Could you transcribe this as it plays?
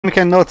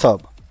مكان نوت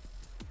اب.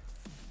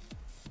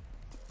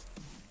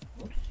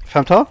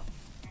 فهمتها؟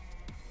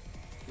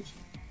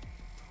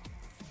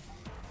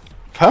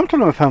 فهمت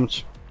ولا ما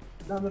فهمتش؟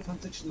 لا ما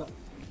فهمتكش. لا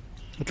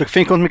قلت لك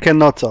فين كنت مكان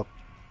نوت اب.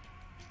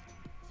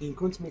 فين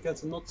كنت ملي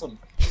كانت النوت صب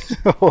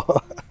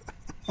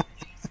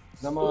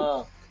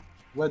زعما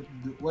واد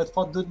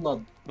فاد دود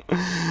ناد.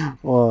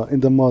 in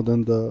the mod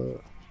and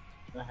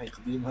هاي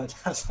قديم هذا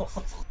الحاجة.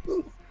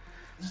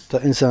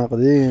 تا انسان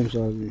قديم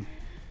صاحبي.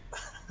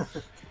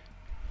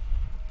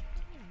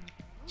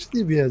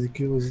 شنو بها هذيك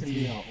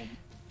كيروزيتي؟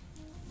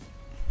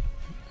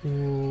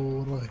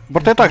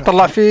 برطيطك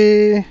طلع في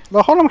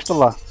الاخر ولا مش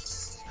طلع؟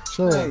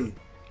 شنو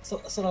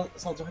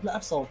صارت واحد اللعبة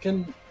صار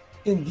كان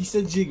 17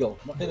 جيجا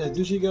باقي 2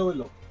 جيجا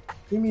ولا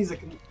في ميزة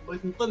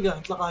بغيت نطلقها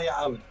نتلاقاها هي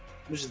عاود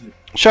مش جديد.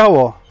 شو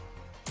هو؟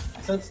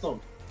 ساند ستون.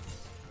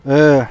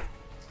 ايه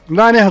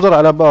لا نهضر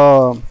على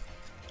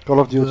كول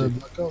اوف ديوتي.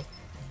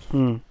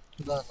 لا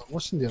لا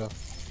واش نديرها؟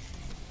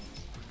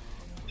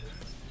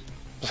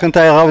 بس انت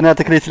غاوي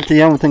نعطيك لي 3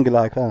 ايام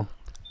وتنقلعك ها.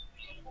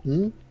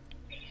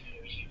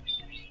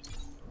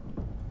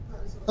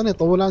 انا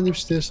طول عندي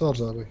باش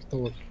تيشارجا بك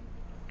طول.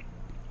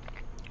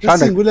 شو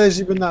عندك؟ نقول لها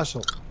يجيب لنا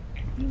 10.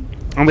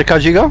 عندك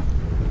 4 جيجا؟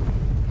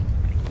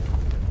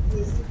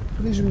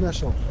 خليه يجيب لنا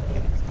 10.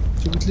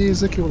 جبت لي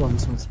زكي والله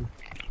نسمع.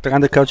 انت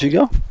عندك 4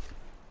 جيجا؟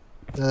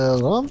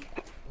 رام؟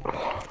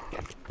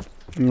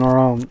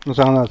 رام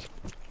نسانات.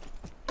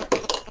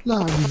 لا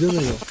عندي 2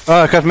 ميجا.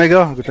 4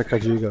 ميجا؟ قلت لك 4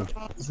 جيجا.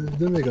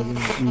 2 ميجا.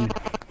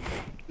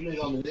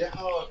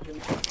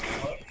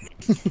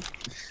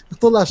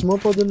 طلعش مو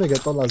 2 ميجا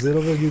طلع 0.2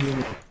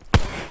 ميجا.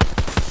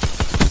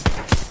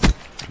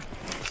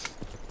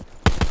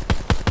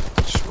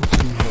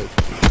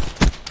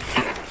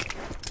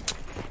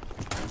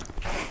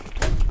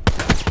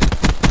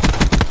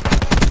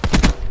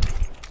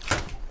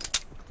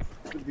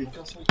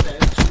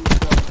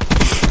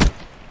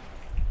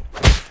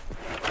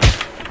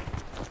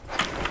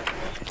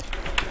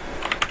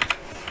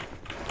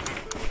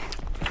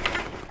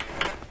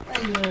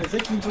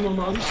 زكي انت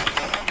ما عرفتش.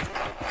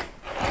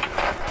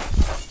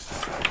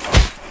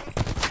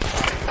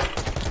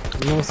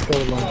 نوسكا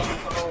والله.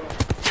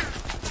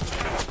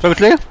 شو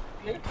قلت لي؟ قلت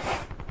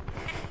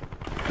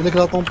لك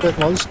لا طومبيت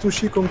ما غاديش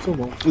توشي كوم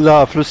توما.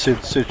 لا فلوس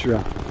سيت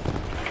شويه.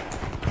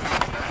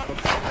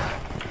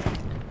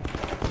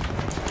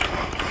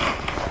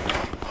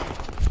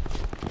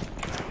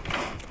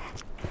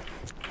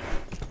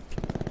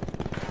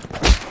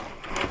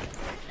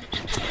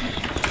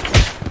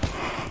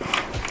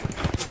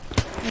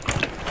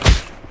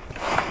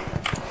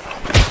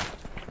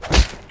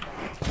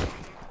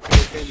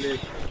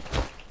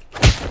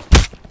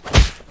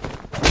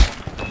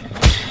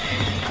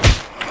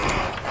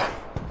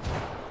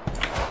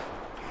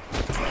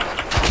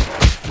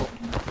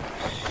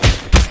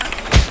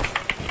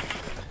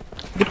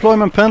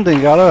 deployment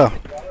pending على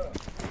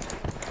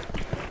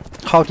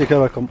خاوتي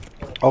كيفكم؟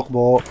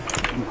 عقبة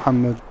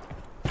محمد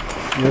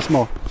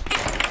يسمع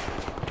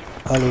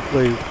الو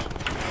بليز.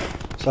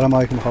 السلام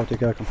عليكم خاوتي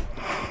كيفكم؟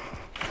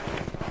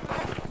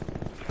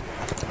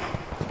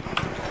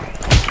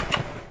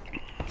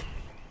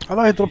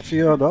 الله يضرب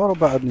في هذا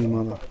ربعدني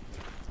ماذا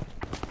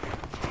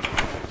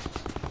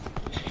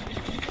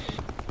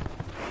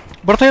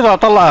برطيطة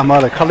طلعه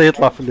مالك خليه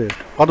يطلع في الليل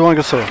غدوة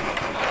نقصره.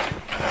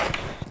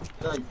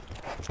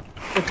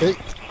 اوكي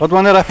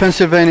غدوة نروح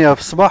بنسلفانيا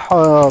في الصباح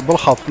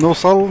بالخف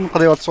نوصل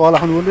نقضي وقت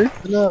صوالح ونولي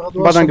لا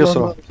غدوة بعد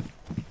نقصرو.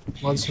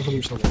 ما غاديش نخدم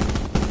ان شاء الله.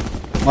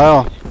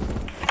 ايوا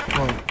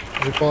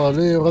جي با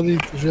الي غادي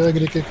جي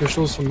ريغلي كيكو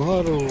شوز في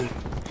النهار و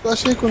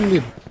العشية يكون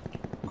ليبر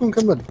يكون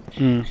نكمل.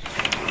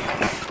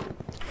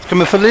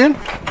 تكمل في الليل؟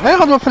 اي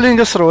غدوة في الليل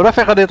نقصرو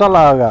رفيق غادي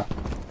يطلعها كاع.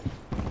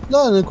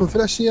 لا انا نكون في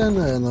العشية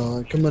انا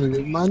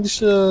نكمل ما عنديش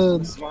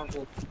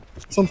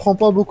سا مبخون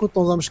با بوكو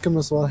طون زعما باش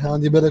نكمل صراحة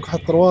عندي بالك واحد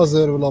 3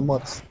 زير ولا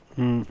ماكس.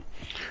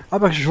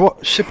 عباك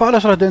شي با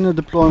علاش راه دايرين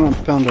ديبلويمنت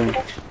باندينغ.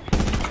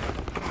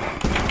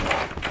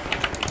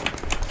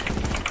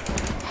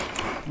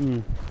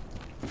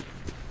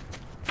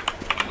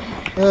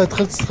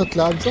 دخلت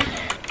تلعب انت؟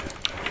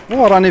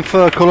 راني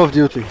في كول اوف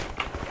ديوتي.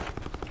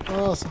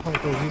 صح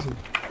كول اوف ديوتي.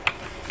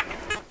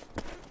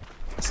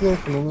 سير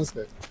في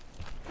المسكك.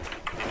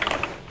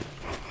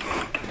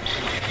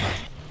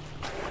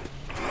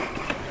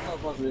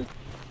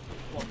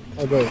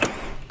 باي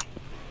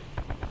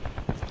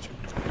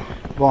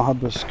بون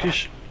حبس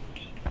كيش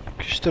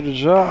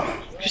ترجع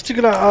كيش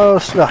تقلع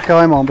السلاح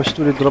كاريمون باش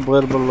تولي تضرب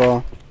غير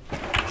بال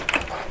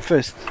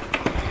فيست.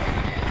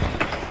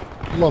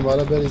 والله ما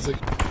على بالي زك.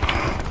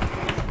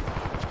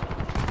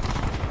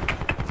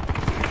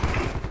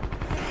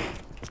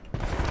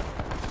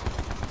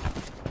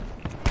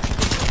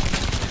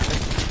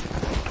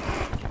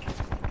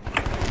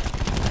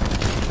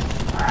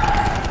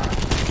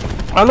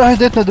 على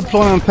هديتنا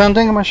ديبلويمنت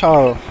باندينغ مش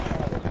عارف.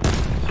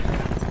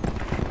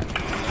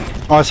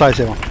 صاي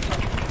سي بون.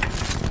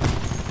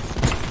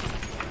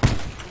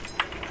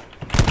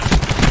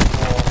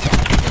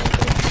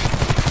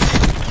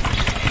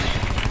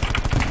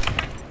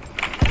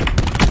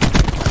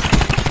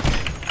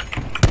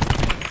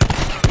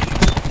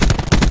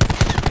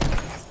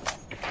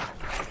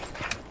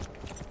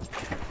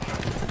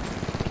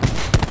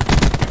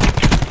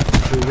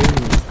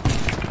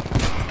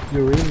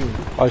 يوريني.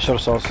 عايش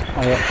رصاص.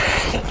 ايوه.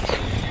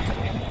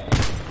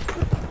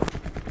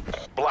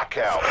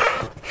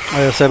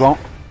 ايوه سي بون.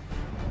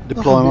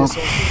 ديبلويمون.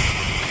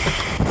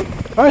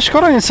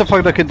 شكون راه ينسف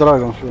هكذاك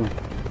الدراغون شو؟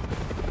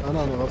 انا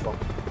غلطان.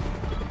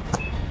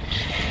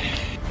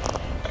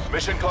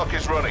 Mission clock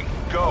is running.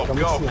 Go,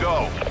 go, go.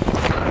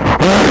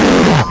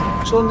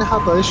 شلون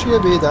حاطه شويه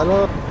بعيد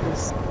على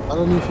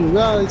نيفي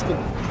كاع يتقدم.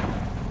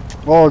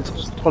 اوه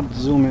تدخل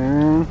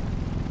تزومين.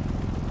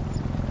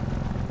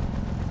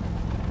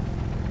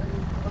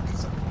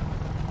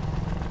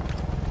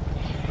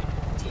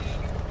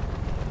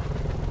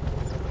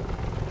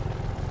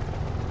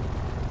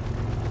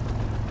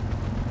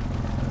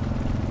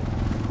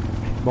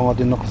 بون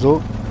غادي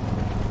نقزو.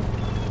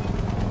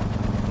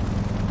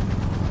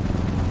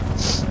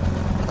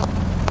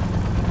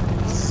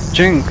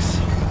 جينكس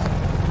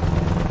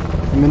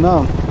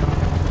منام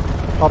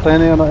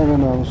عطيني انا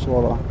منام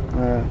الصورة.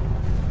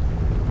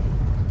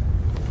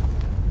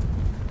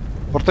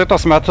 برطيطة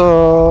سمعت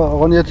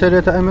اغنية تالية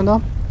تاع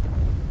امينام؟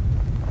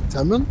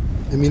 تعمل؟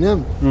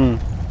 امينام؟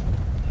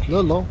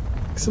 لا لا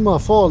اسمها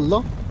فول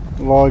لا؟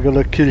 الله يقول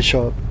لك كيل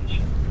شوت.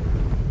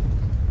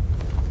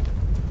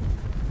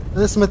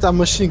 انا سمعت عن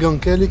ماشين جون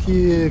كالي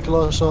كي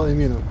كلاشا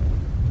امينام.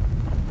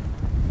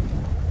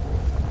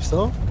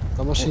 شتو؟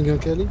 تاع ماشين جون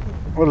كالي؟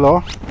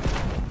 ولا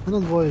انا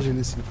الفواياج اللي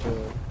نسيت.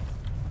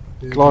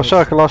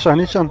 كلاشا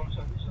هني كان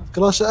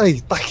كلاشا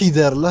اي طاح كي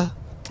دار له.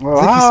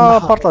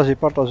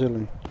 بارطاجي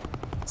لي.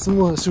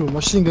 سموه شو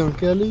ماشين جون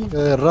كالي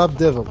الراب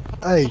ديفل.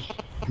 اي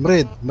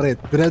مريض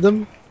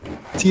بنادم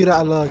تيرا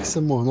على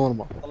كسموه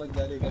نورمال.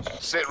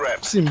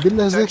 اقسم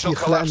بالله زاك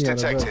يخلعني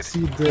على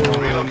سيد.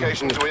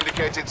 Relocation to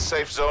indicated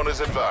safe zone is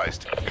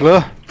advised.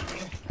 كلاه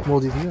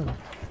مودي ديال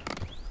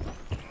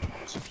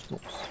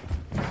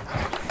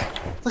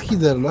طاح كي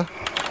دار له.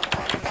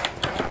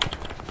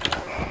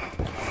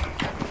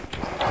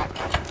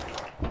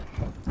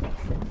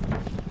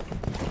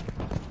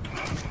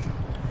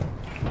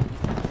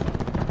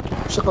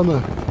 شقة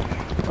ماه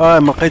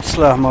ما لقيت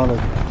السلاح مالك.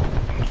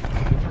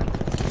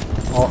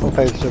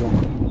 لقيت سلاح.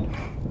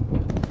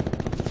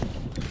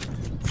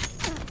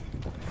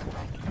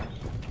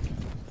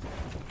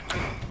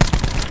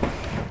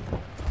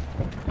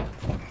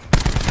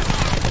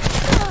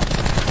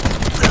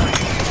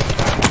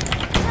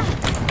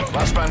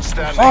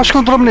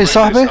 شكون ضربني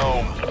صاحبي؟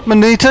 من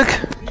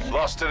نيتك؟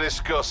 Lots to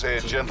discuss here,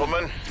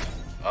 gentlemen.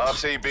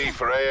 RTB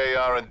for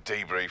AAR and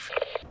debrief.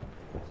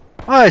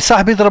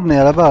 صاحبي ضربني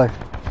على بالك.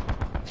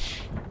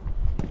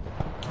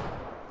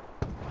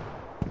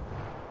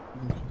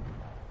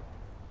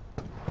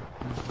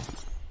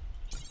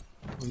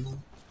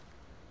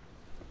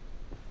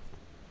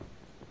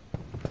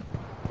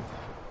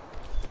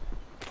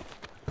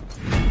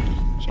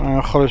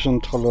 نخرج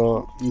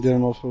ندخل ندير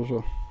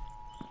نوصل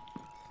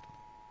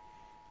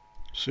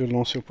سير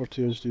لونسي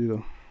بارتيه جديدة.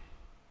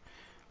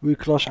 وي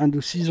كلاش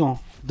عنده 6 ans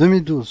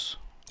 2012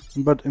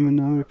 من بعد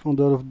امينام يكون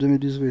دارو في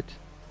 2018.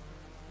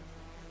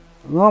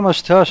 ما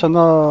شفتهاش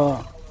انا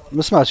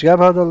ما سمعتش كاع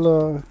بهذا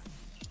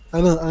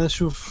انا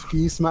شوف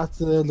كي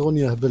سمعت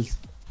الاغنيه هبلت.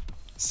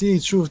 سي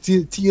تشوف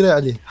تيرا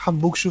عليه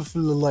حمبوك. شوف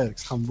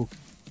اللايركس حمبوك.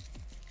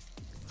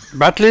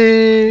 بعت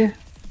لي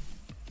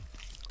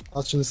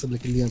عاد شنو نسب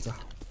لك اللي تاعها.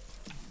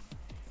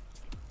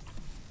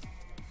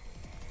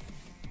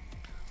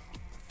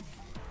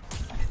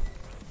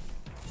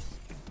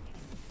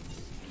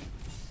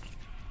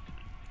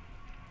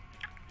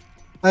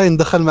 هاي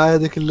ندخل معايا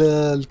هذاك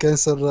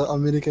الكانسر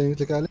الامريكاني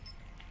قلت لك عليه.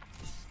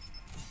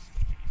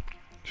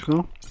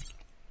 شكون؟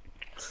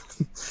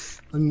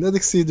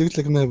 هذاك السيد قلت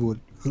لك مهبول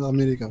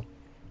الامريكان.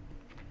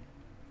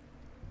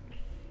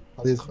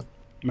 غادي يدخل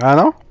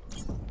معانا؟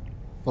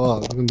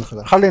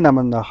 ندخل. خلينا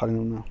منا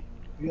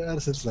يا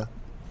ارسلت له.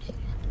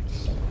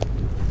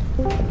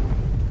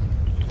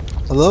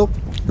 هلو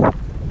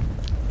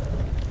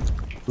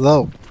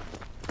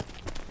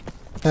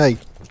هاي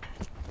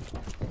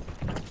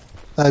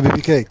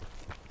بي كي.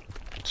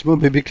 اسمه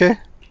بي كي؟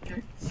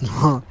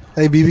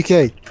 هاي بي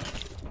كي.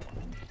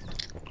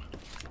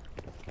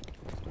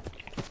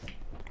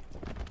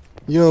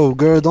 Yo,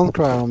 girl, don't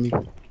cry on me.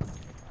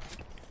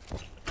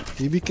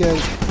 BBK.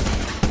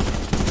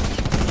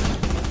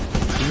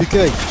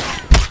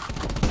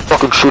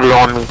 Fucking cheated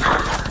on me.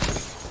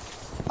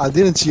 I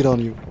didn't cheat on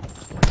you.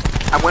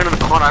 I went in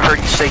the corner, I heard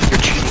you say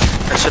you're cheating.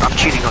 I said I'm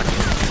cheating on you.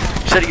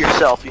 You said it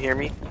yourself, you hear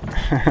me?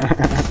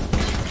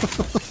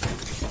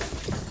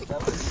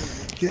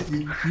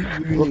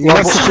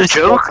 This is a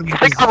joke? You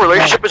think our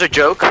relationship is a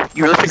joke?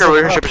 You really think our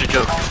relationship is a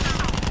joke?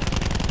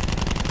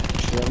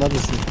 Yeah, love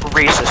you.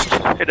 Racist.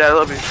 Hey Dad, I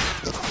love you.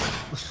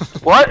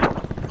 What?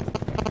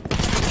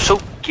 So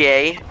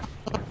gay.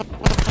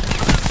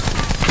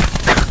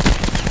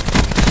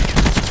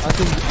 I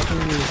think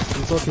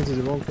you're talking to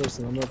the wrong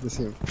person. I'm not the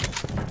same.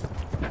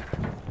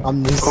 I'm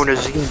this. Oh,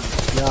 Nazim.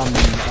 Yeah, I'm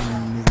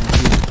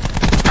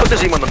Put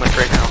Nazim on the mic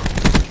right now.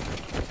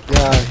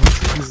 Yeah,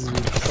 he's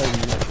beside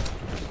me.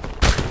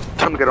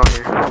 Tell him to get on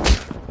here.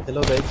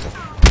 Hello, babe.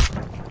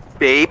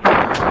 Babe?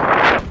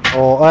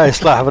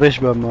 سلاح بريش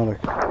باب مالك.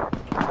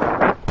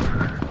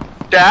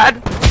 Dad,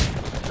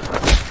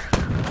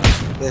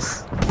 Yes.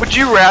 would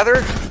you rather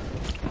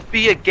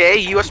be a gay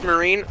U.S.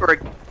 Marine or a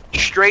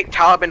straight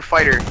Taliban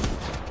fighter?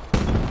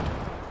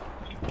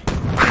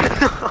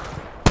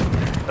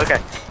 Okay.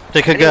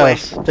 Take a Anyway.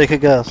 guess. Take a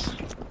guess.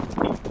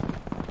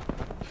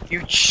 You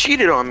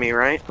cheated on me,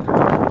 right?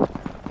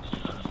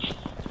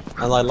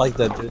 And I like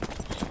that, dude.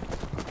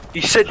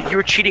 You said you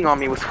were cheating on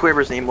me with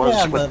whoever's name was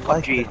Yeah, with man,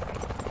 like PUBG.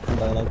 And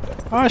I like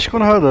that.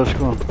 شكون هذا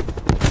شكون؟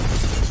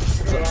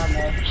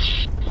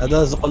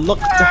 هذا زقلق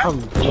تحم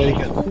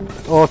امريكان.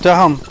 اوه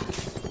تاعهم.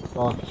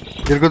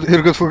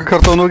 يرقد فوق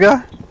الكرتون وقع؟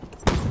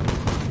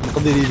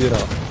 يقدر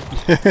يديرها.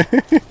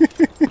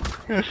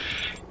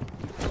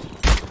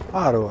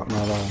 اروح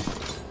ما لا.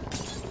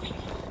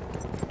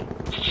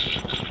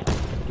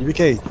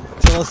 BK,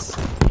 tell us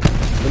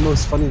the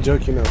most funny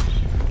joke you know.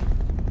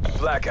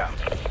 Blackout.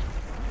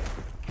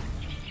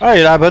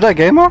 يلعب هذا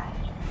جيمر؟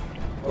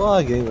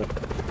 والله جيمر.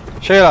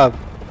 شو يلعب؟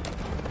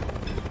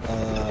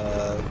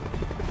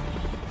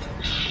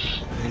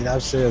 يلعب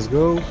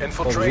CSGO.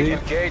 Infiltrate,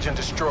 engage, and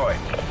destroy.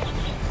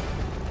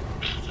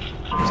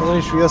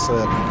 صغير شوية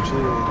صغير.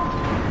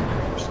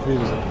 مش كبير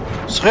بزاف.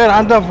 صغير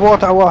عنده فوا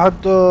تاع واحد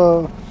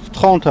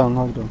 30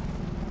 هكذا.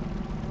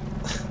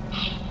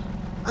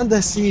 عنده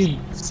سيد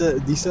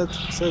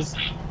 17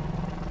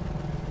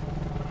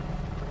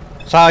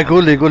 ساعة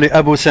قول لي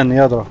ابو سن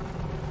يضرب.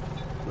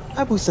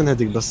 ابو سن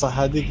هذيك بصح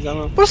هذيك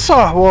زعما.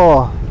 بصح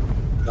واه.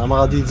 زعما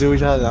غادي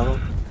يتزوجها زعما.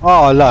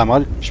 لا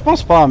ما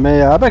جبونس با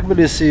مي عباك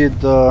بلي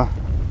سيد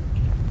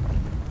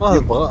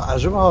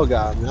عجبها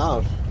وكاع ما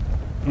عارف.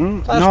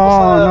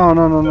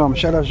 نو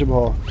مش على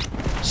عجبها.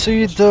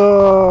 سيد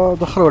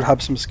دخلوه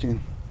الحبس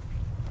مسكين.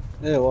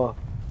 ايوا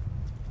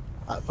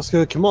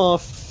باسكو كيما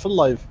في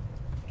اللايف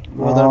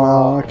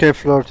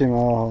كيف فلورتي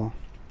معاها.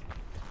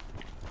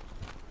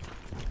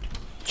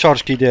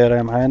 تشارج كي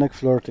دايره مع عينك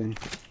فلورتين.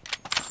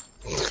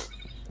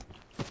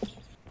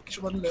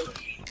 شو بال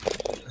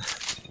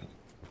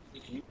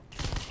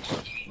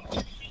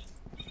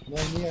ما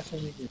هي عشان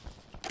يجي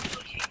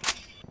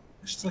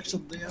اشتركت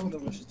تضيع ولا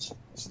ما شفتش؟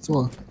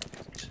 شتوها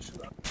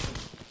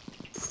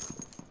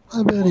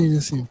عبالي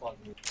نسيم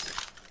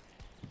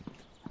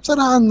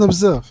بصراحة عندنا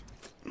بزاف.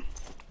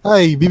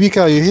 هاي بي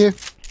كاي هي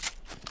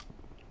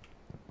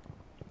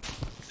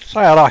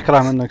صاير راح كره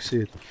منك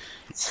سيد.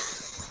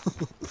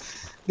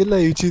 قال له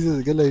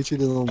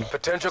يشيل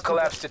Potential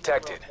collapse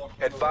detected.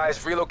 Advise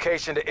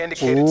relocation to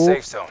indicated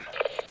safe zone.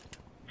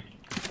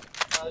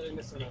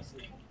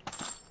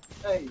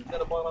 اي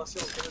دار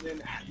باراسيون كان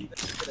لنا حديده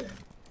كده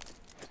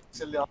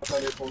سلي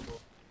عطاني فوتو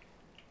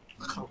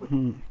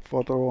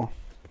فوتو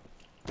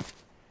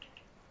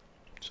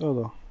شو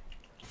هذا؟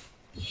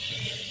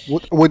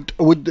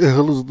 What the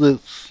hell is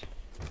this?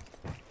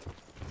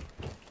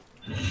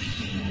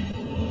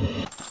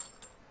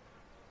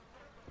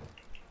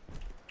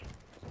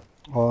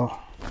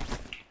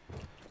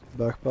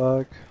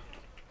 Backpack.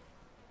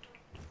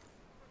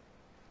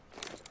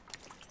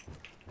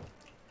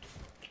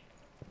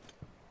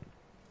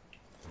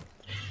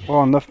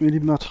 Oh 9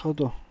 mm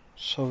هذا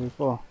صافي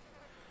با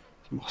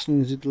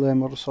خصني نزيد لها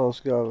من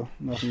الرصاص كاع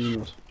 9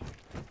 ملم.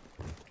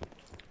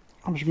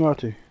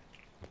 جماعتي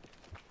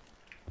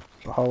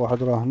صراحة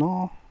واحد راه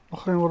هنا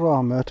الاخرين وين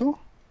راهم ماتوا.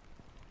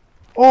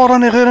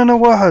 راني غير انا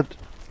واحد.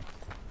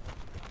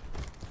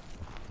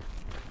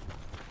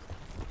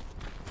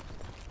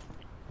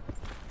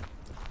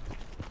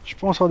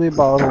 جبونس غادي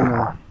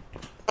يبعرونا.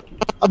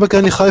 ابا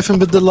كاني خايف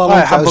نبدل لا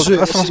لونج تاع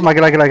الجو. اسمع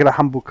قلا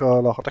حنبوك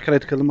الاخر تكري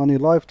يتكلم اني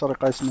لايف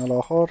طريقه يسمع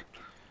الاخر.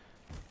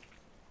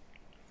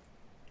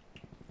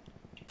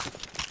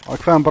 راك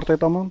فاهم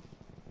برطيطه من؟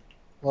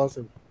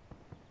 واصل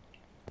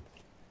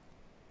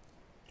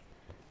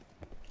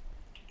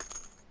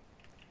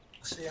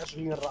شي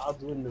يعجبني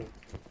الرعد والنور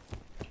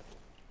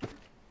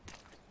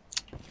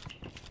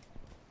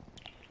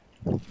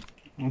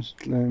نزيد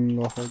لي من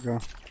الاخر كاع.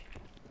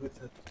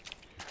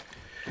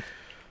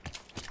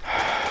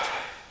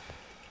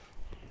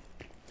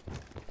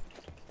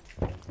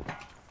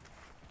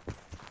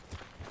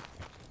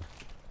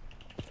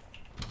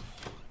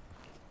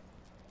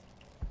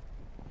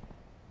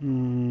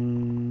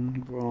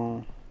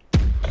 Bon.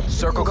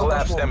 Circle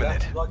collapse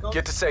imminent.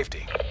 Get to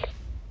safety.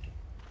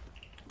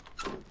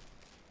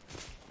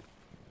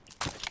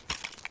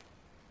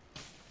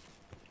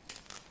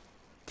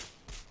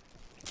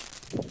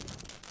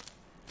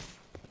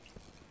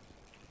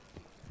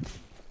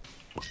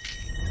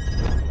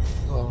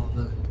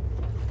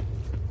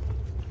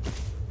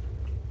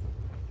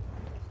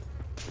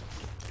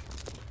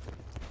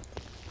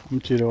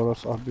 متيلي ورا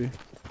صاحبي.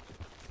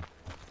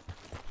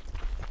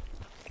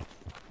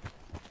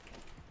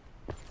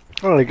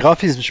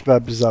 الجرافيز مش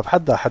باب بزاف.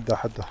 حدا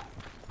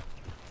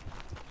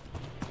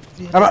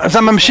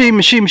زعما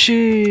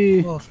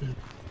مشي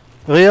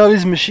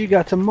رياليزم ماشي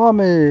قاع تما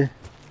مي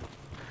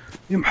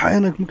يمحى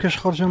عينك مكاش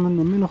خارجه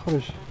منه. منو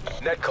خرج؟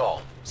 Net call.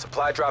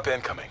 Supply drop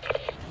incoming.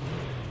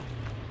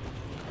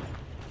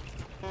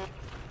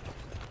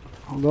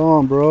 Hold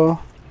on bro.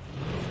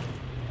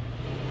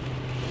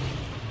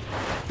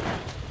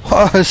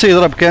 سي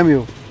يضرب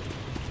كاميو.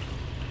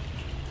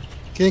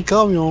 كاين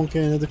كاميون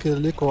كاين هذاك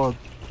ليكواد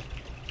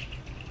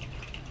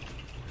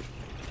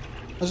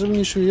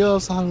عجبني شويه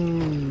بصح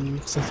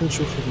خصني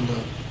نشوف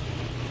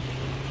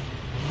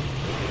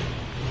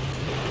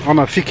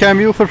انا في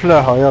كاميو في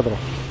الفلاحه يضرب.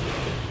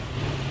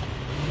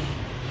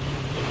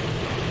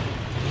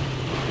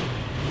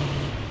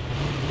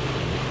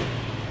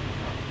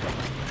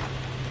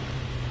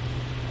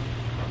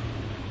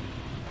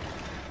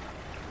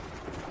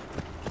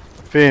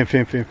 فين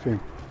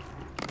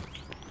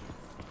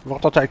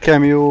اللقطة تاع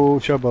الكاميو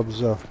شابة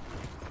بزاف.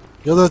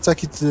 يلا تاع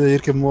كي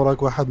يركب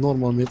موراك واحد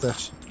نورمال ما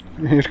يطيحش.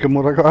 يركب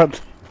موراك واحد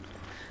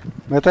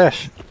ما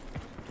يطيحش.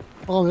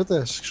 ما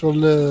يطيحش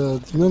شغل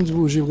تمام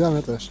تبوجي كاع ما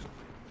يطيحش.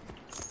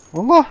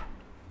 والله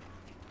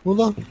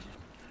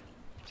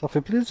صافي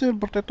بليزير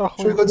برطيط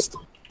اخو. شو يقعد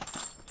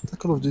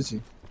تاكلو في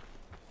ديتي.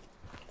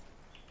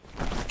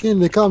 كاين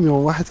لي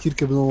كاميون واحد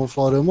كيركب نورمال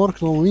في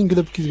ريمورك نورمال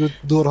ينقلب كي تقعد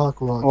تدور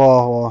هاك وهاك.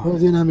 واه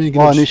هذينا ما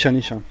ينقلبش.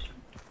 نيشان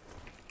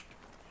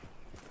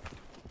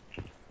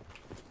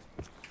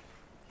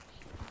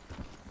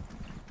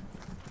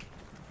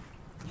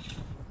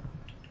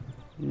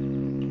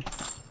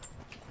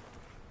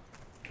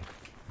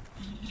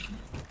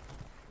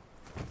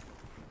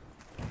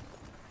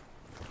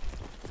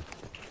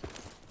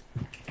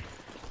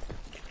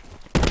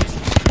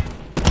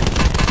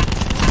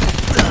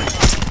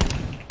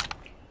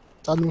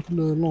تعلم كل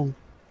لون.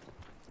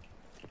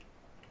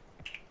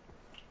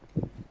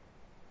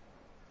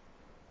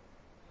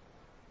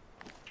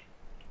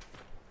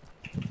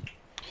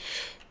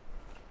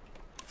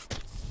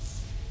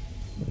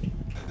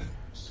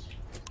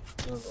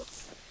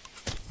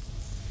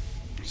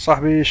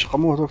 صاحبي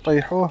شقموه دوك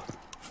طيحوه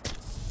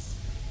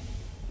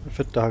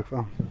فتهك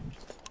فاهم.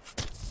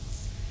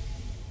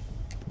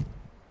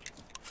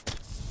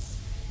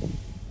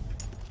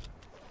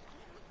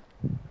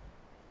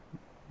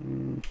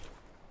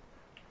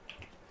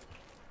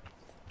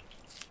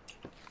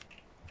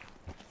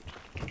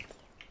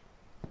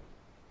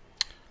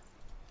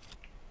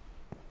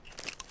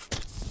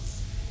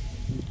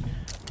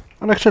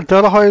 انا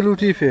قتلتها راح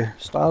يلوتي فيه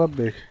استعرب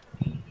بك.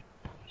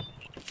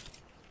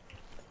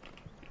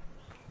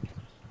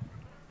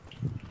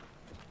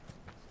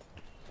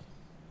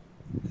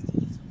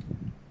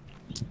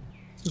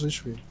 سير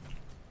شوي.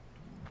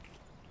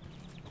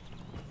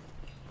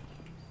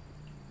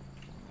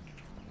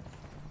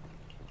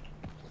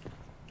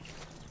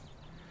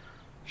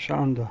 شو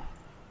عنده؟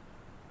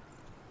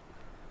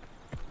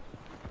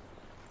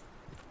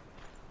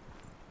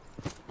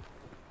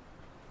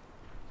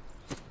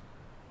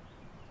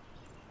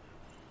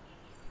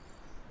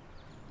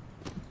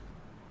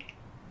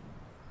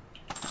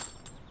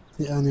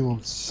 في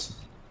انيمالز.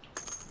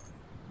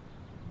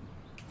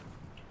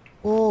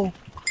 اوه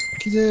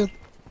كي داير؟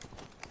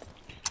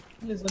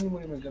 لي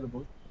زانيمال ما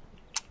قلبوا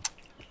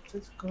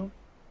تذكر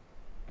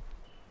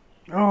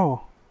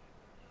اوه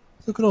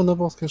تذكروا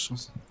نابورت كيل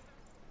شوز.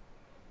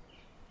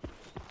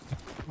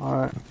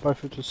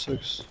 556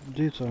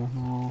 بديته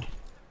no.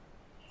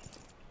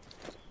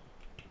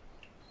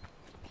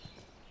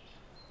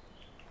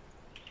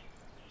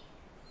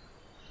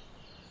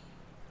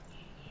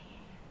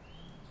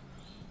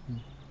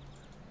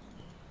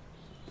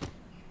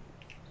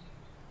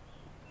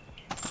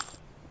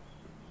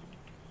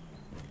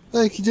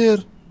 اي كي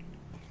داير؟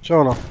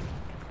 شغله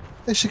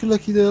اي شكلها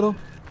كي دايره؟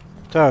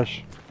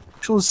 تاش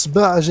شغل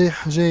السباعة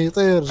جاي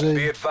يطير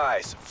جاي.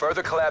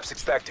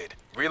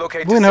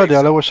 وين هادي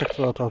على وشك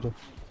طلعت هذا؟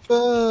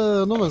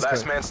 نو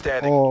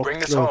سكاي. اوه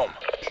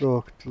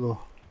قتلوه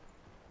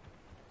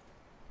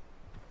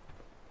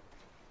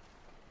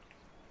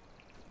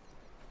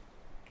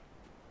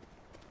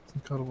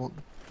كربون.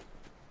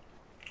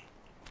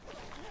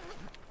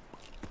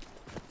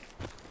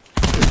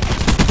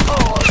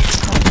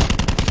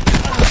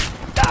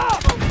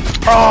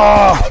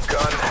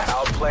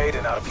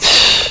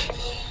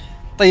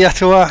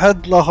 طيحت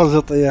واحد الاخر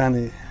زي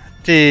طيحني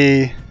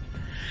تي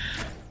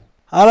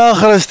على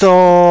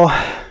خرجتو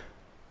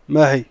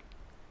ما هي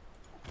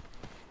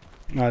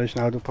معليش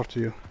نعاودو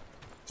بارتيو.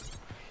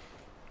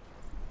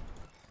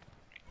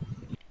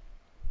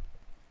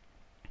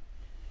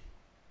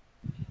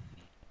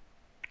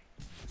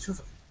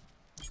 شوف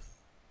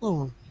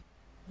نورمال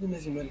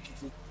لازم مالك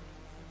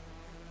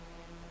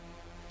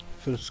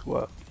في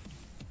السكواد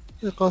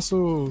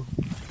يقاسو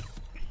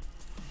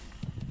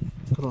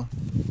كرا.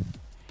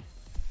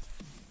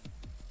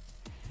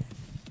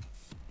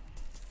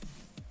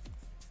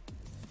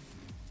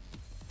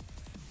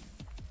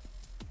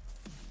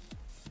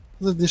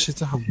 هذا دي شي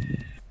تاعهم.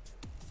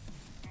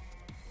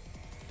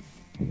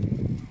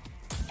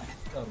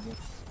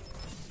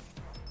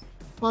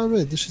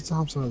 ما دي شي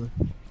تاعهم هذا.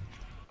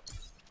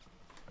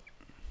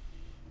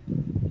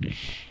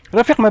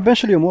 رفيق ما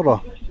بانش اليوم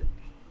وراه.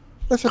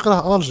 رفيق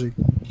راه الجي.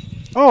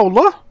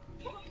 والله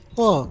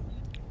اه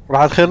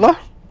راح خير له.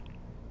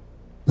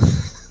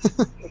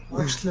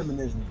 واش تلا من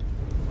نجم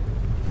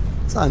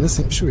صح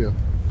نسيب بشويه.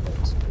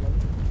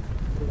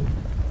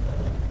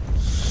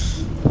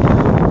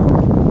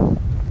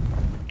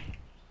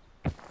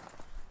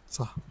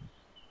 صح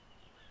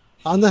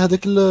عندنا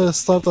هذاك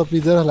الستارت اب اللي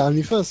دارها العام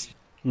اللي فات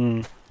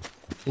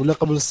ولا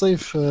قبل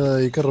الصيف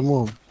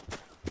يكرموهم.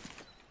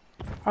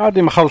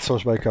 عادي ما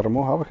خلصوش باي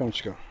يكرموها ما كان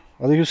مشكل.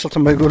 هذيك وصلت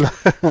ما يقول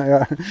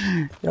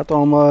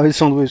يعطوهم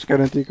ساندويتش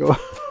كارنتيكو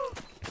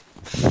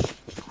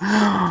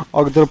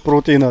اقدر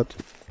بروتينات.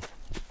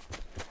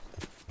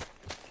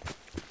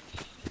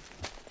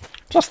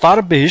 بس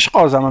تعرف به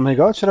يشقى زعما ما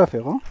يقعدش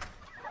رفيق.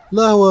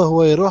 لا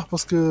هو يروح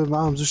باسكو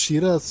معاهم زوج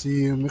شيرات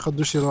ما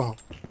يقدروش يروحوا،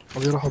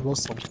 غادي يروحوا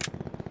بلاصتهم.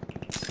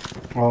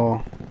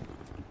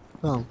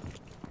 فاهم.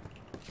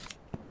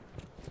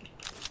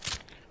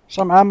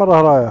 سام عامر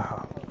راه رايح.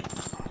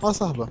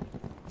 صاحبه.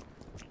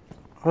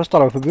 واش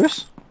طلعوا في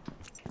البيس؟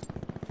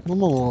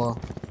 ماما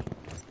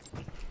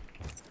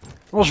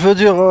واش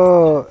فودير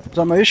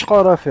زعما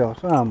يشقى رفيق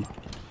فاهم.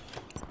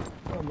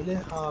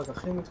 مليحه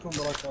خير تكون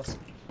براكاس.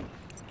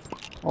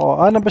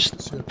 انا باش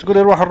تقول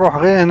لي نروح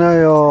غير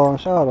هنايا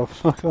مش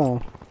عارف فاهم.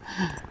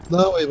 لا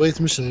هو يبغي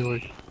يتمشى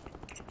يبغي.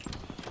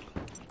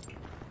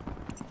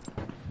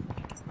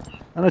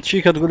 انا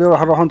تشيكا تقول لي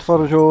نروح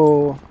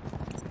نتفرجوا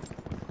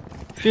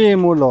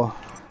فيلم ولا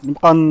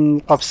نبقى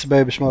في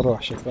السبايب باش ما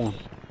نروحش فاهم.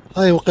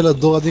 هاي وقيلا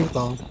الضو غادي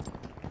ينقطع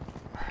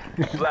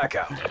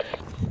Blackout.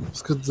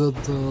 باسكو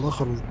زاد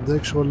الاخر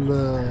داك شغل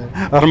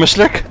رمش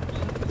لك.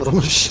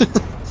 رمش.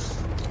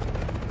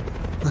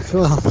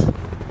 فاهم.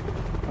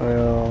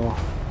 ايوا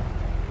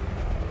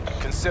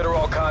Consider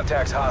all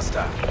contacts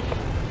hostile.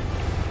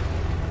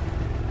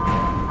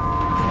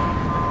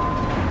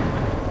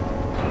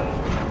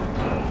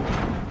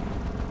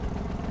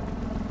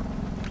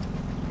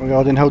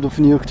 غادي نهودو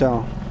في نيوك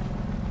تاعو.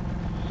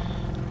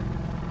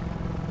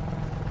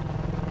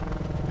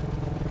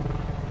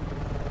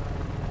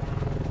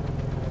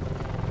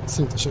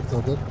 سمعت شك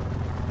تهدر.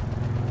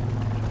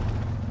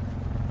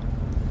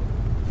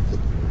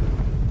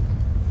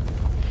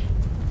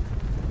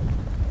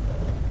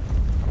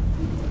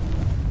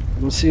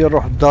 نسير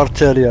نروح الدار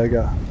التالية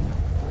كاع.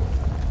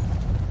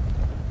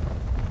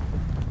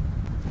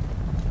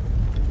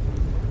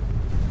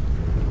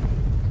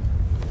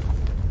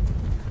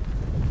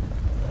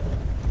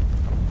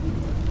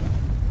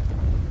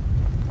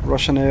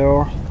 راشن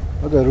اير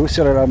هذا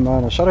روسي راه يلعب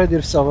معانا. شرا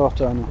يدير في السيرفر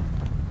تاعنا.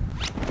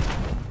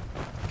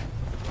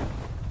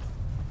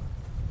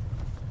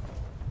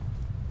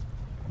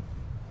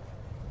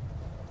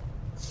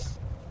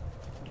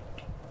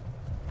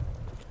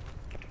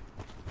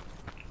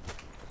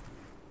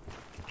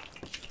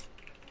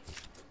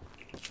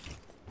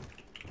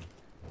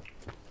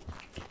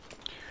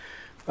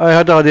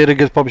 هذا غادي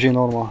يرقد ببجي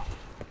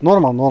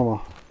نورمال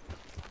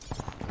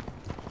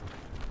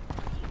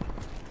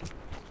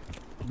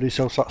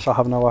بليسو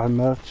صاحبنا واحد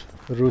مات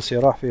الروسي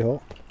راح فيه.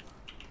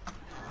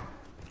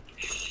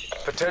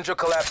 Potential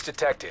collapse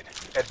detected.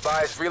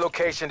 Advise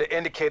relocation to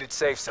indicated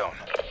safe zone.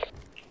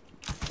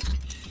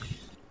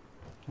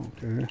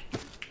 اوكي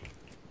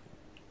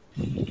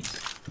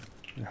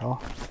ليها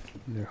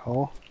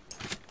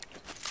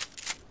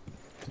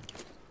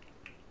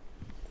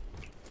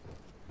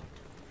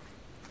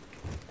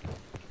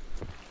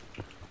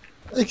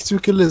اكتو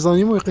كل لي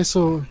زانيمو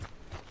يقيسوا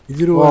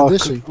يديروا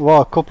داشي.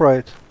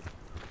 كوبرايت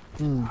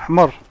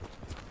احمر.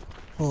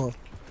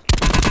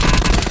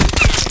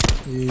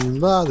 من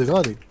بعد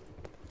غادي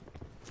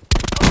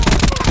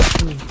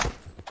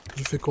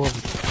جو في كور.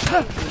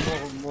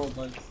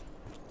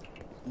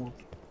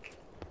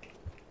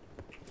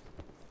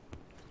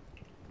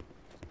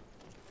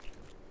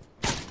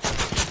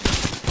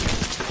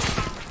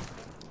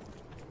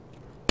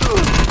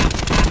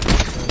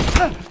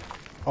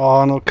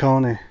 نو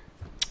كوني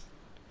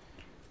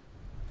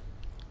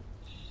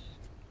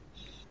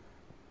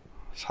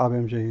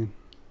اصحابي جايين.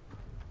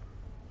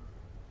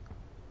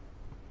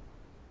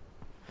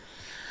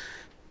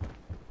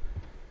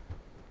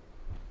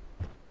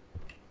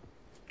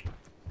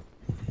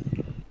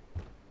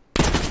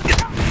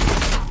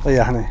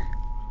 طيحني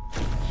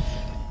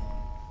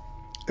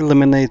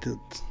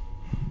eliminated.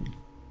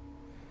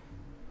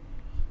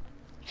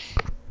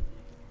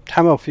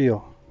 تحماو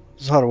فيه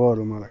زهر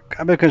والو مالك.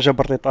 عبالي كان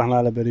جاب الريطة هنا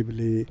على بالي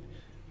بلي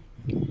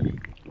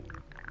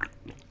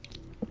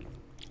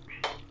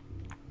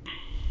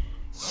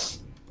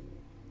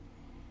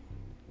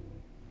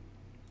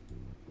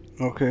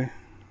اوكي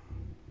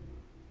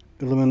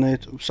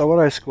eliminate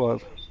بصور هاي سكواد.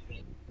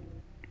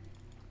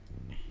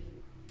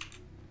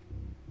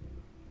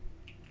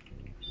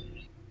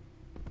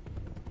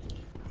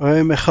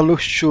 هاي ما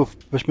يخلوكش تشوف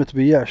باش ما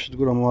تبيعش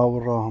تقولهم ها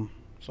وراهم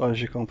صار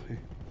جي كومبري.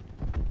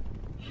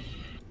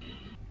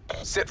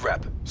 Sit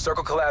rep.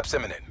 Circle collapse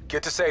imminent.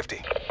 Get to safety.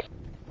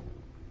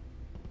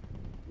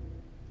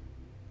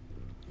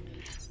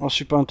 Je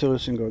suis pas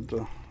intéressé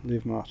نقعد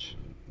ليف ماتش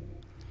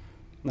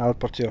نعاود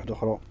بارتي واحدة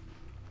أخرى.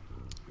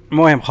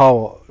 المهم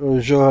خاوة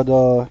الجو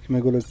هذا كما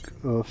يقولك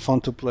fun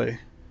to play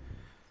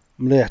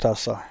مليح تاع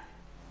الصح.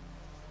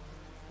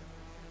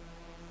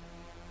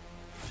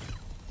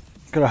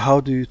 كرا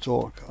how do you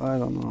talk I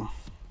don't know.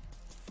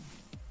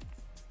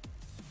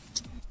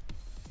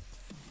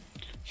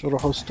 شو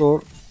نروحو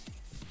ستور.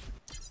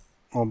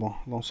 بون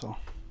لونسا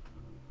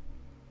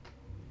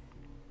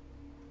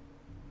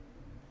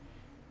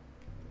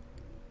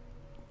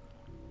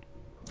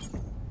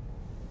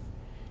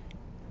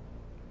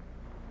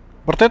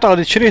برطيطة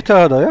غادي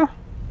تشريته هذا يا؟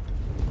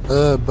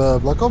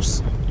 بلاك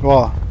اوبس؟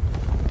 واه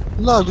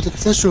لا قلت لك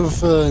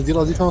تنشوف ندير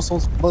لا ديفيرونس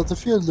اونتر باتل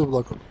فيلد و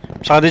بلاك اوبس.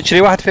 بصح غادي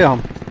تشري واحد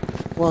فيهم.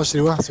 واه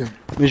نشري واحد فيهم.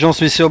 مي جون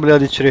سبيسيو بلي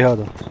غادي تشري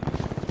هذا.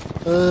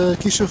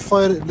 كي شوف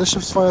فاير، لا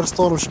شفت فاير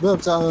ستورم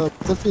شباب تاع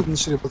باتل فيلد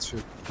نشري باتل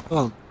فيلد.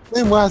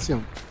 المهم واحد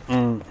فيهم.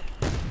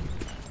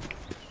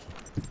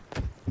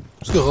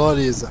 باسكو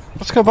غالي يزح.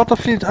 باسكو باتل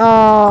فيلد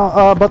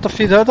باتل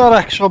فيلد هذا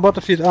راح شغل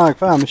باتل فيلد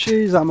فاهم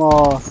ماشي زعما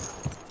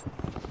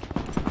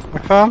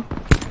راك فاهم؟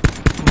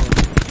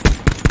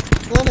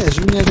 لا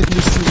يعجبني هذاك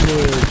لو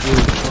ستيل.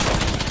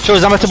 شو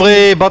زعما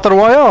تبغي باتل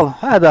رويال؟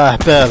 هذا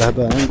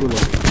هبال نقولو.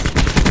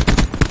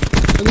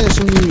 انا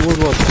يعجبني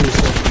وورد وار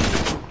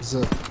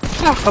بزاف.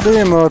 صح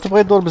قديم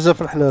تبغي تدور بزاف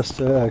في الحلاس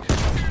تاعك.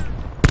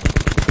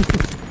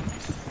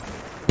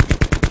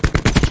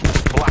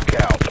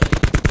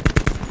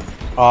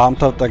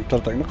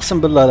 مطرطق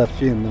نقسم بالله لا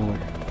فين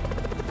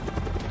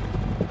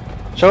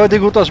شو هادي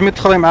قلتاش مي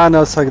تدخلي مع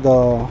ناس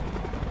هكذا.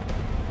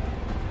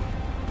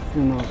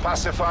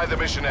 Pacify the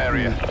mission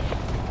area.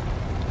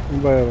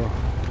 مبايرة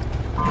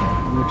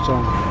نيوك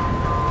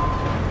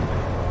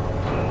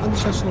عندي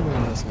شنو من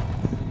الناس.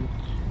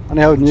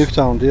 انا هاود نيوك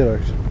تاون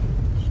ديريكت.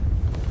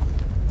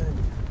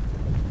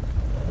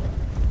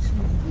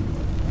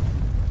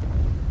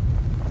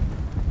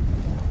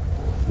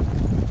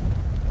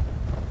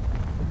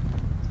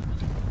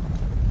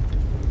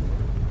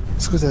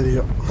 اسكت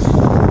عليا.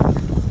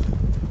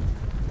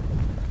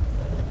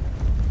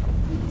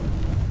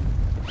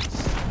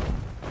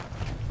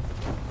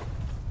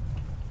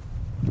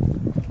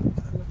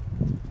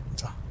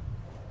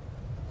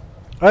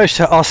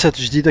 ايش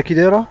اسيت جديدة كي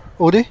دايرة؟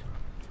 اودي؟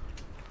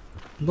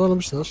 لا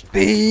ما شفتهاش.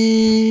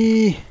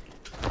 بي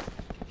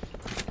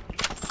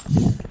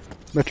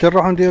مثل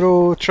نروحو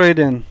نديرو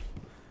تريدين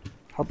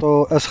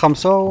نحطو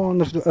S5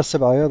 ونرفدو S7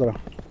 يدرا.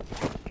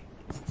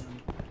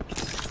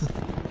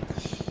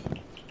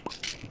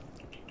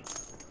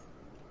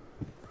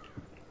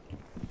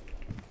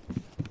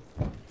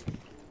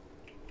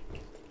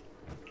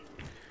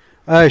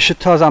 اي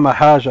شتها زعما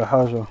حاجة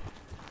لا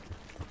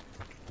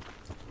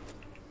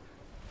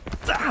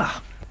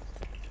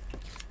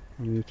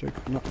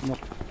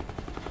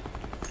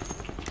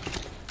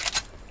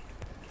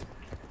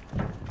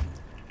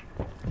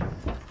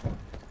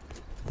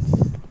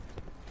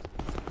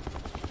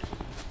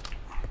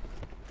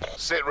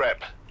Sit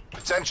rep.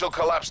 Potential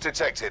collapse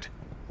detected.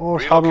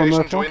 أصحابنا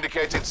Relocation to ماتوا.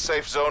 indicated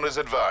safe zone is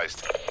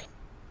advised.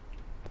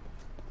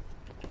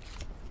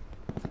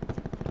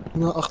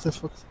 انا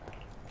اختفت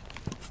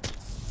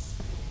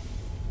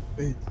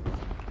بعيد.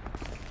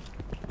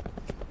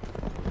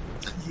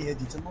 خلي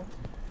هادي تما.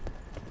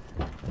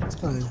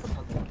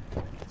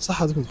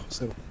 صح هذاك ندخل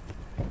سير.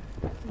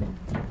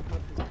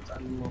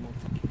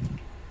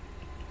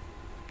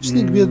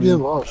 شنو بيا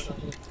معاش.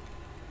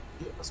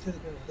 بس كذا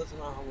هدرت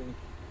معاهم.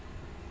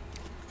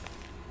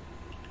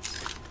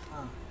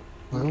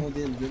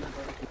 موديل البنات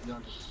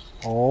هذاك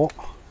اوه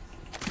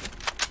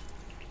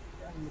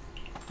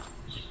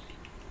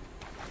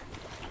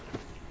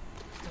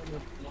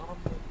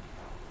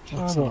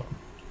هذا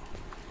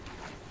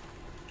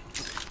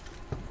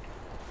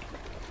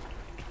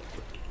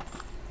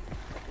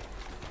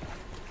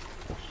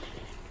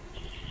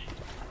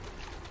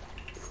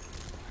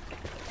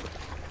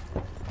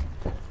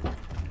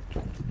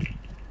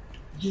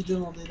جديد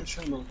موديل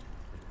شنو؟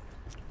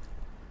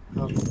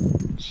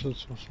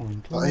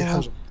 اي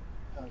حاجه.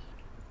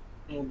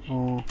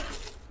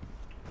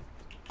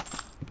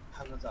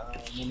 حاجه تاع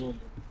مونول.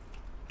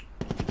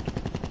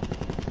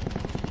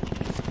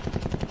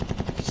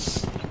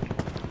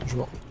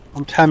 جوا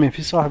متحامين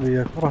في صاحبي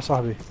ياك وراه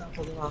صاحبي.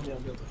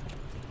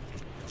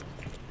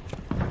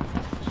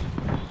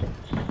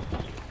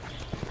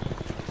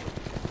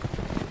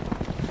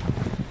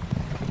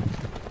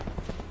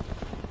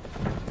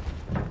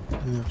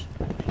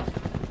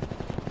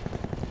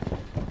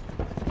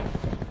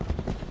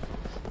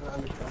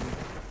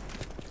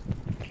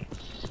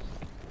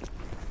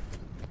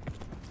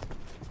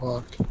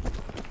 فاك.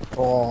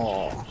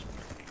 اوه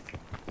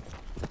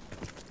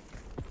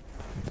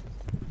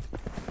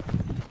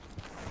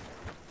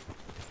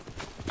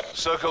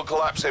Circle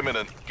collapse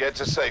imminent. Get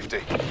to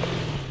safety.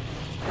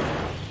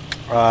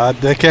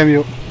 ده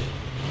كاميو.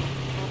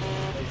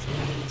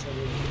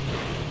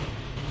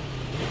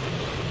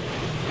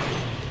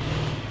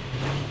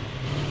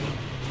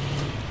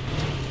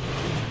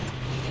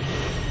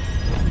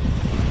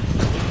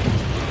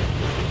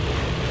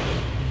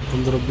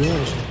 نضرب بيها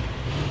ولا شنو؟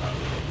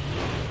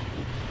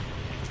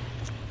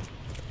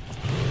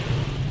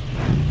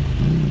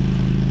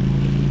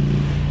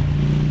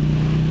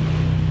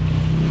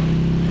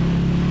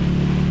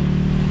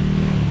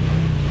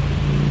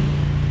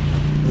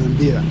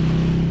 نبيع.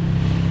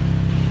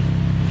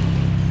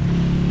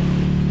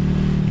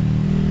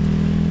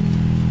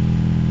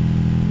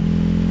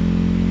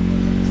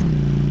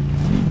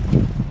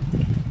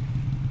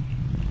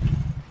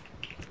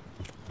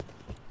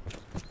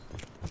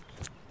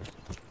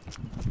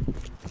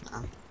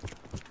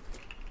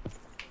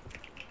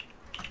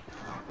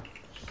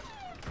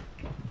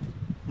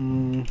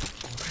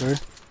 اوكي.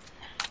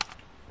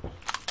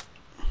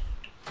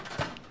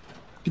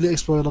 Il a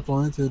exploré la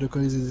planète et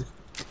localisé des...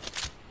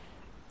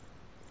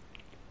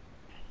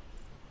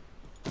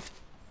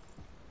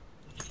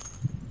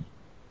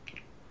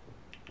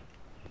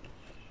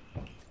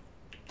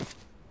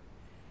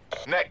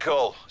 Net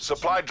call.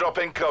 Supply drop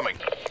incoming.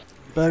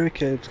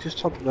 Barricade. كيف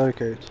تحط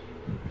barricade؟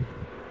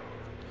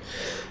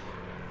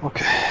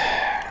 اوكي.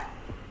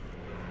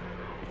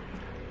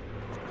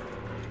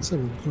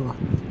 سبب كل واحد.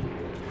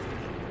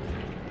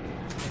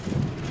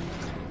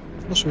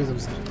 مش شوية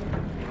بزاف.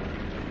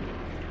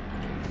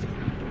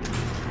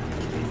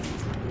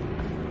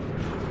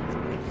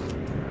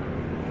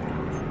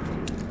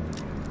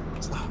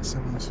 صح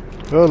سامع.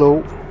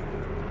 هلو.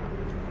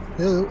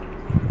 هلو.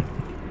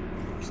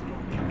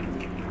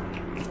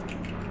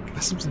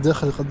 حسبت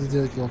الداخل يقضي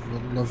ديالك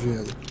لافي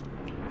هذا.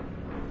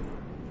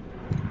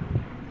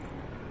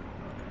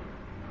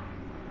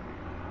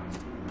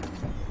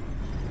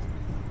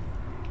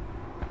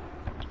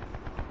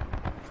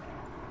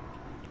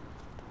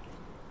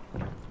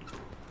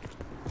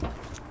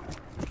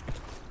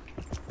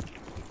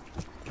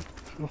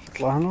 شوف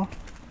اطلع هنا.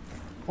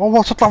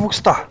 اوه تطلع فوق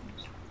السطح.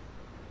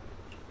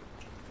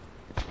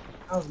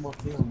 عاوز ما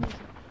فيهم.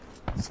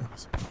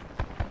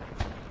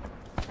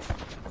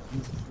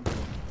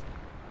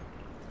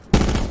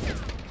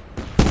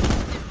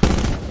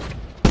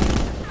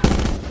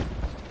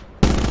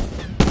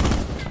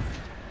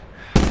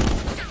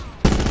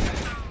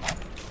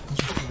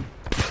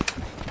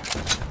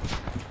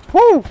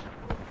 Woo!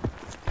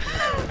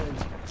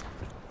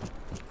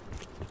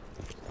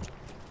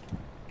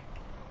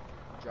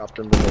 Dropped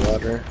into the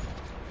water.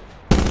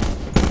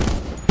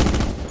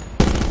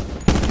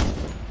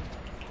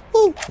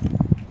 Woo!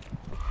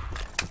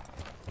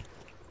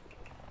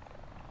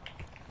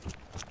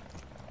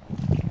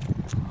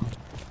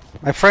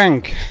 My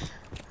friend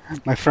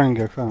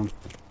I found.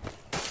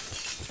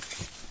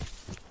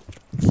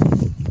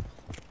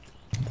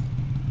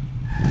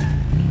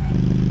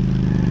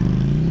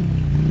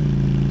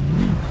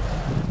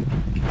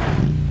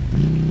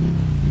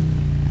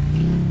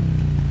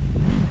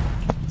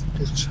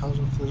 لقيتش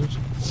حاجة مخرجتش.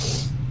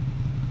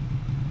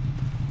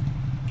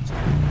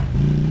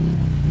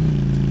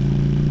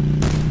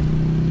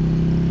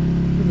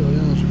 كله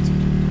يا جبت.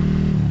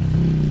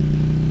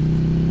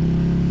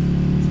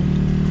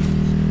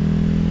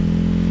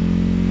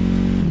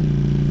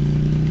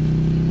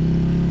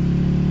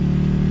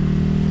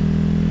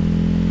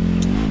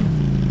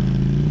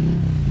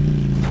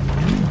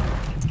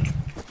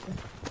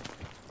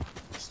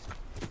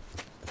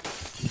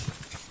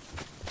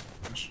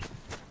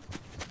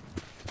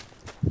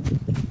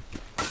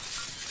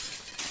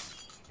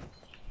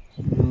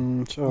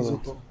 inshallah.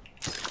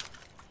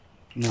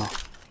 No.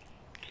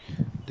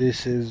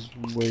 This is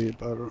way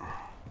better.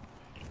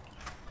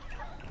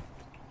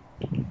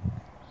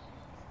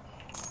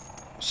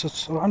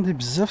 عندي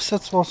بزاف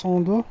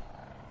 762.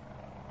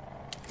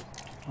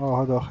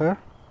 هذا خير.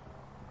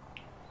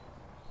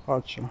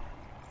 هاتشا.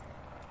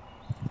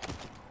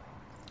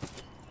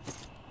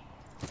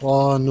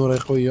 النور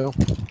قوية.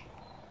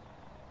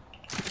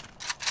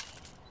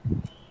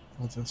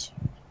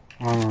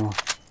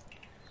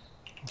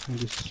 I think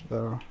this is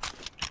better.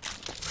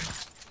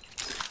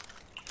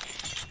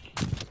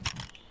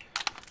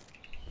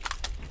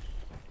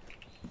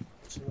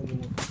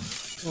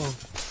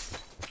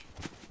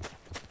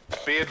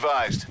 Be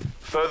advised.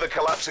 Further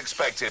collapse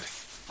expected.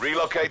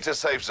 Relocate to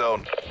safe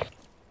zone.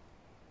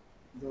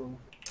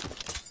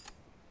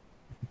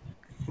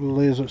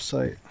 Laser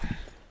sight.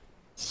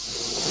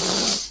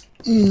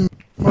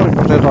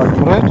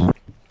 Right?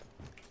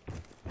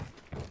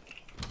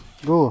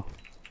 Go.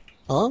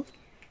 Huh?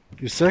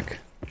 You sick?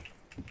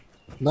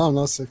 No, I'm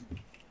not sick.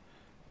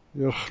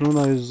 Your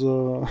Chroma is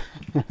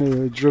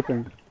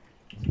dripping.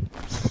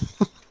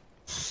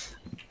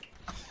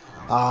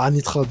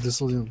 نيترات دو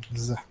صوديوم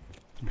بزاف.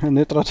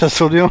 نيترات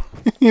الصوديوم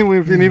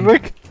وين فيني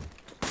بك؟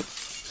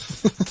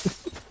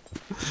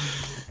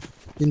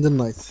 In the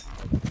night.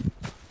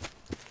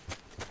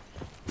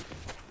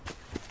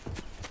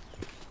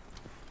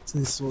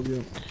 سني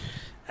الصوديوم.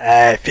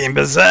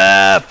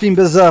 فين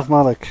بزاف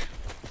مالك.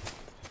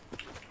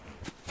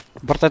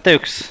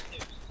 برتاتيوكس.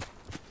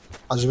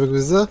 عجبك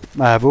بزاف؟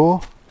 مهبو.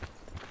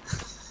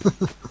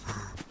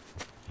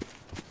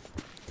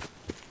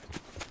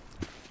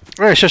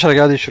 ايش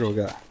قاعد يشرو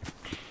قاعد.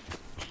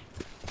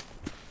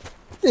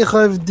 ايه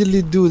خايف تدير لي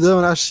الدودة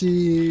ما نعرفش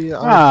شي.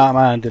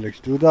 ما عندي لك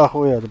دودة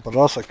اخويا دبر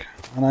راسك.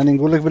 انا راني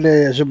نقول لك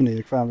بلي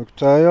يعجبني فاهمك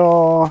انت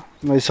يا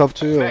ما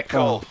يصابتو.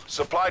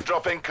 Supply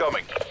drop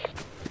incoming.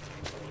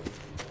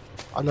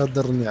 على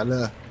درني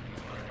علاه.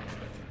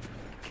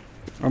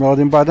 انا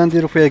غادي من بعد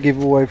نديرو فيها جيف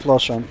اواي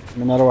فلاشان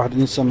من على واحد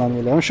الانسان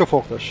ولا نشوف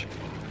وقتاش.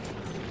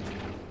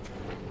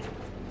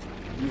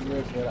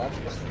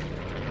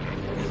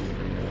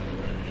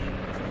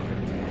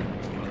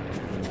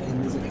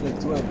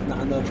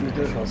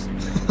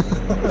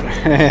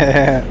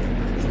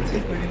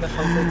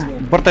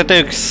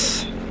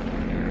 برتاتيكس.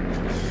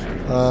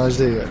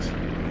 جديد.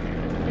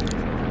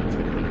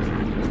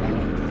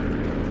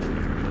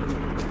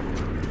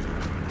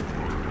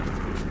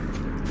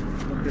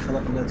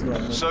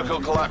 Circle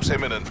collapse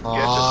imminent.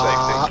 Get to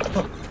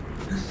safety.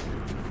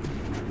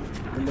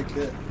 يقول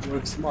لك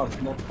ورك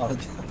سمارت نوت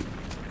هارد.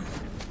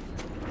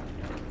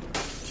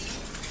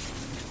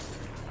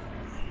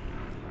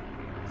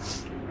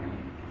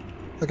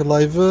 هاك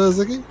اللايف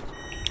زكي؟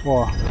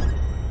 واه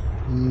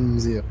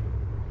مزيان.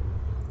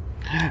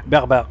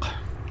 بغبغ.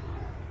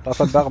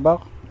 تعرف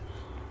البغبغ؟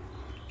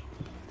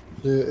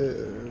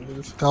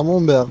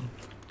 كامون بير.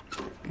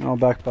 نو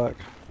باك باك.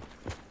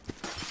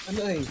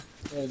 انا اي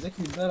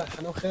زكي امبارح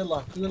انا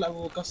وخيلا كنا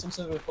نلعبوا كاستم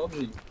سيرفر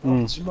ببجي.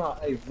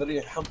 جماعه اي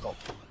فريق حمقى.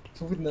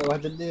 فوتنا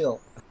واحد الليله.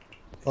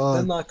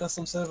 درنا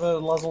كاستم سيرفر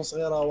لازون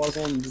صغيره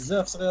وازون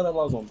بزاف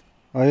صغيره لازون.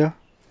 ايوه.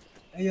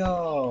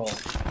 ايوا.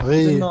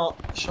 درنا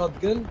شوت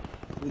جن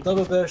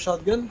ودبل بير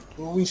شوت جن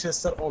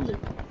ووينشستر اونلي.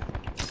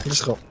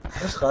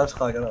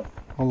 رشقه كذا.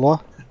 والله.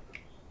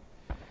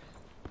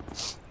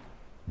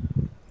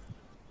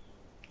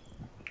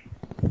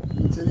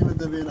 تاني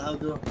ماذا بين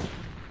عادوا.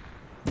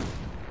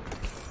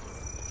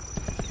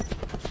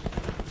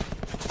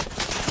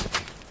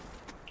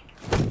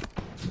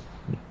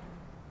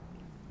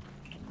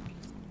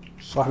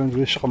 صاحبي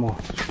ندوي شقمه.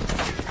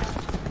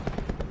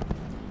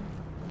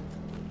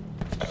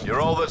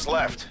 You're all that's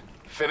left.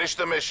 Finish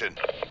the mission.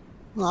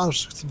 ما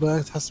اعرفش كنت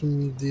باغي تحس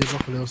من دي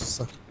باقي لها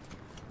الصح.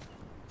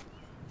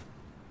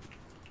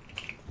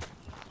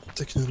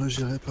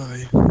 تكنولوجيا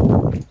ريباري.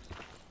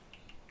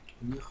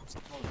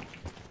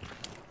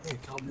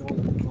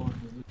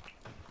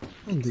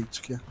 عندي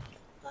تشكيا.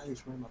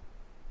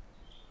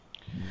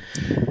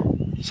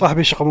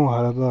 صاحبي شقموها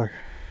على بالك.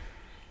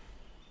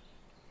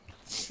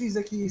 في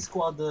زكي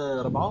سكواد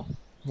 4.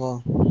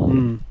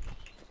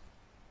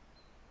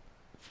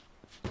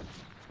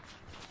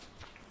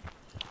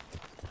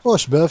 هو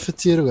شباب في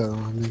التير كاع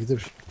ما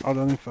نكذبش. هذا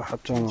ننفع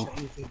حتى انا.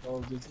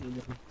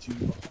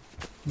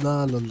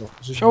 لا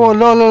شو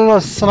لا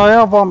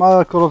السنايبر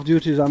مع كول اوف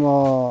ديوتي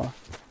زعما.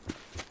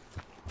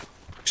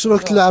 شنو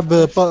راك تلعب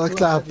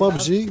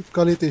ببجي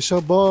كاليتي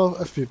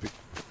شابه اف بي بي.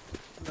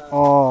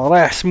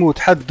 رايح سمو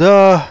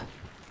تحداه.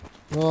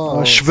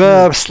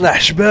 شباب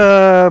سلاح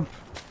شباب.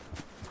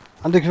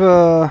 عندك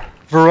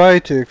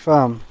فرايتي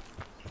فاهم.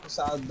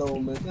 ساعات الضوء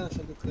ما كانش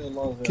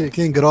هذوك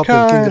كاين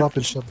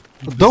جرابل شاب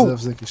الضوء بزاف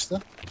زكي شتا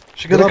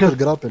شو قال لك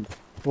جرابل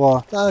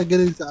واه تاع قال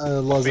لي تاع Be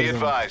لازر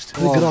advised.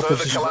 Further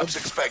collapse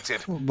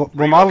expected.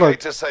 بمعلق.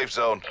 Relocate to safe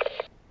zone.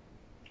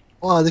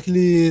 هذاك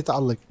اللي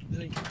تعلق.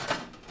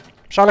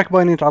 مش عليك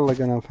باينين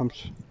تعلق انا ما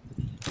فهمتش.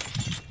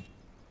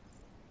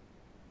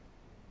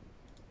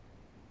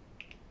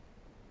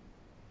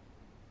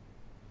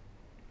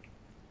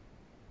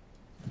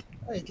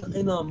 اي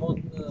تلقينا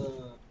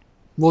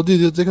مودي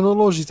ديال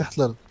التكنولوجي تحت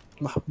الارض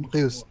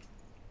مقيوس.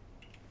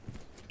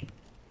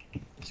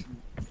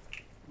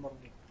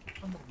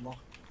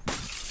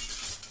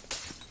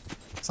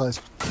 صاير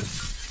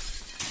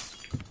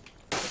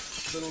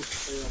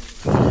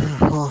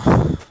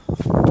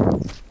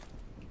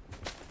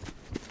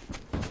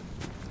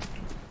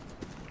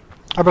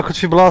ابا كنت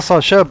في بلاصه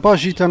شابه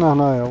جيت انا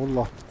هنايا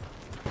والله.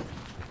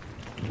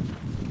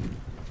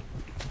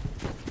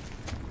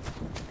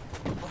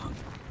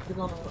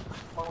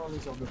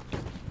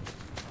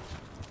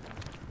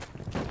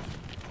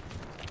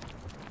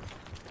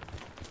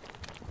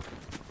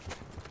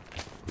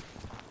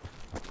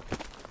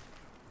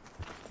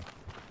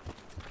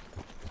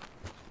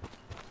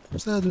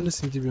 ساعدوا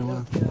الناس يدي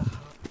بيهم.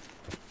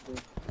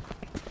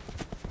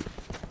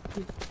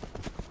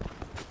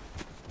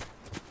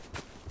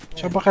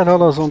 شو باقي لها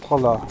لا زون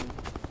طلع.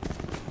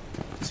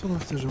 شنو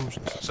نحتاجوهمش.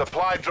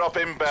 Supply drop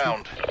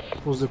inbound.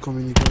 بوز دو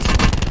كوميونيكاسيون.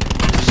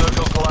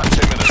 Circle collapse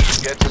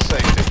imminent. Get to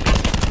safety.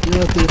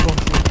 يا تيبا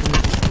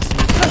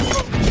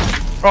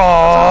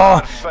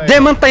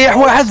دائما طيح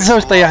واحد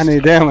زوج طيحني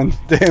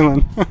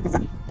دائما.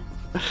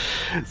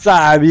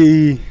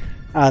 صعبي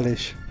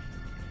معليش.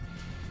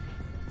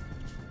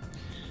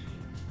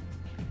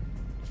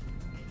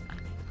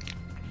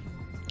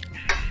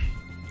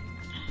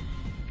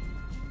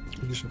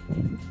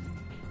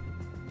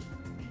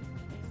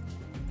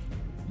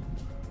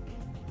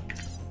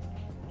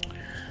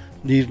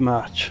 ليف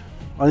ماتش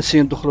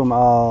غنسي ندخلو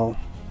مع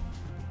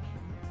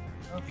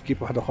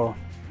اكيب واحدة اخرى.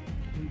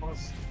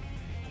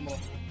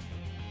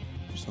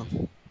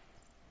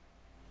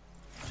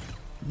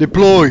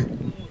 ديبلوي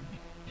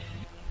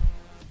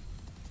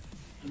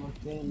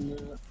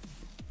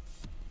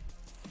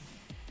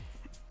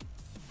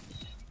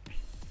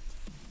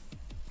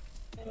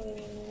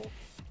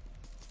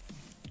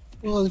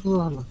هذيك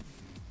نروح لها.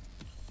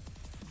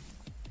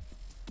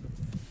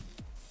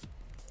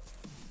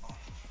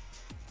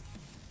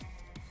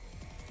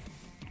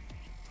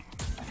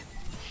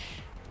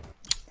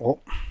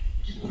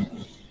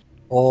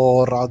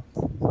 اوه الرعد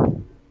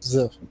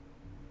بزاف.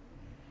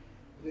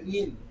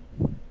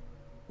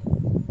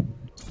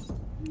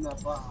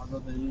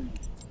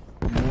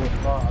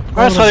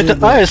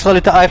 ايش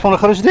خليت ايفون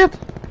خرج جديد؟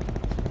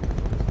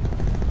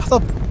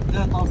 حطب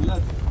لا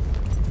طابلات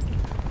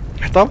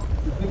حطب؟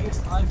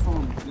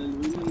 ايفون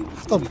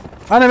حطب.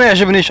 انا ما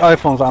يعجبنيش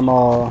ايفون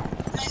زعما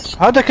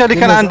هذاك اللي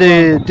كان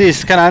عندي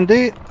ديس كان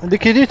عندي اللي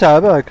كيديته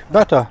باك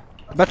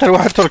بعته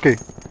لواحد تركي.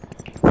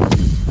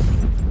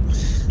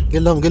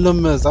 قل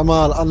لهم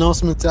زعما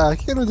الانونسمنت تاعك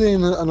كانوا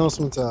دايرين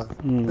الانونسمنت تاعك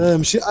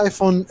ماشي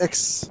ايفون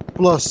اكس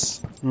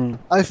بلس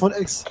ايفون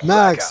اكس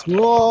ماكس.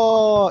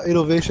 واو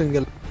انوفيشن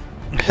قال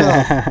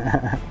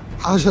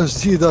حاجه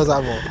جديده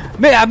زعما.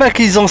 مي عباك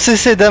ايزون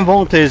سيسي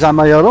دانفونتي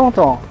زعما يا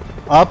لونطون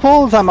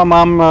ابل زعما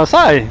مام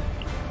صاي.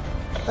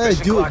 اي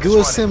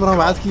دو سيم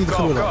راهم عاد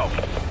كيدخلوا لها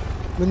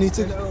من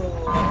نيتك.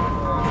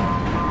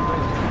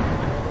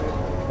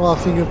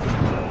 فينجر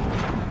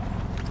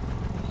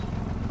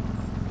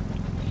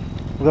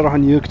نروح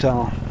نيوك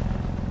تاون.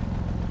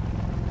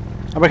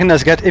 عباك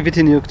الناس قالت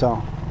ايفيتي نيوك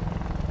تاون.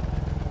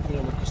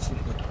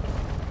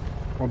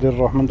 غادي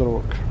نروح من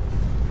دروك.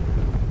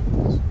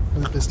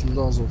 نقيس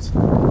اللازوت.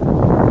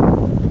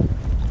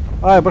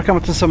 بركا ما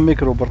تنسى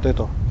الميكرو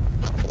برطيطو.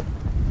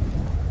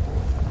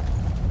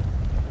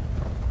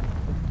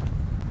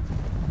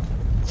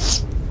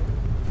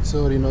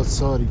 سوري نوت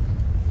سوري.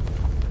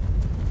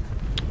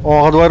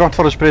 غدوة يروح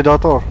نتفرج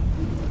بريداتور.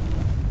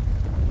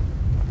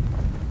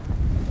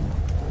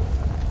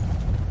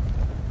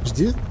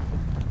 جديد؟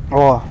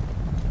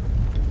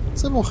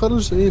 سيبون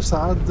خرج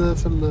بساعات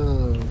في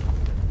ال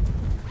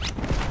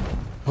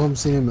هوم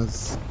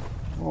سينماز.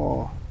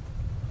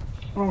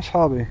 انا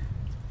صحابي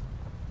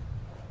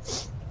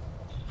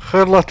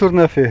خير الله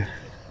تورنا فيه.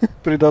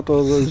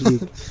 بريداتور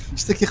جديد.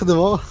 شتك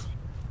يخدمها؟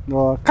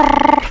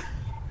 كرر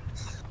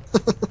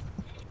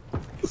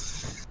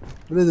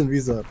بنادم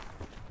بيزار.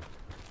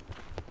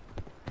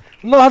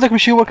 لا هذاك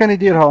ماشي هو كان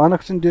يديرها، انا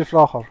كنت ندير في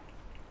الاخر.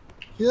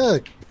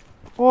 ياك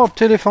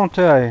بالتليفون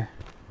تاعي.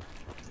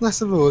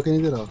 نحسب هو كان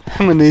يديرها.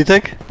 من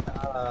نيتك؟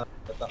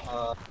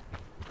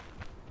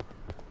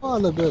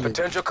 لا بالي.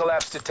 Potential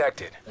collapse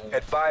detected.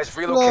 Advise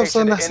لا بصح relocation to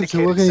نحسب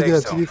هو indicated كان يديرها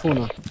safe zone.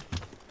 بتليفونه.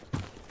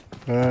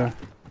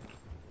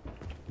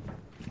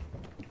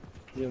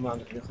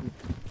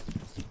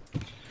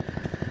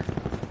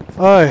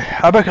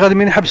 عباك غادي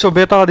من يحبسوا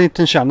بيطا غادي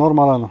تنشع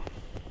نورمال. انا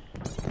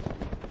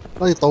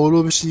غادي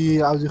يطولوا باش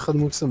يعاودوا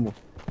يخدموا كسمو.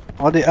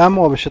 غادي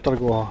امو باش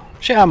يطرقوها.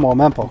 ماشي امو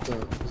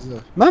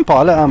ميم با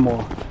على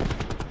امو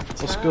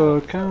باسكو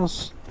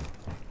 15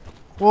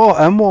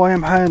 امو يا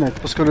محاينك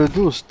باسكو لو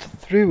دوست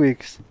 3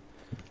 ويكس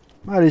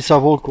ما لي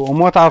سافولكو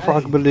وما تعرف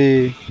روحك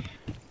باللي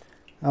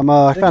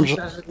اما فهمت.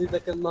 عجبني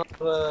ذاك النهار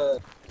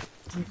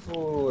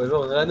كيفو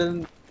جو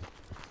غنم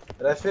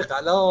رفيق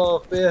على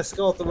بي اس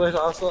كونت ما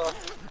عصا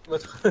ما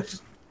تخرجش.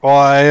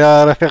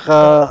 يا رفيق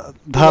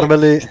ظهر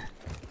باللي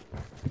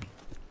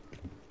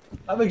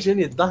عباك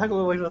جاني الضحك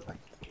وما بغيتش نضحك.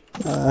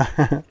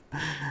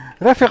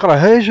 رفيق راه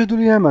هايجدوا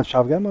لي ما مش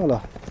عارف كاع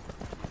مالاه.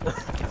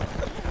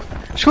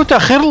 شكون تا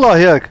خير الله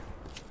ياك؟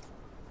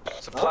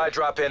 Supply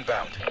drop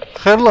inbound.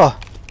 خير الله.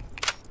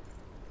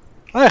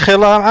 خير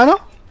الله معانا؟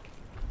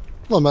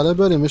 والله ما على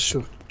بالي مش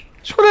شوف.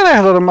 شكون اللي راه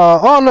يهضر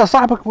مع لا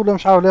صاحبك ولا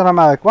مش عارف اللي راه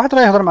معاك؟ واحد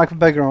راه يهضر معاك في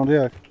الباك جراوند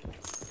ياك.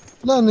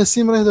 لا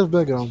نسيم راه يهضر في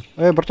الباك جراوند.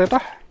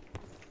 برطيطح؟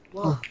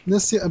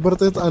 نسي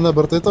برطيط انا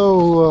برطيطه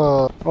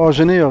و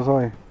جنيور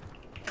صاي.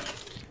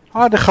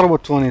 هادي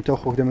خربطوني انت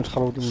اخوك دائما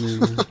تخربطوني.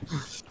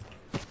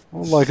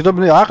 والله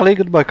كذبني عقلي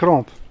قد با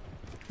كرومب.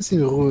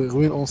 نسي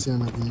غوين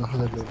اونسيان هادي ما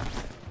حنا بالي.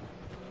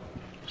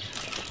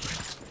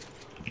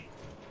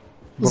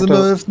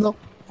 زعما عرفتنا.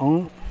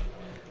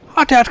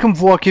 عرفتي عندكم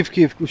فوا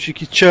كيف كلشي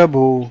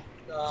كيتشابهوا.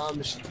 لا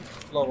ماشي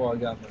لا فوا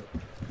كاع.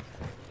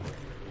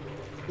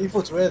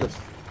 يفوت وارف.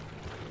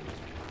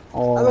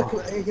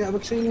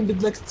 عباك شي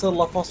نبدل لك حتى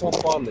لا فاصون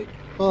بارلي.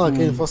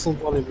 كاين فاصون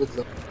بارلي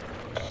نبدلها.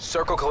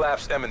 Circle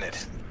collapse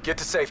imminent. Get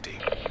to safety.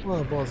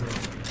 بازا.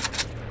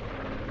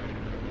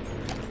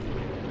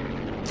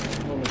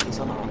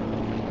 صنعاء.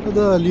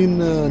 هذا لين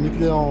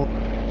نيكليير.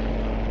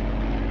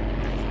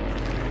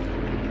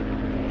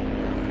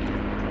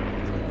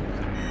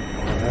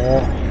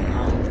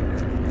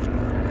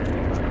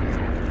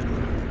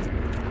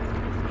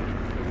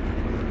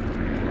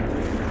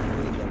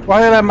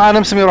 وهي معنا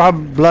مسمي روحها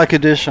بلاك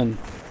اديشن.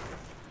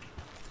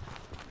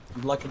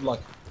 بلاك.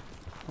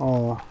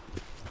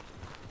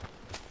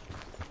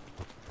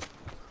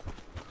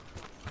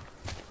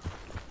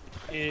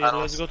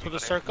 Let's go to the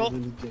circle.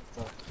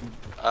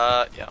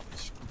 Yeah.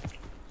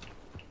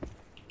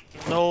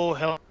 No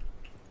help.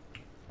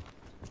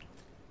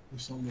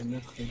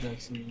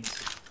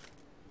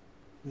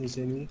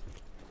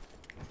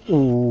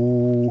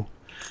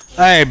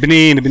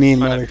 بنين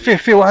مالك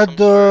في واحد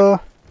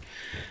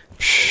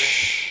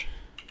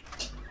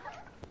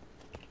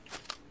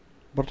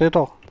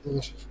برطيطو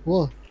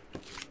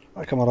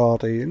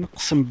كاميراتي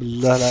نقسم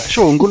بالله. لا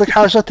شو نقول لك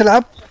حاجه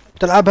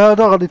تلعب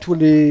هذا غادي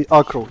تولي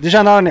اكرو.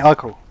 ديجا انا راني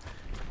اكرو.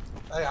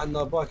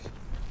 عندنا باك.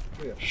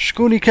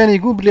 شكون كان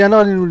يقول بلي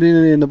انا اللي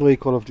نولي نبغي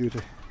كول اوف ديوتي؟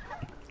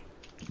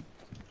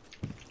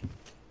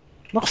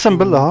 نقسم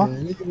بالله.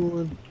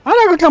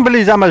 انا قلت لهم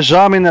بلي زعما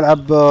جامي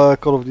نلعب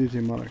كول اوف ديوتي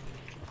مالك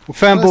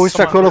وفان بويس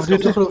تاع كول اوف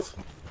ديوتي.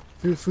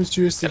 في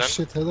فيوتشرستيك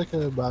شيت هذاك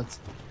بعد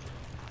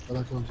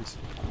على كول اوف ديوتي.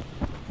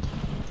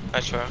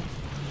 اشوف.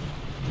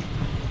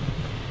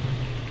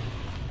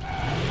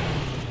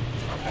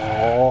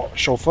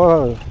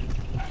 شوفها.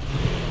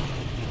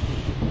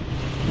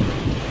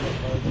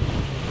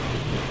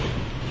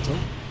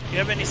 Do you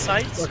have any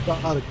sights?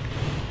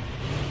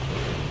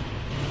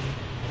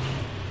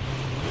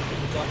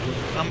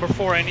 Number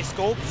 4, any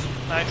scopes?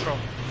 Nitro.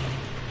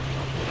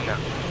 No.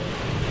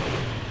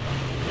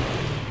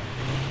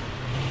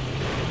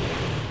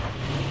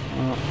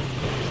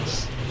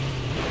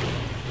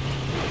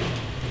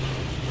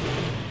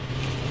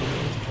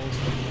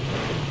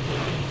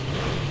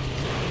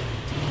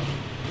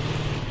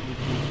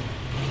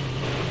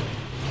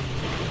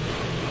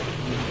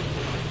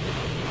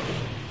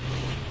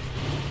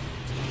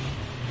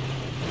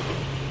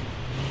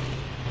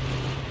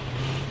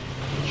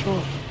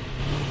 شوف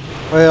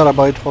ايه راه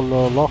باغي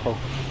يدخل الاخر.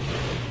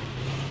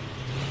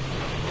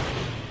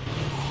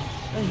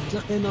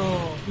 تلاقينا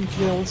اون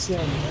كلي اونسيان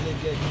تاع لي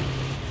كاك.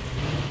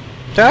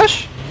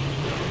 تاش؟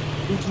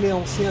 اون كلي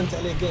اونسيان تاع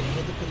لي كاك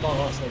هذوك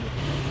اللاغاس هذوك.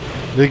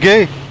 لي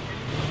جاي؟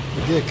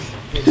 ديك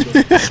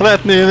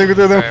خلاتني انا قلت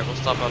Alright, له.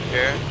 we'll stop up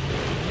here.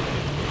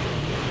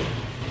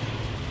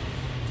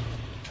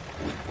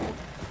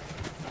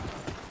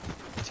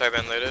 Sorry,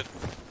 been looted.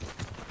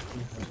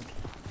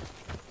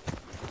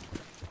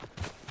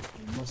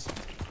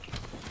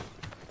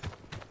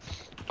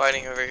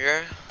 Fighting over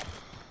here.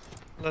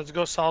 Let's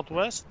go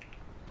southwest.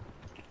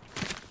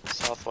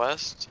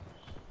 Southwest.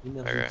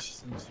 Okay.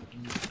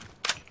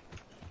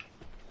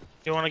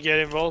 You want to get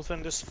involved in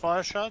this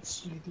fire shots?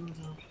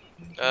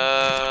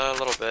 A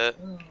little bit.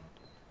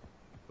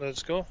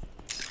 Let's go.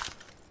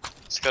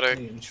 Let's go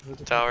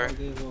to tower.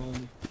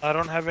 I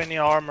don't have any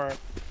armor.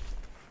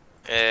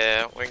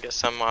 Yeah, we can get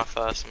some off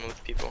some of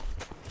the people.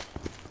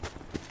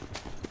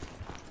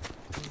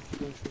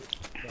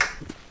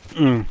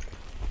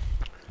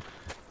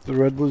 The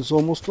red was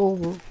almost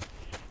over.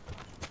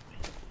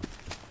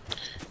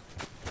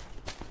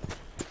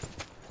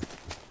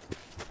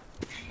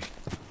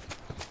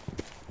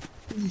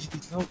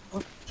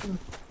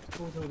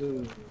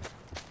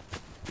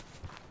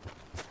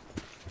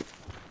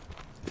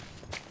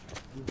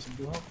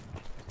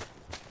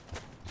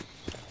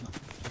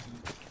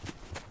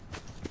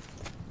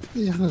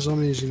 إيه احنا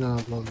جامي يجينا هاد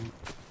البلان.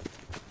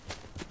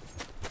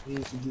 هي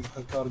تدي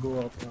بحال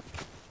كارغو.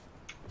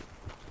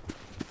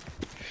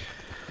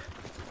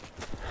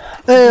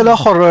 ايه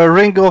الاخر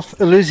رينج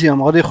اوف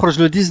اليزيوم غادي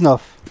يخرج له 19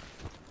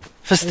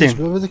 في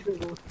ستيم. هذاك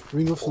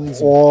رينغ اوف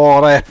ليزي. اوه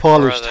رايح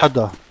بولش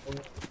تحدى.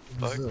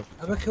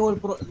 هذاك هو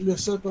لو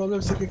سول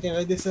بروبليم سي كاين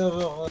غادي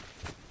سيرفور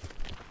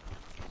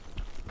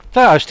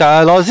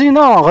تاع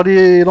لازينا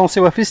غادي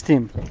يلونسيوها في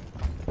ستيم.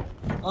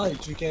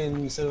 تو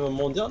كاين سيرفور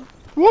مونديال.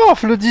 واه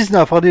في لو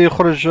 19 غادي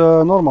يخرج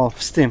نورمال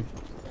في ستيم.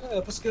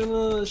 باسكو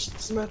انا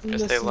سمعت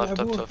الناس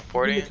يلعبوه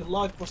لك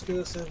لاك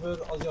باسكو سيرفور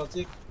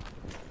ازياتيك.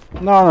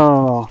 لا لا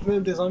لا.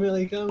 même des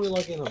Américains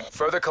ولاكينهم.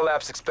 Further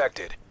collapse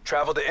expected.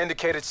 Travel to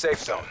indicated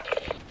safe zone.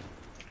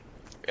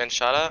 Getting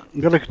shot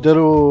at? قال لك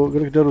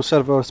داروا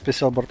سيرفر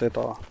سبيسيال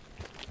برطيطة.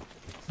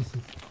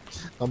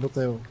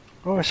 بطيوه.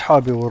 واش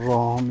حابي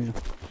وراهم.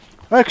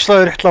 هاك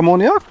شلا ريحة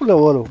الامونياك ولا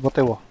والو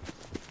بطيوه.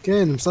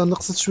 كاين بصح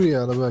نقصت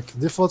شويه على بالك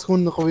دي فوا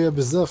تكون قويه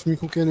بزاف ملي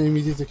يكون كاين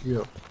هيميديتي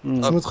كبيره.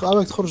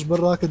 عباك تخرج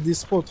برا كدي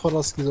سبور تدخل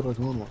راسك يدرك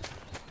نورمال.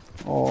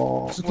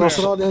 اوه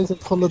توصل يعني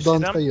تدخل للدار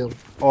تقير.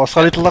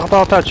 وصلت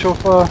اللقطة تاع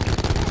تشوف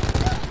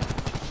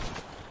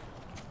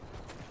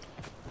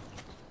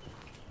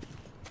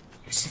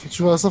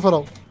تشوفها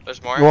صفرا. There's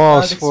more?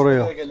 واو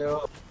صفورية.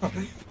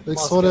 ديك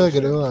صفرا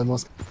قال له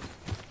الماسك.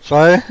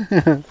 صحيح؟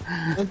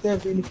 انت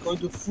فينك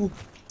عنده فوق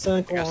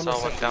 5 I saw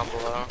one down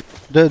below.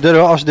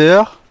 داروا اش دي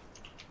ار؟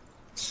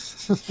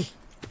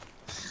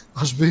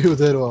 اش بي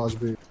وداروا اش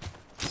بي.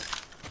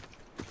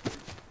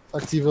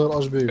 اكتيفر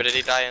اش But بي. did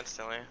he die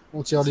instantly?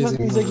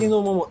 اونتياليزي. زاكي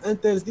نورمالمون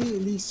انتردي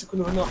اللي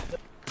يسكنوا هنا وحده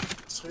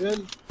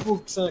سخيال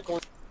فوق 5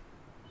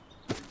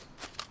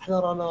 حنا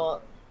رانا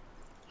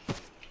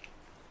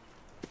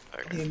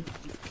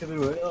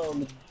كبروا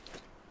هنا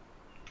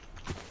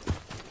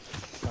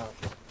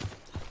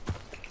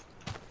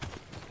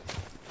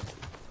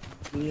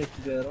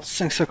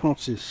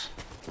 556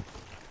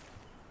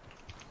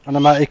 انا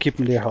مع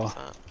ايكيب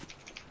مليحة.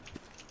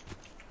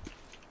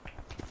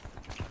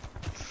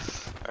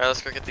 Alright,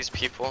 let's go get these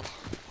people.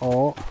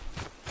 Oh.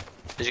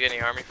 Did you get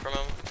any army from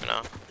him? Or no?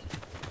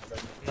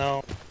 No.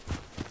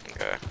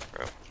 Okay,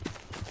 bro.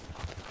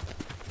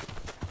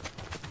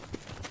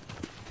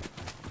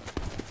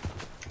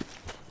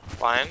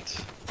 Blind?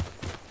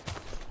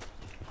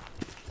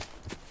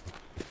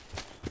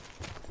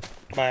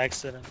 By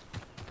accident.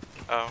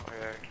 Oh,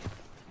 okay.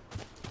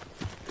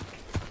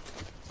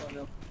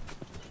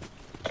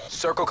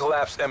 Circle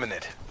collapse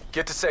imminent.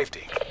 Get to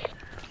safety.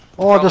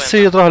 اوه هذا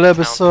السيد راه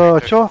لابس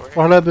شوف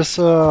راه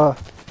لابس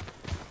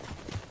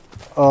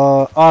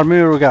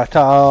ارمير وكاع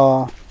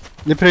تاع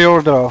لي بري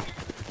اوردر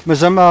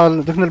مازال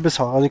ما دوك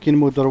نلبسها هذيك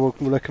نمود دروك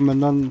ولا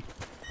كملنا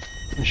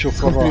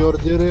نشوف برا. بري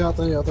اوردر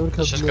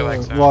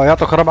يعطيك واه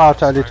يعطيك 4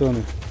 تاع لي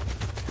توني.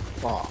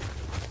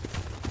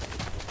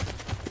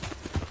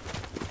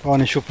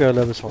 راني نشوف فيها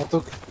لابسها.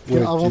 يعطوك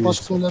كاين افونتاج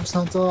تكون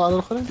لابسها انت على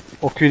الاخرين؟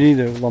 اوكين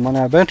ايدي والله ما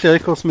انا بانت لي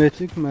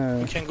كوسميتيك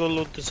ما We can go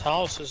loot this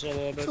houses a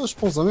little bit. جو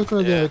بونس زعما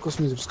يكون هذا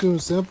كوسميتيك باسكو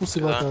سي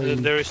امبوسيبل هكا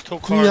There is 2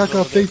 cars كلي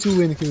هكا over باي there. تو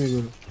وين كيما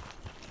يقولوا.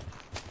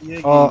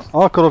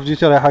 كول اوف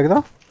ديوتي رايح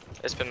هكذا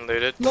It's been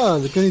looted. لا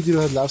اللي كانوا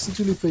يديروا هاد العاب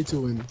سيتو لي باي تو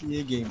وين. EA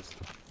جيمز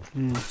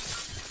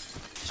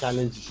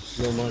تشالنج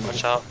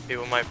Watch out,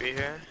 people might be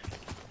here.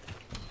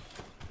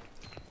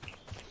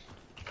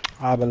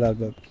 عابل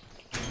الباب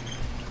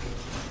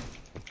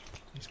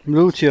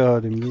ملوتي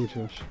هادي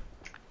ملوتي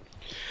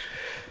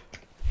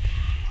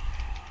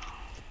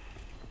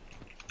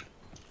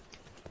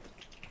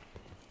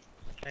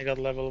I got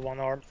level 1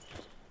 arm.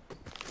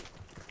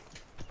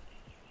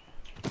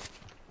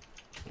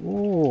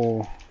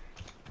 اوه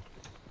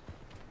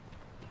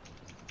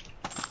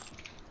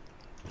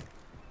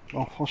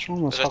franchement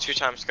ما There's a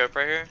صح 2x scope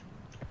right here.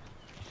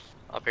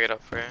 I'll pick it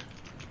up for you.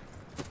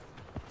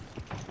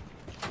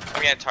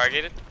 I'm getting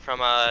targeted from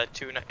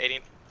 280.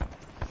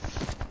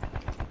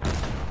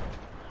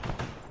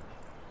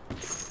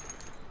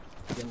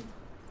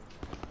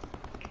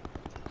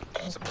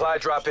 Supply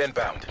drop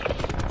inbound.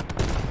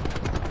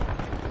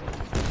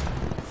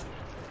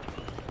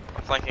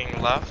 I'm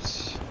flanking left.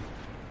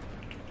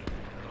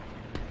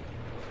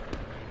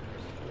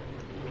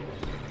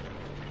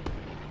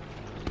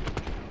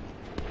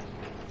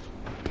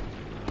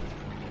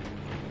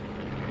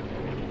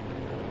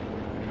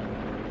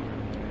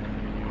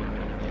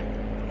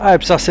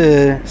 بصح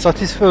سي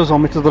ساتيسفوزون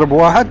ملي تضرب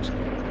واحد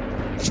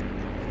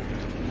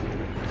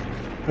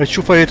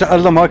تشوفه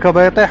يتألم هكا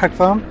بيطيحك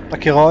فاهم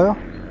هكي غاية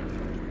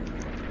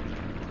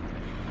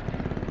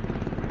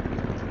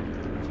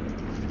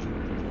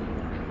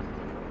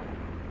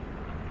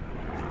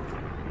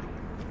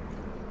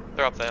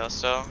They're up there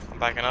still. I'm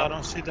backing I up.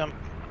 don't see them.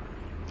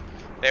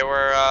 They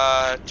were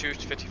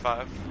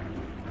 255.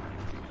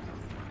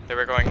 They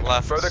were going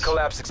left. Further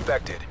collapse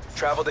expected.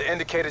 Travel to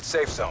indicated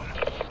safe zone.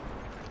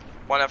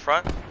 One up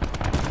front.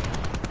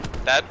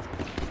 Dead.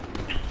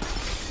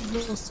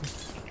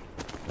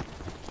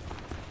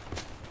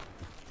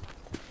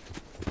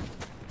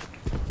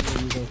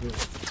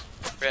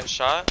 Getting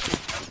shot.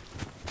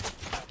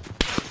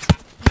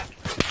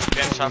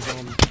 Getting shot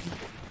from.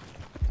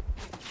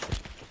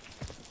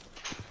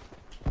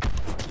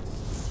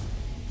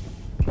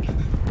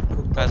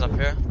 Guys up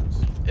here.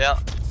 Yeah.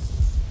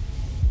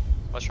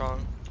 What's wrong?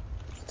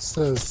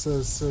 ساس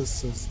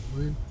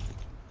وين؟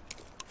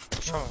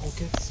 What's wrong?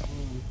 enquête.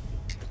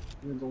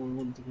 On est dans le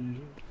monde de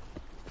jeu.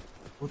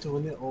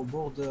 Retourner au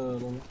bord de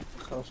la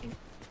crash.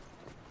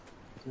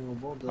 Au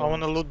bord de. I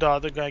wanna loot the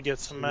other guy, get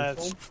some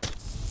meds.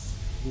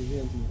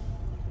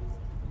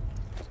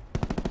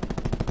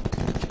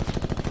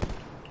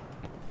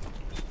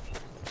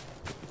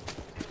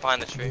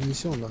 Behind the tree.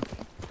 ميسيون là.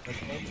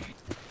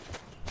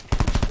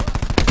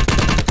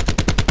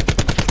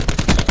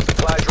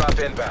 Supply drop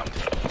inbound.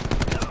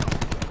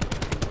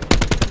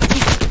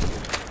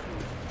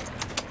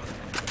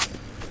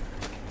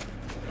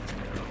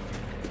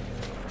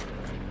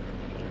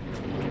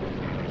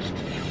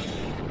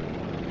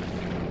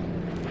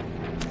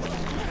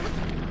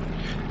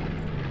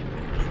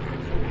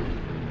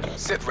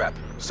 Sit rep.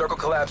 Circle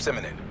collapse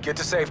imminent. Get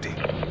to safety.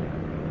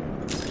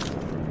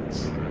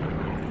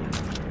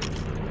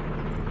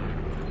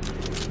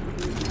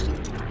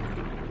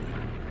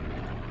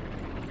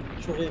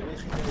 شو غير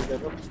خليني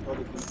اجرب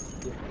اشتغل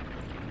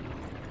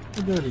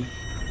بالي.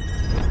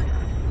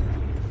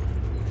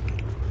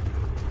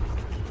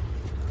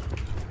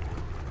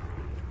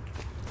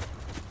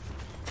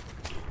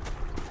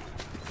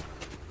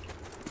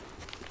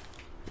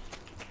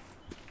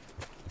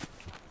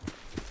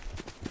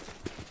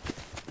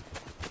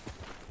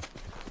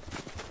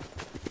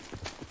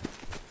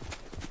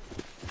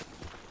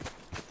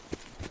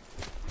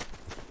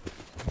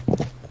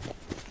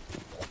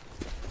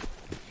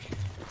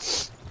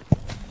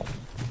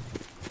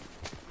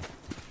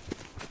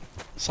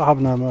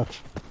 صاحبنا مات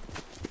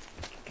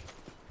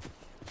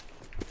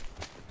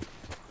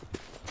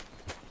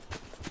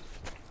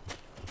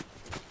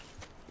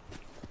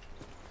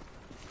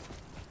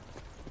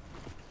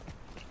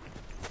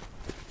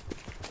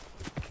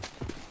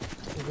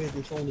trouver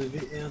des fois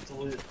enlever et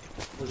interroger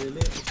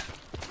les.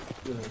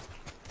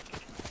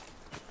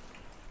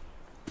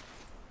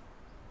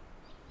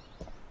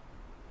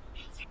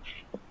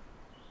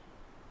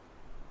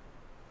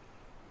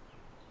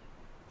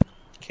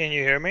 Can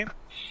you hear me?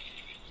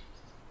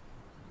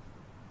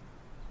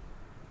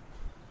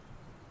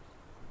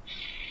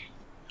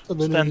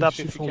 Stand up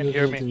if you can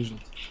hear me.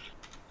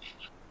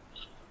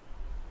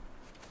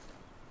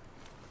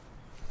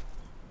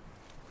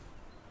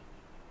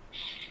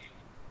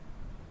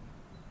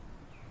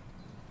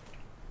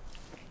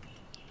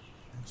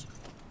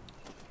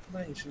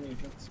 باين شنو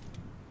كانت.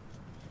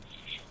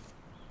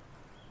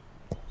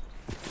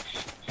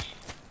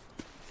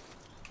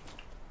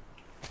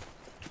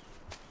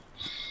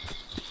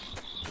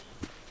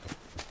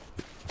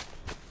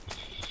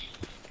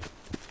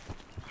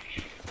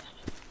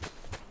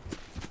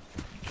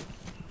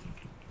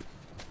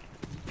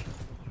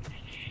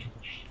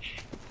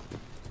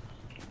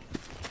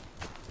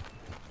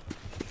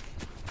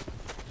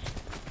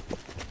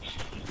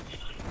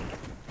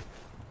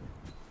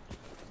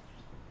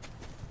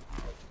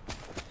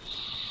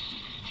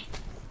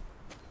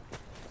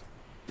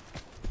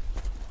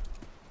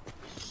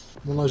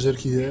 مناجر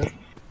كي داير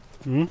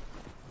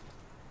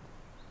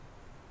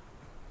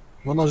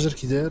مناجر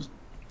كي داير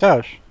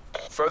تاش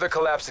Further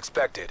collapse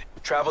expected.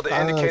 Travel to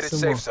indicated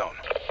safe zone.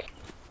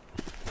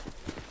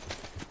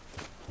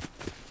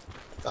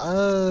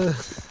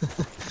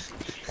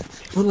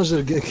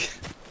 مناجر كاك كي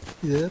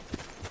داير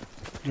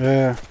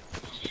ايه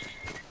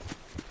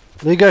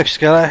لقاك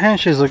شكا رايحين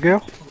شي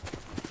زقيو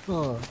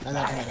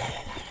انا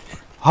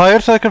هاير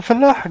ساكن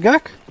الفلاح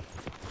حقاك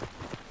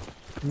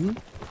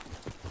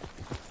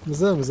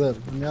مازال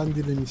اني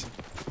عندي ليميشن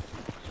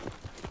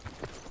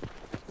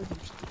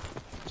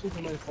شوف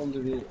ما يفهم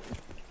دي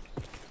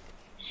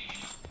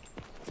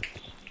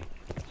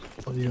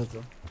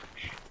طبيعته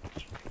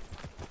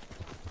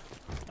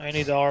I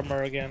need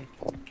armor again.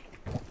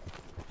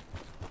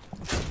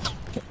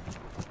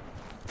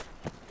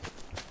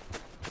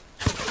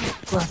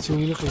 واحد شي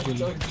يلقى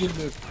يقول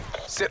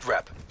Sit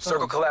rep.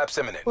 Circle collapse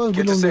imminent. قول Get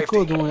to لهم safety.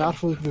 الكود وما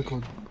يعرفوا يكتبوا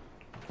الكود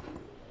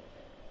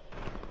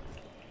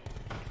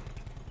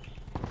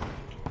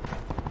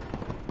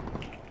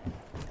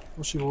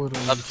وش يبغوا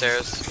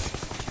Upstairs.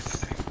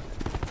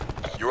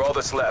 You're all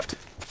that's left.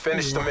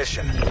 Finish the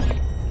mission.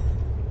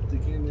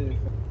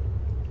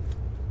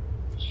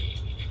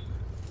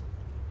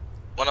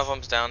 One of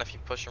them's down. If you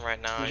push him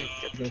right now, you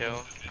get the kill.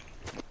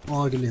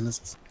 قال لي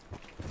ناس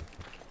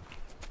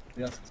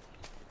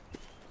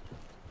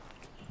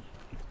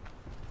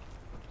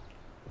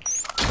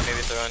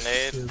Maybe throw a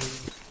nade.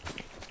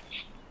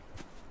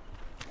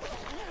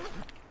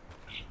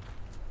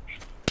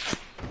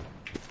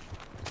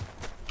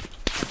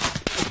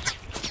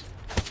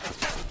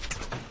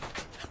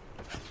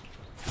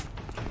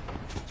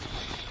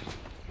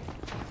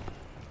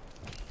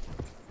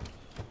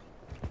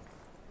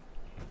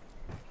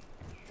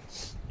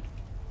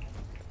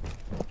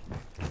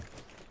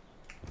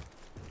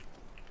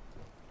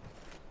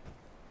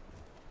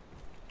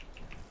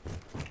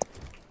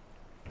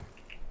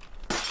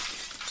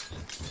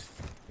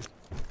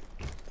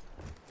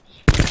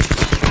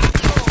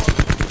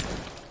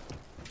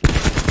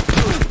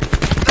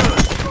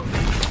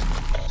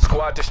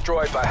 Squad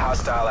destroyed by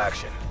hostile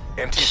action.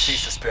 MTC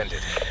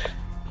suspended.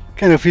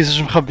 كانوا في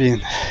زوج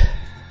مخبيين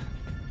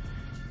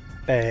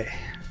ايه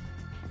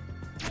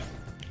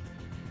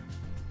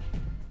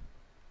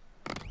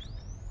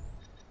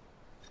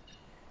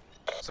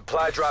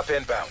Supply drop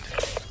inbound.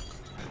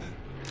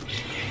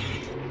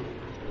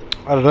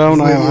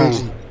 الراون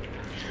ايام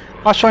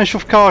عشان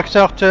نشوف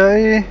كاركتر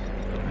تاعي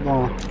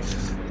بون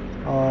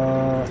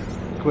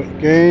كويك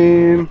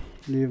جيم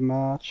ليف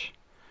ماتش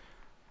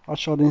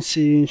عشان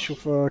نسي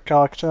نشوف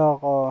كاركتر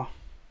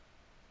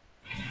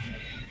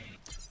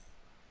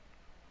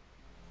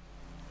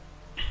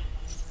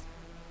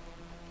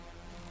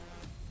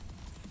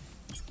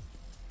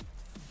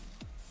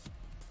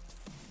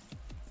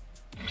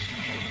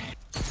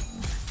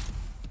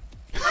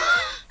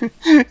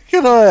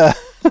كذا يا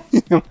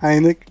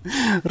عينك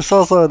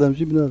رصاصة هذا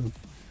مجيب بنادم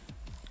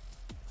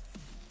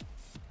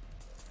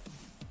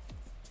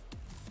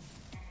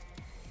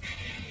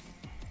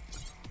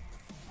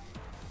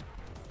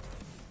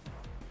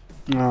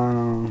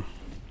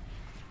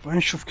وين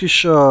نشوف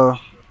كيش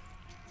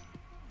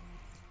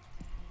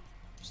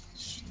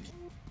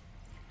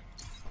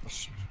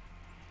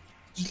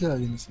جيت لها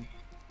هذه مثلا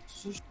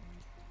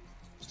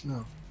جيت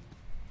لها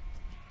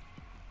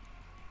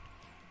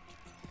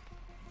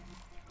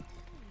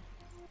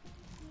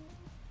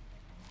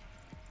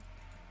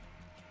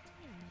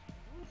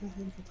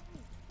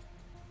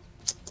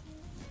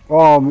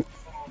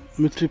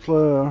ملتي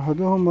بلاير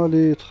هذا هما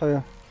اللي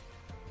تخيل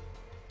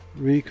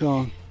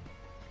ريكون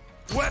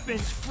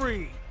Weapons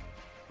free.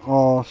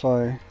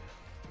 صاي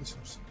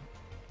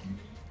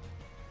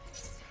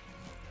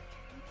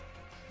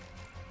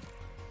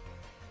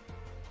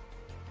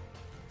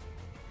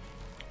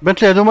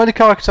بنتلي هذو مالي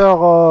كاركتر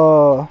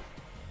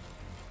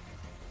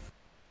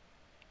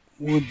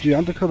ودي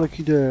عندك هذا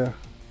كده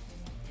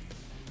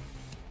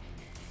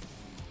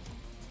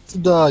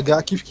تبدا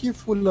كاع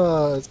كيف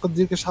ولا تقدر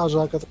دير كاش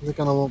حاجه هكا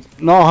تقدر انا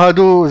نو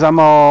هادو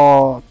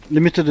زعما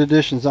ليميتد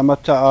اديشن زعما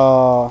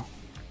تاع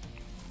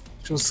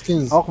شو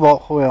سكينز اقبا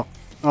خويا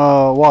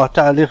واه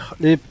تاع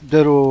اللي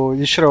داروا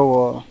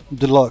يشراو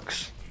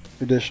ديلوكس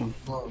اديشن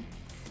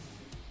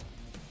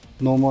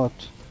نومات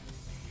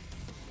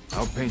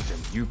I'll paint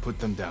them. You put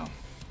them down.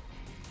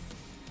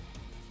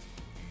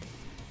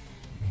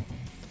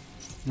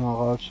 نو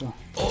غاتشا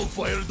All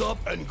fired up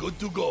and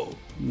good to go.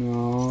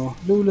 نو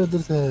الاولى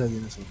درتها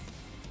هذه مثلا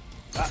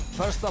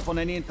First up on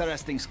any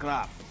interesting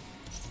scrap.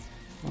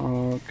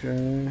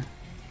 اوكي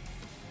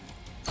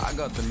I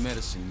got the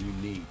medicine you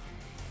need.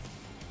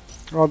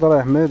 هذا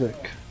رايح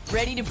ميدك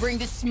Ready to bring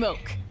the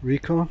smoke.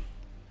 ريكون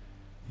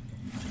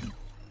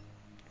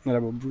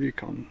نلعبوا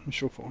بريكون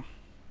نشوفوا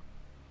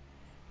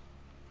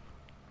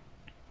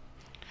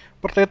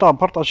برطيطة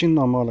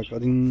برطاجينا مالك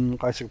غادي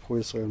نقايسك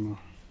بخويا صغير ما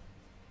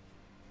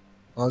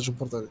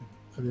جبرت عليه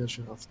خليها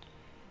شي غاف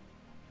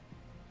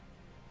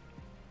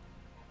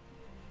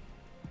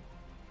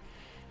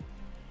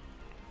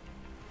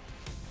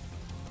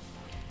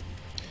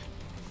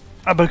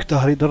عبالك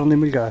ظهري ضرني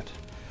من القعد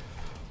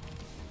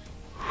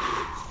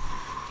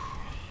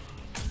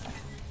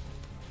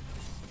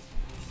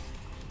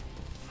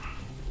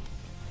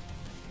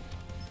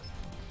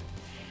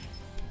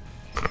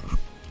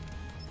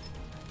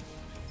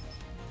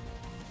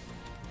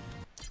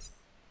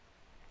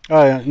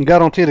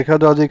نجارونتي لك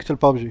هذا هذيك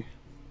البابجي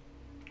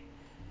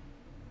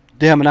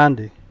ديها من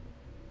عندي.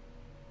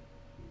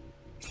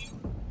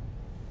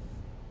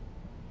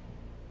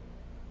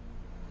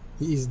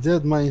 He is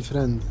dead my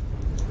friend.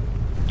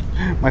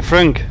 My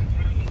friend.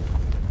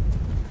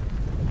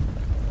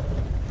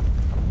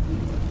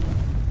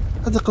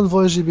 هذا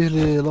قنفو يجي به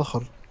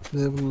الاخر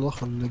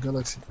الاخر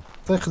الجالاكسي.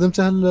 طيب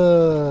خدمته ال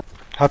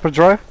هايبر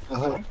درايف؟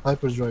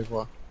 هايبر درايف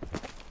واه.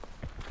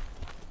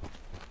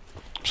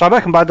 مش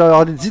عبالك من بعد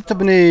غادي تزيد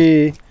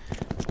تبني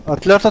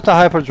 3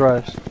 تاع هايبر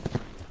درايف.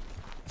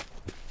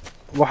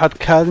 واحد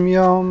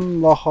كادميوم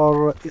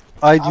الاخر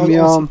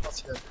ايدميوم.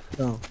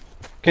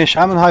 كاين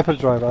شحال من هايبر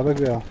درايف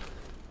عبالك بيها.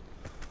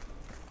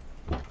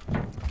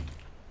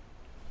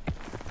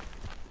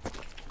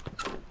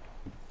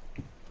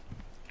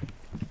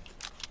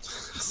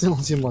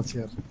 خصني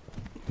ماتير.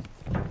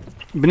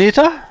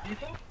 بنيته؟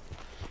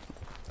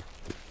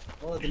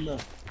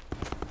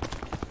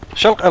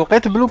 شلق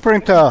لقيت بلو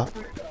برينت تاعه.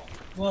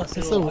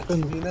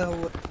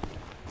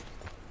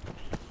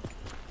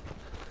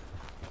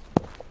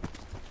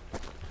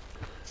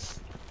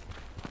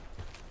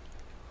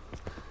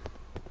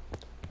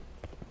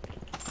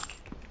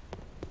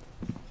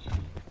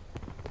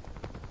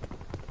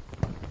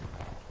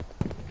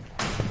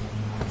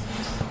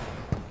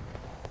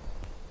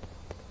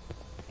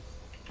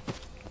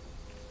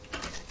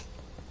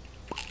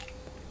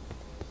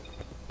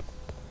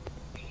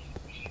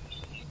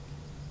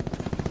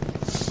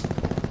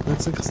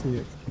 نفسك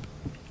خصني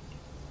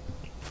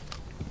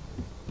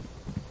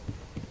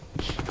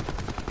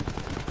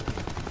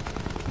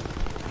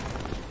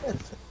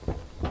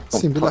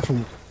اقسم بالله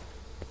فمك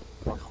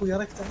خويا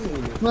راك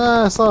تعيني.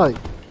 ما صاي.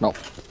 No,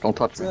 don't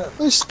touch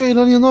me. ايش ثقيل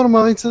راني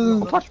نورمال انت.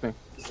 Don't touch me.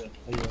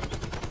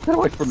 Get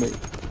away from me.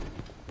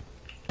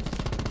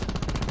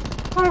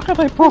 لقيت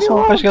يبوص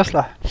مابقاش كاع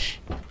سلاح.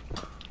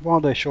 بون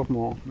هذا يشوف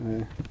مو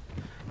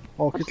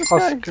او كي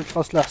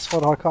تلقى سلاح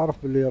صفر هاك اعرف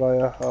بلي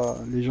رايح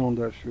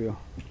ليجوندير شويه.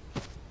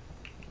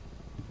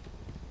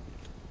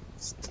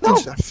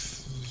 تنشع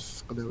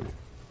في قداوي.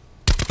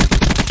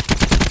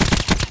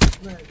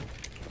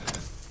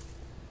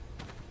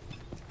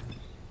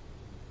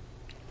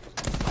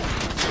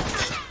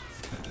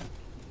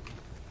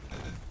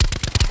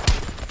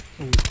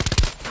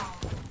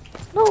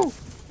 نو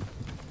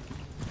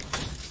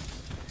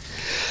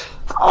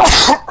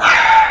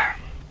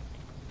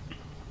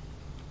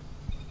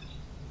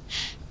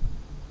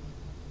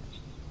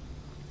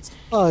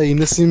صاي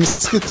نسي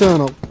مسكت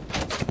انا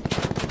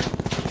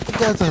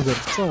قاعد تهدر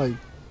صاي.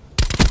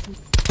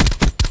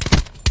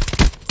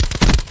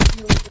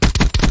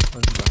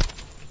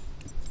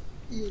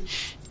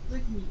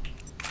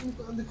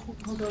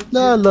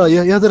 لا لا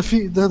يهدر في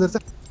يهدر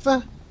تحت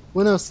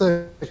وانا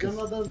ساكت.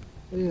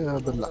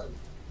 يهدر لا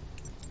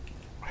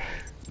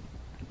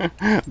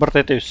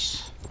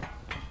برطيطيس.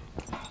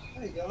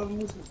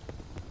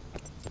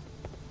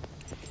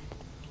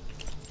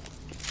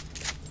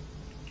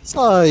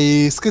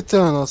 صاي سكت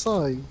انا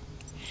صاي.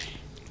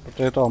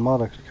 برطيطو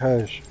مالك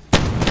هايش.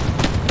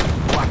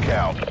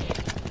 Blackout.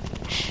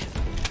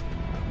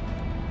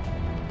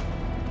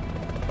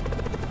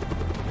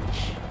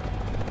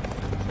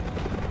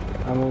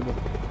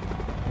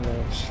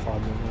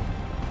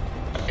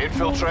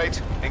 Infiltrate,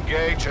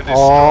 engage and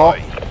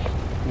destroy.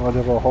 غادي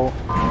نروحو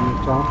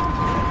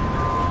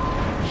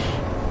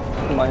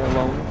Am I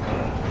alone?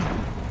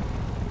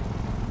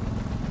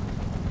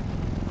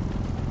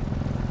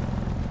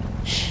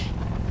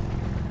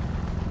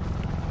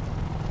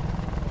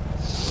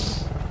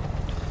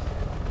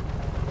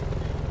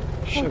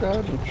 shift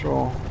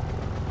control.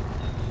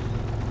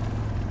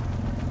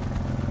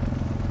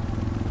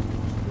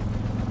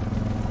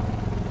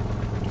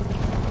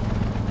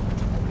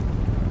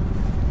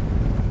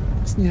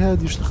 خصني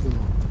هادي واش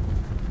نخدمها.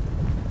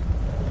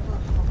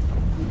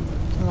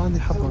 انا عندي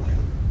حبه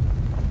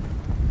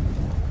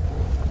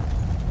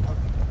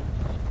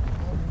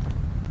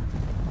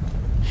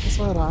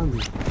صايره عندي.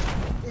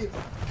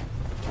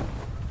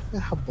 يا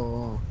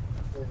حبه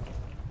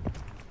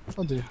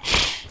ادري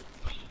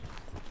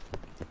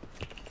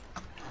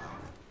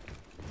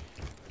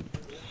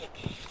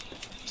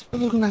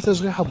هذوك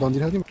نحتاج غير حبه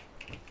ندير هذه.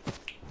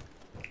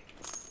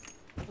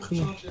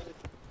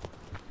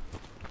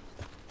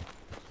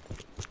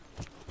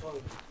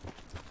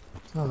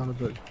 على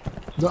بالي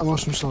لا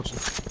ماش مشارجة.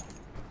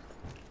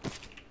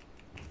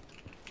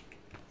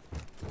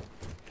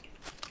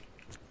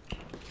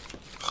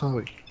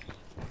 خاوي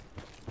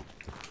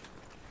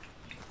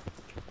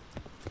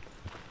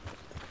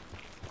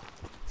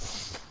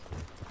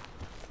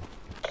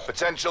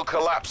Potential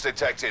collapse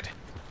detected.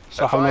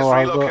 صاحبنا Advise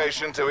واحد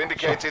relocation to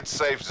indicated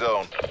safe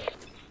zone.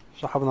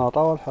 صاحبنا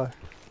طاول حاجة.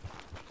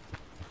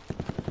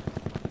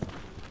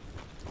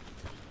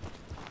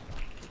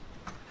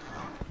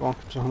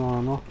 كنت هنا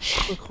انا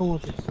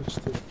خواتي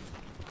تشتري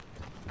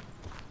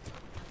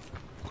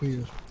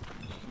كوير.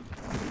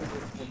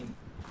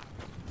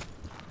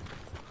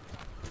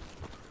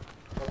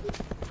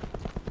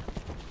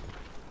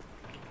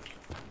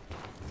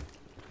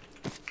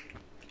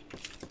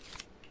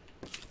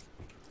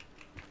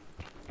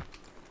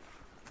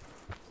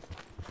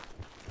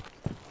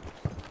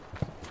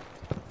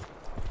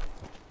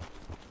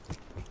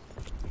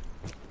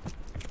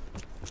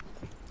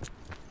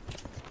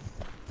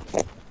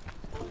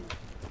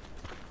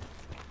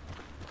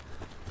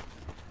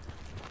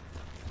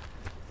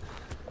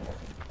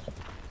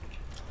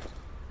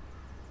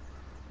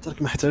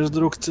 ترك محتاج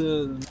دروك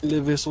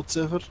لي فيسو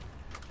تسافر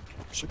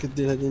واش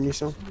كدير هاد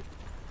الميسيون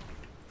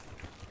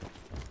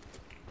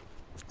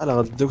على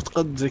غاد دوك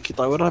تقد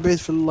كيطاور راه بعيد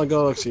في لا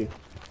جالاكسي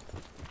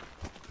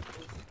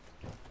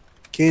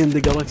كاين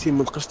دي جالاكسي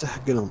ما تقدرش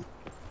تحق لهم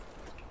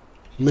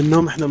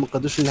منهم احنا ما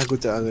نقدرش نلحقوا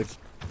تاع هذاك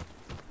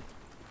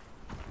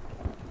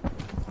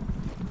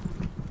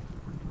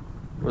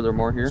Were there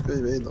more here?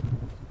 بعيدة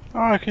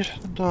كيش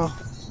حدا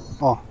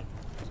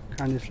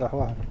كان عندي سلاح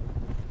واحد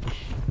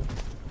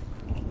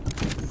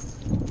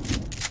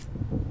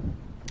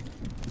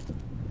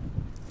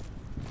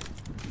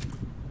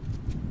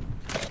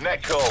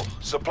Net call.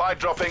 Supply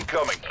drop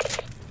incoming.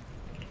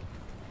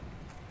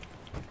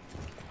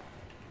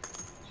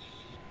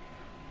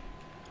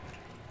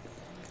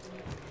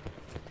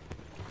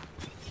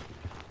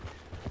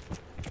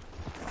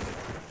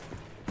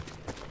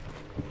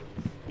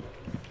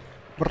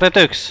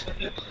 بريتكس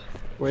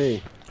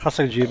وي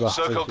خاصك تجيبها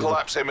Circle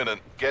collapse imminent.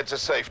 Get to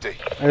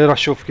safety. اي روح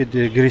شوف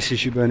كي جريسي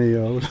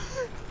شيبانية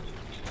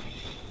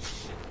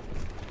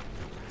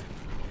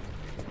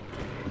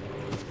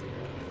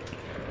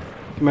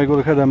كما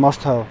يقولك هذا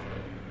ماست هاف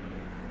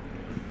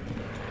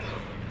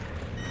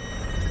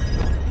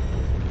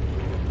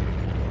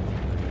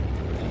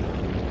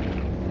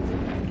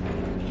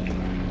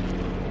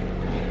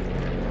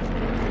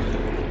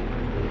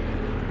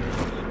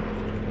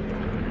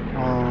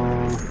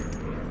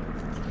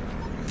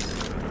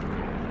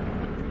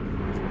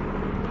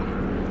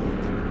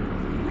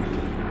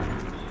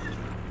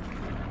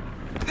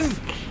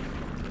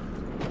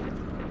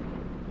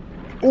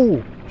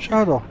اوه شو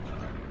هذا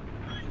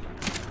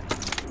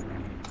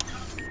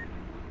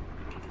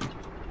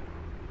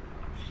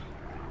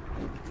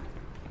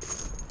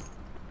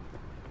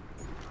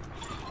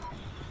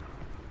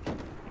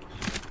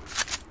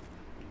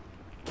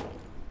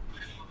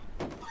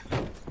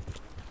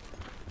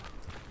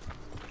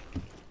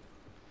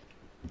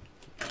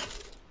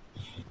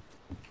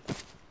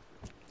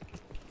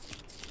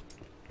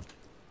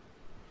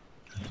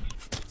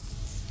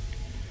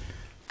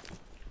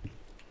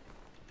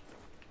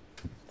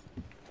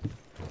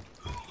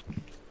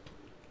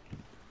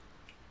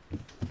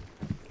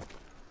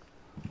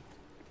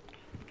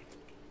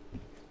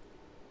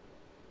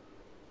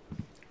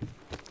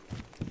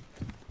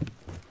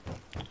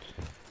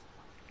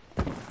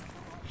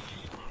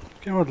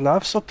كاين واحد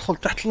العفسة تدخل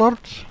تحت الأرض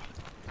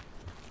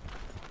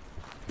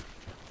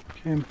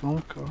كاين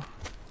بنكر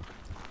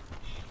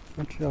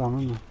قلت لي راه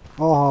منه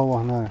ها هو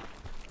هنايا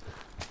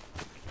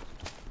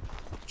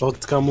تقعد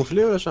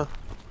تكاموفلي ولا شا؟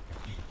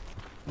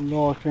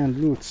 لا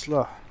كاين لوت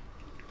سلاح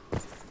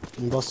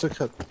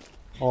نباصك هاد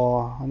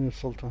هاني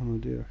وصلت هنا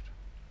ديريكت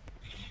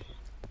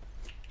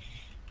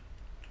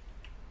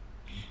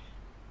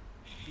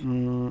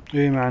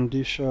ايه ما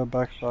عنديش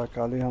باك باك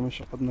عليها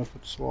مش قد نفذ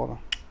صورة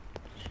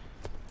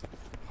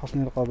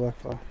خاصني نلقى باك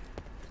باك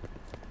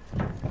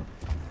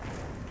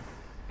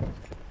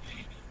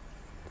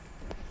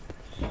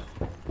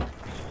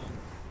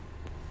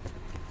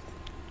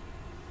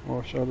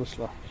واش هذا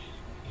السلاح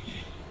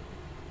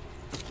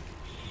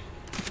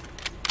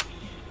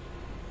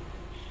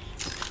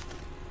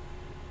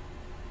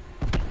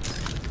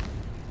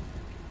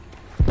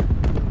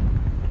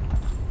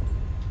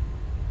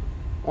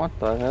What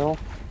the hell?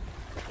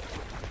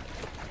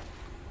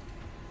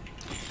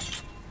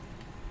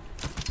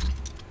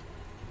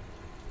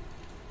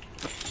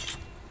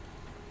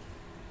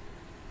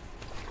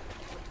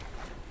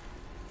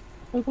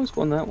 What's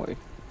going that way?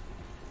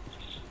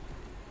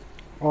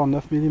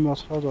 9 ملم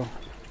هذا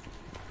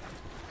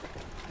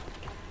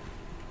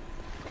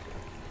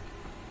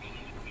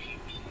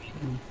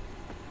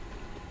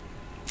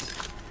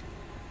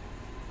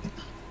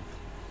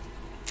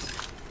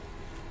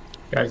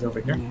Guys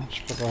over here.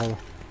 هذا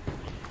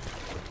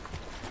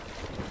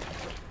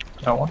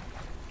That one.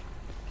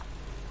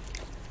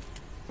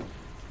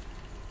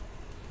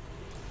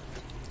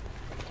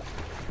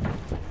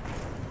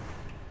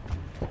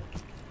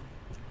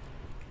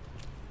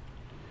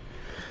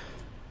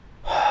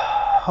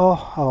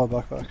 Oh,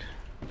 backpack.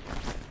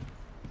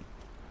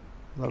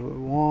 Level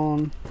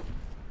 1.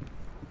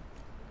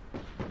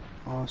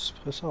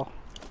 Suppressor.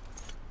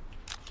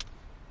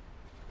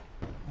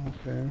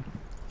 Okay.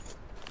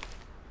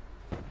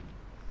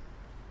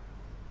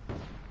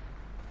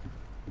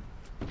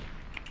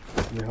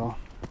 Yeah.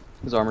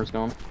 His armor's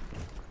gone.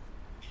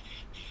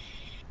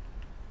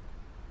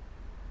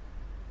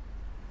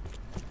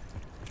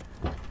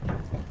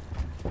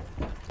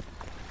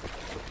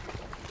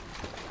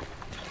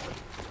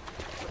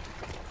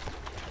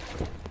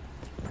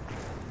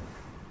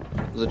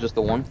 Was it just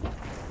the one?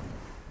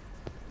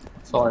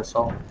 That's all I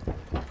saw.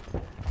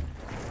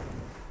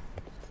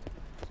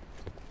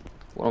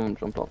 One of them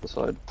jumped off the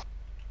side.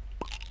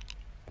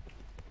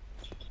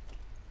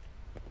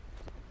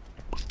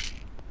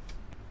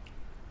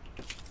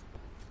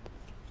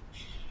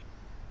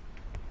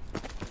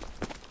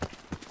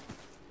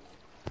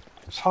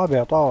 اصحابي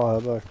عطاوها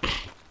هذاك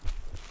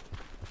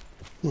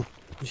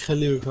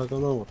يخليوك هكا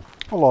نور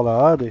والله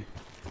لا عادي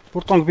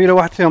بورطون كبيرة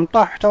واحد فيهم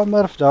طاح حتى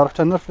ما رفدها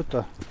رحت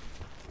نرفدته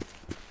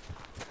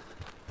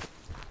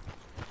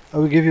I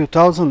will give you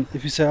 1,000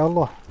 if you say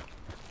Allah.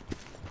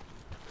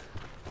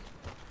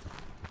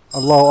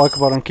 Allahu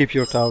Akbar and keep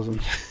your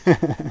 1,000.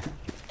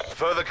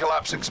 Further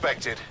collapse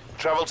expected.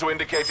 Travel to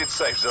indicated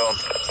safe zone.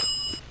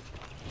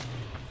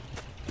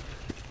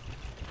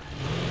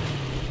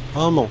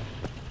 هامو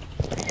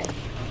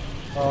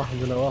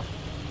الحمد لله واقف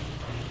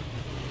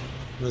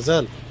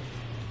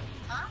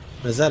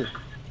مازال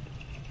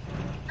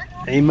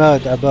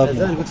عماد عباب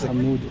مازال قلت لك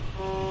حمودي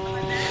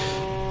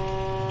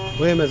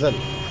وين مازال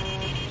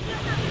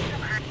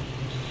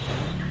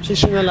مشي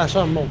شنو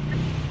العشاء مو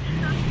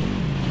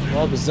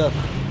بزاف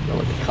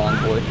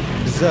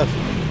بزاف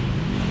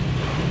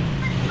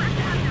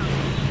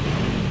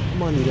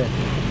ماني لا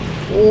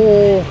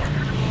اوه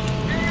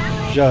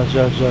جاء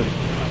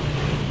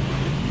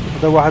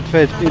هذا واحد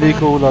فايت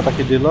إليكو ولا تعطيك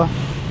يدير له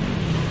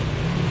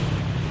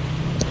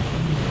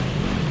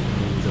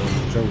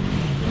جو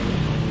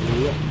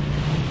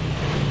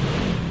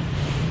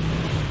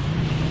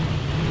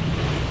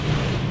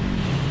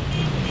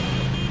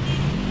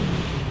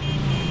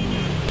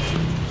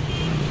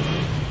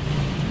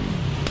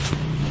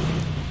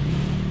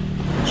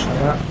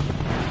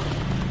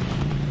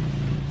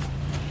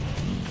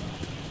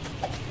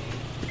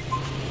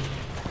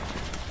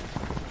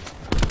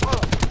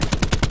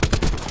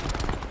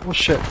Oh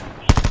shit.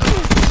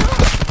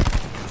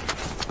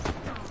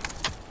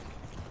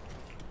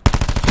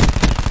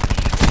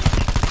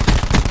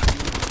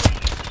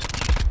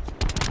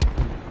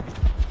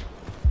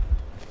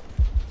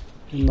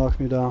 You knocked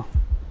me down.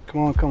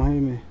 Come on, come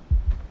hit me.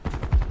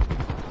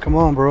 Come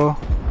on, bro.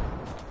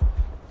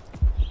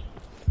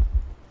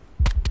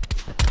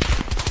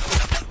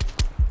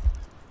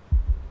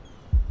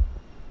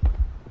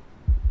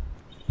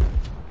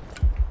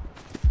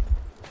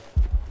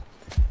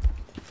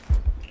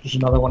 There's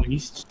another one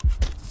east.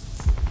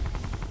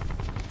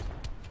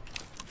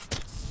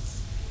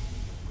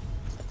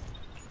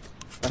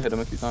 I hit him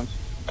a few times.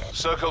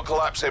 Circle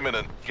collapse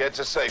imminent. Get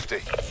to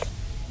safety.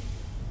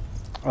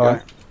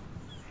 Alright.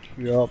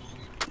 Yup.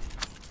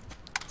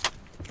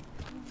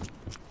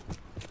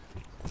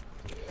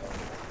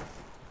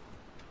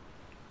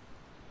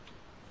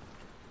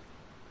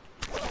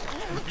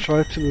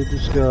 Try to loot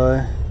this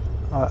guy.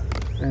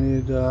 I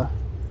need a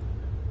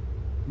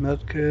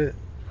medkit.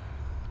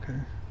 Okay.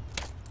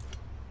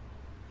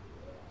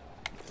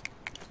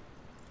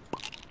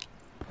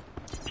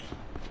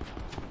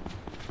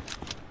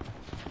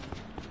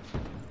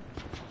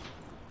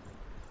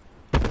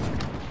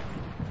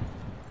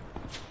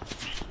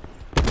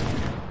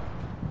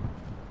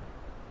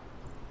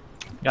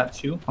 Got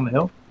 2 on the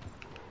hill.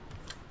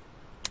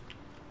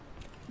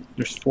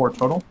 There's 4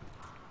 total.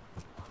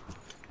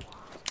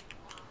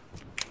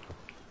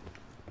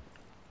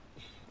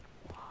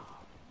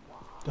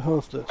 The hell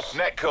is this?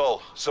 Net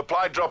call.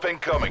 Supply drop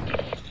incoming.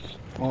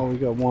 Oh, we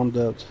got one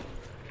dead.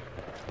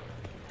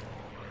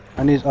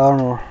 I need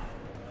armor.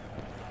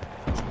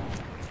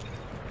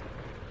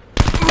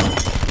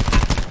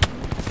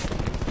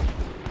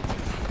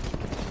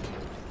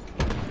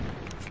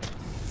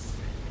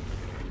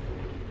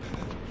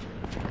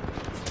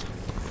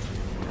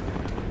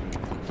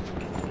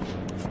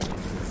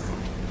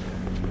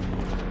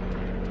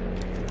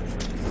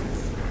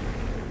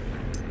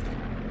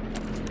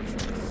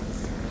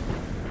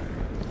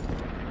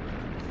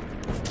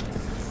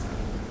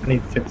 I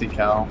need 50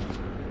 cal.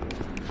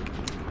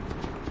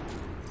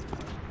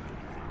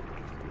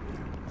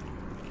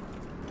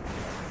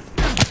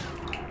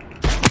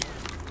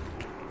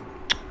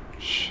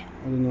 Shh,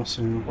 I did not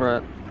see him.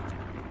 Right.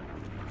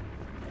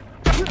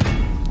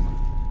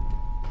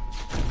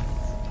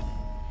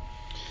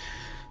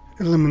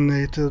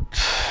 Eliminated.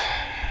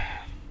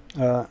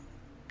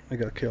 I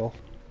got killed.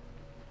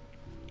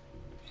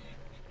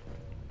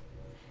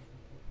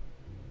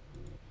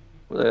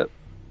 Where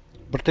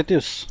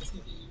Bertitius.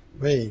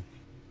 وي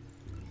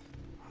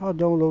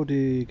داونلود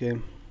دي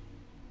جيم.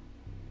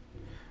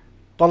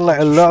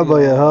 طلع اللعبة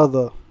يا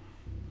هذا.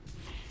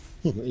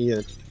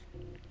 اياد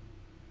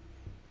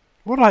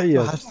وين راح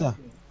اياد؟ حشته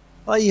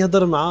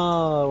يهضر مع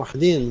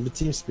وحدين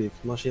بالتيم سبيك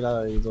ماشي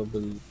لا يدور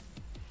بال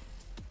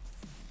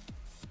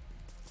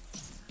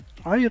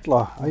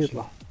يطلع.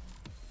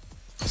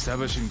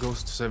 Establishing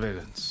ghost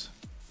surveillance.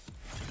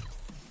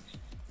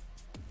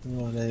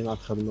 لا ما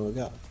تخدموا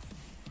كاع.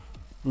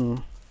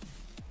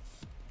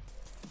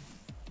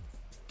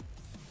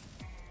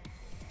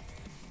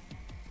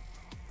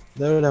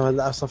 داروا له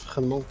هذا صف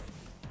خدموا.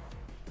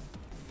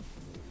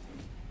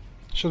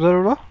 شو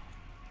داروا له؟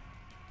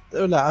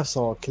 داروا له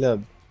عصا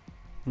كلاب.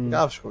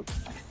 عارف شكون؟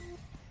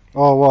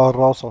 واه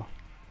الراسة.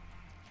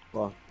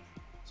 واه.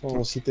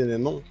 سون سيتي لي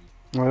نون.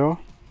 ايوه.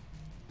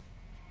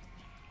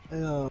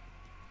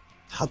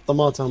 حط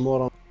طماطم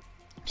مورا.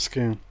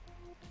 مسكين.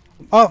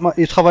 ما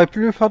يترافاي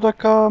بلو في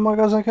هذاك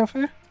ماغازان كان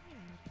فيه؟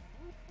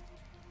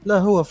 لا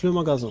هو في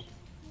المغازون.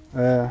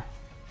 ايه.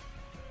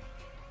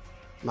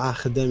 مع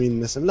خدامين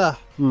الناس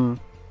ملاح.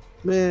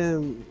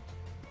 مي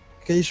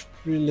كاينش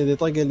لي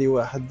ديطاي قال لي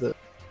واحد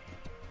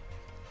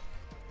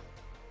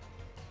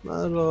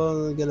ما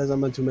قال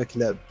زعما نتوما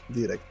كلاب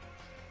ديريكت.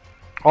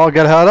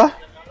 قال هذا؟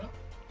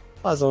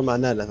 هذا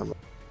معناه له ثم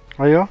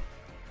ايوه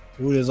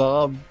هو اذا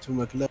غاب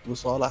انتم كلاب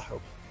وصالح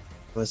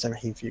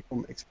وسامحين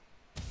فيكم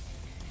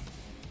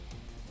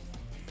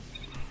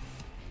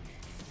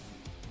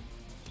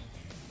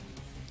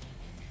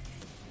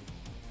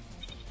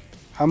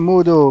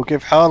حمودو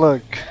كيف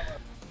حالك؟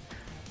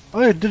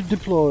 I did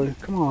deploy,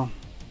 come on.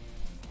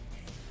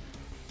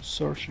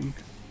 Searching.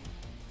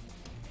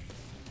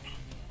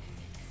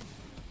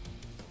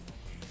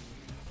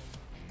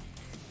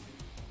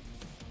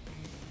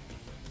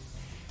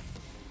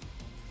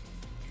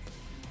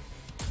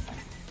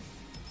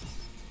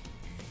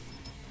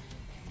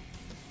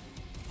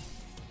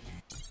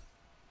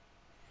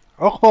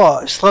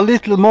 عقبة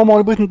استغليت الماما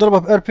اللي بغيت نضربها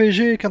بار بي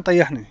جي كان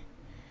طيحني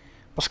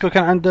باسكو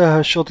كان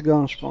عنده شوت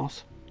جان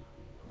جوبونس.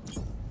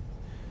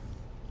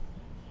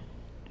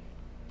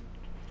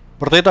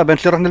 برطيطة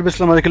بنت لي روح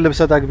نلبس لهم هذيك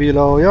اللبسة تاع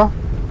قبيلة ويا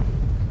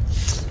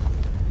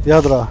يا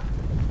درا.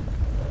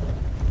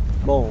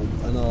 بون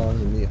انا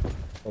منيح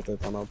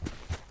برطيطة انا.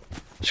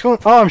 شكون؟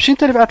 مشي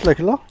انت اللي بعث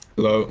لك لا؟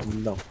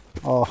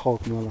 لا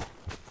خوك مالا.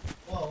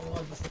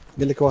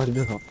 قال لك واحد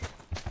بيفهم.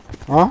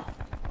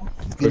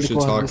 Push to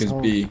talk is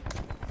B.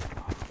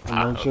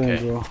 Okay.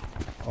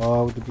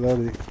 With the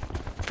bloody.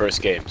 First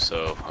game, so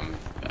I'm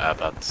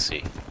about to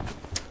see.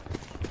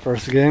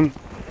 First game.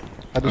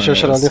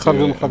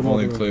 I've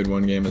only played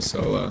one game of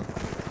solo.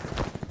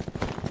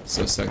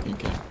 So second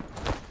game.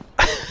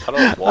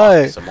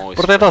 اي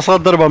برطيطة صار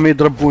ضربة ما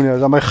يضربوني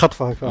زعما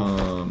يخطفها هكا.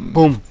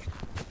 بوم.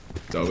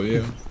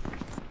 W.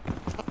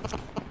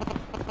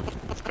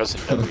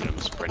 Pressing W I'm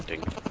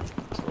sprinting.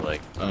 So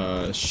like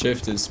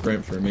shift is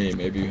sprint for me,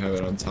 maybe you have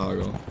it on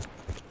toggle.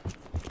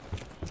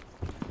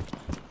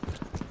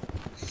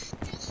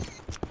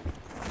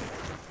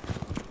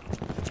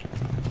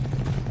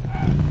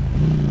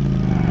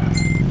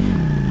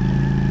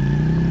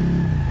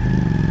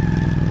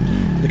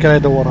 كان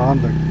يدورها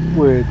عندك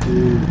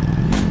ويدي.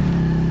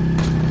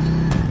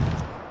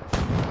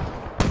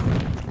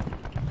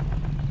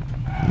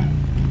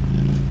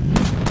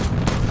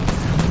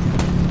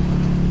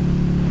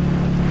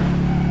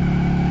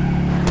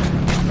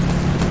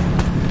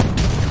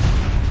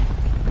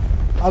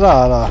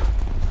 لا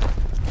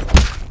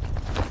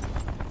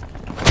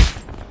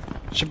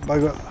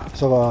شبك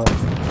صغار.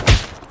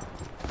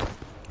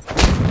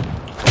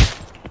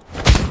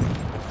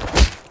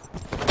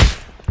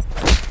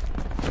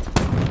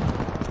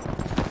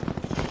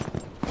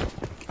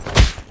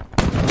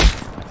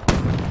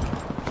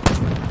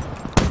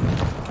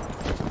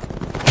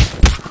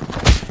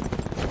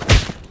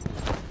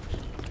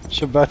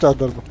 شبعته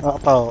ضربه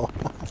اعطاه.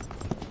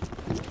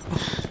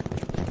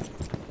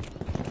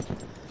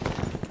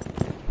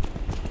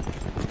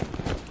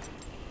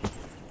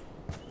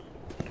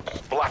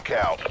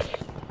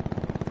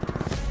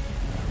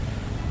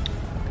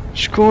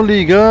 شكون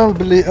اللي قال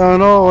بلي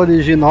انا غادي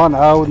يجي نهار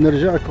نعاود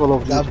نرجع كول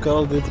اوف لعب كول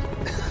اوف ديوتي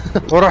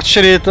ورحت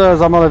شريت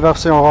زعما لا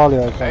فيرسيون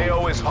غاليه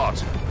هكا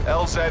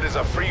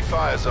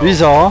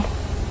فيزا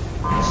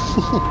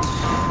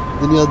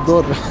دنيا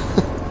الدور.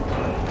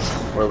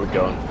 Where are we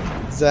going?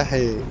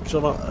 زاحي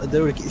شو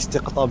داير لك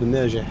استقطاب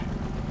الناجح.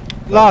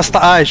 لا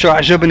شو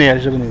عجبني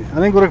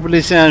انا نقول لك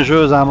بلي سي ان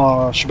جو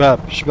زعما شباب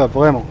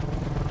فريمون.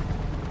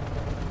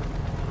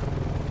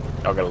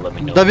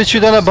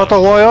 دافيتشود انا باتل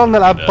رويال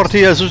نلعب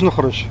بارتيه زوج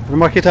نخرج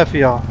الماركيتها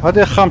فيها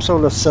هذه 5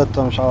 ولا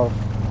 6 مش عارف.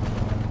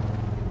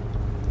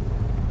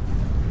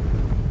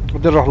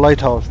 ودير نروح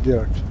لايت هاوس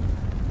ديريكت.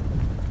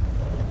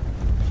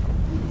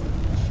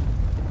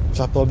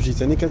 بصح بابجي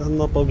ثاني كان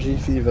عندنا بابجي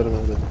فيفر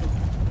هذا.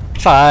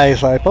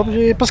 صاي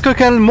بابجي باسكو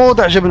كان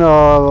المود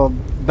عجبنا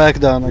باك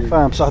دان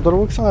فاهم بصح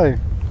دروك صاي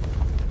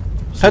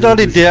هذا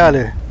اللي دي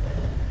عليه.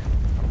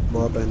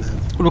 ما بين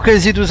هذا ولو كان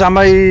يزيدوا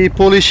زعما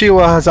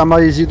يبوليشيوه زعما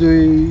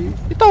يزيدوا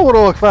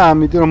يطوروك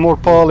فاهم يديروا مور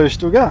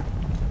بوليش وكاع.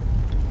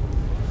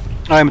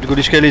 ما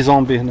تقوليش كاين لي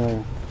زومبي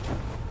هنايا.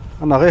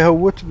 انا غير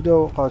هوت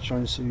بداو قاعد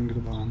شلون نسي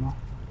نقلبها هنا.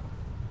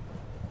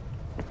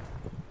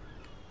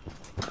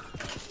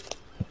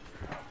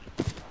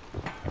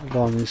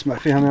 ضامن يسمع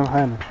فيها من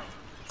حينا.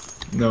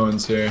 No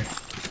one's here.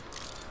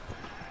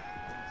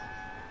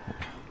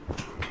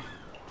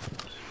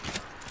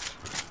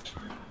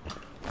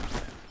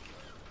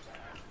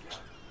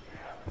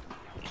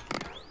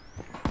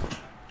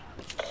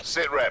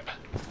 Sit rep.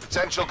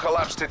 Potential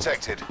collapse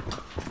detected.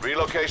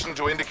 Relocation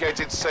to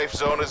indicated safe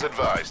zone is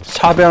advised.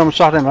 صحابي انا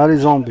مش راح مع لي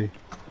زومبي.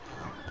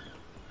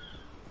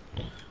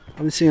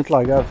 نسي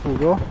نطلع قاعد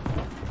فوقه.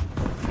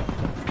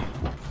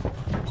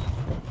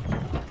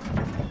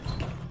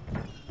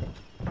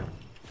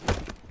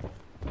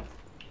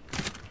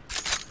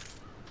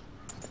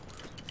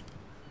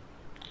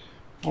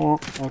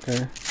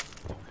 اوكي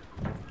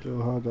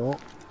جو هذا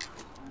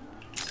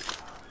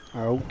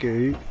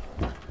اوكي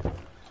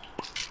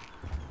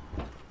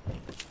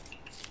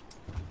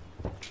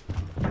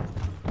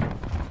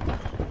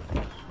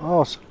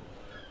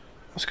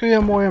اسكو يا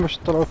مويه مش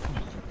طلعوا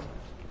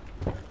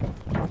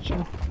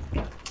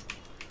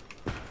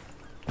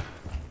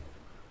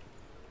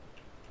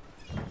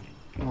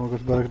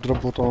قلت بالك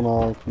ضربوا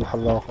بطونات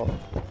محلات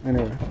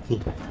anyway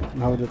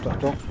نهودي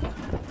تحته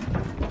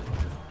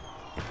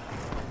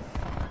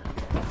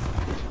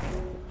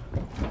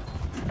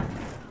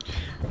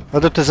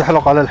هذا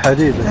بتزحلق على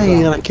الحديد.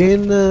 اي راه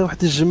كاين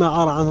واحد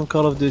الجماعه راه عندهم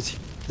كول اوف ديوتي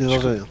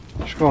ديجا.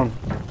 شكون؟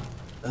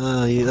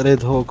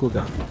 ريد هوك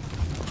وكاع.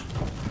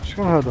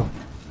 شكون هذا؟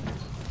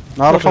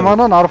 نعرفهم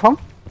انا نعرفهم؟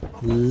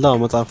 لا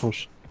ما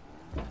تعرفهمش.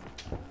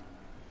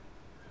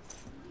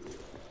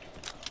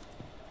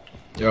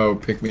 Yo,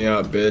 pick me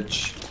up,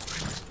 bitch.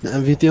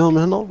 نانفيتيهم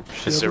هنا.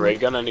 Is the ray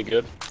gun any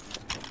good?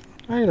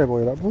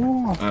 يلعبوا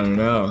يلعبوا. I don't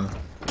know.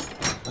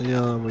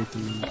 يا ويت.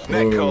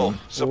 Nickel.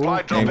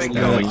 Supply dropping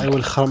going. ايوا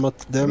الخرمط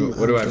دم.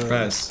 What do I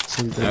press?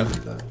 F.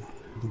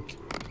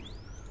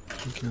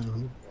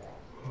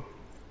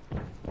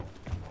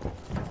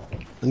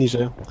 اني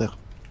جاي دقيقة.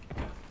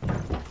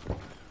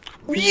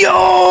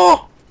 يو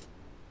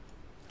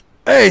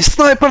اي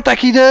سنايبر تاع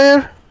كي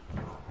داير.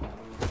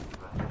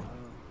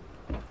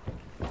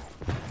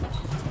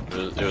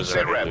 It was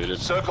already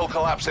looted. Circle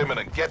collapse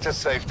imminent. Get to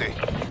safety.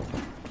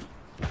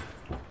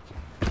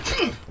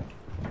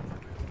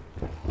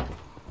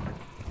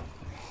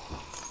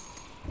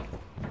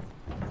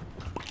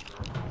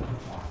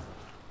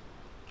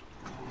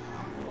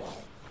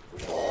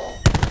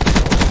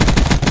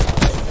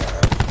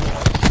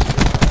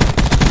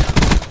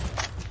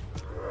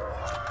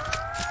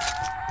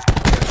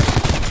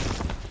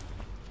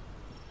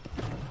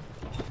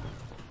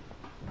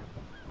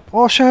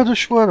 اوه شاهدوا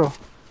شوالو.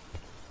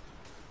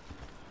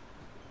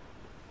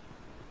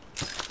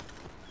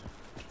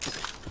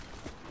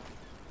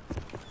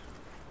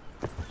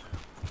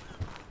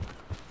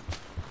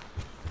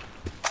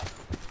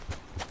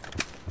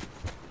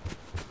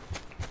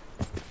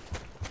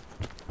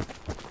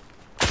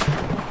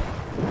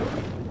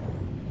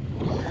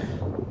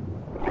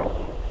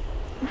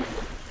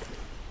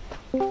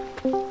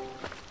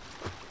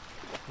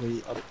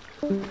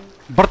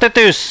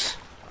 برتيتوس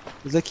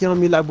زكي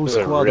راهم يلعبوا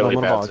سكواد راهم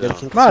 4 قال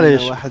لك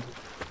معليش واحد.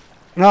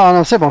 لا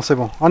انا سي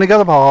بون انا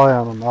قلبها هاي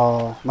انا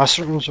مع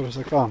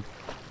فاهم.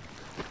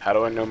 How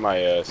do I know my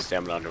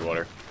stamina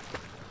underwater?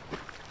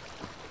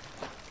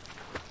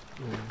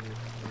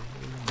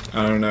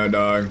 I don't know,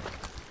 dog.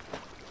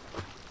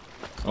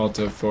 Alt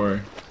F4.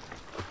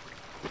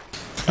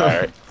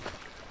 Alright.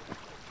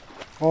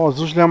 اوه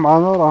زوج اللي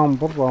معانا راهم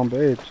برا راهم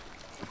بعيد.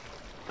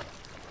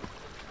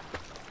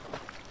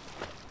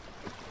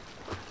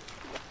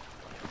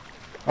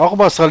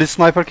 اغبص غالي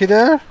سنايبر كي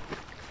داير؟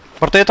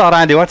 برطيطة راه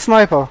عندي واحد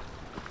سنايبر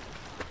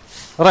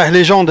رايح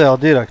ليجوندير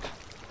ديريكت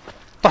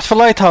طحت في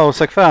اللايت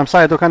هاوس راك فاهم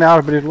صايدو كان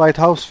يعرف بلي اللايت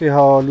هاوس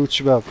فيها لوت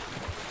شباب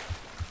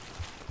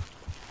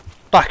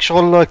طاح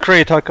شغل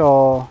كريت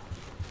هكا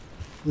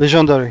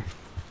ليجندري.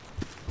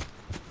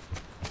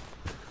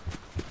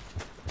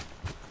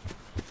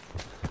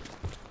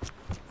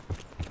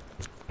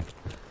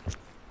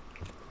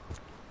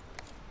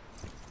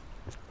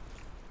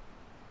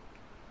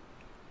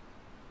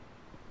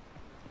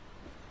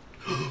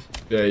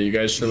 Yeah, you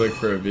guys should look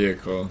for a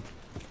vehicle.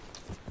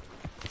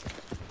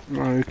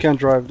 No, you can't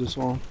drive this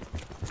one.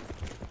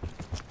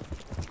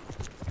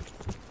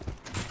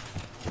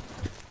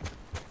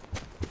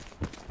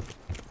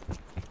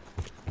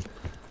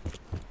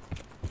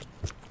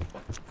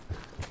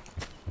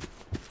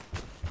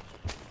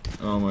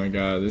 Oh my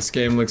god, this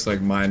game looks like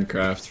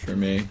Minecraft for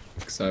me,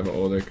 because I have an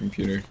older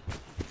computer.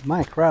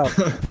 Minecraft?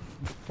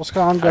 What's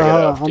going on? I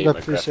gotta update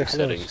my graphics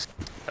settings.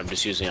 I'm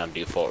just using it on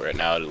default right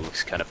now, it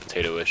looks kind of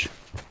potato-ish.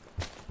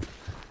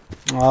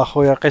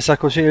 اخويا قيسا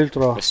كل شيء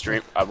الترا. The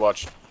stream, I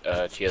watched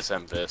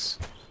TSM this,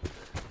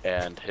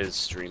 and his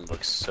stream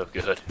looks so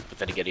good, but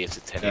then again he has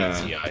a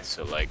 1080 Ti,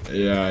 so like...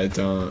 Yeah, I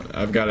don't,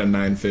 I've got a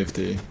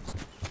 950.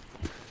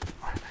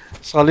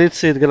 صغاليت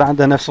سيد قال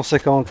عنده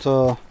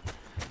 950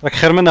 راك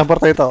خير منه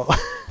برطيطة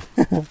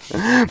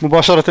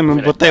مباشرة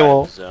من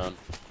بطيوة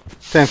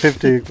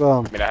 1050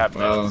 فاهم. I mean I have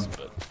mods,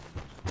 but...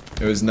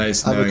 It was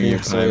nice knowing you,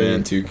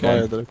 Pieman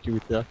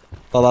 2K.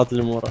 طلعت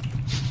لي مورا.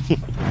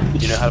 Do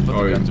you know how to put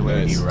the guns away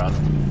when you run?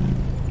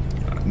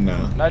 No.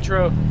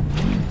 Nitro!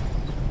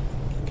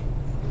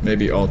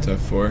 Maybe Alt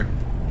F4.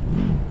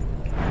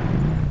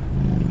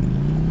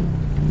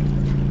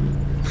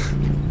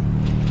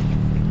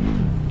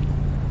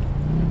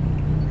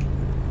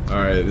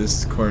 Alright,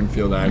 this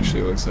cornfield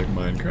actually looks like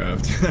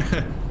Minecraft.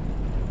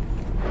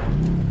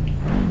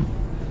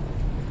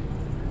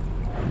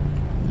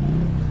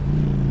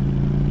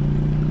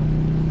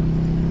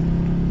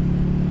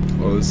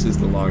 Well, this is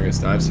the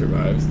longest I've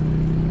survived.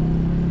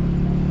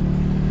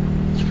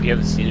 We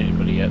haven't seen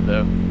anybody yet,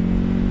 though.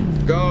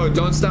 Go!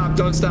 Don't stop!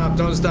 Don't stop!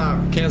 Don't stop!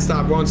 Can't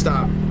stop! Won't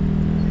stop!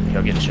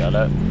 You'll get shot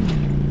at.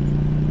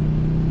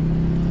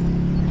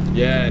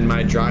 Yeah, and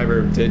my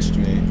driver ditched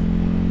me.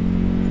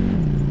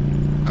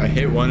 I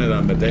hit one of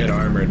them, but they had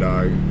armor,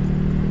 dog.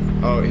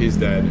 Oh, he's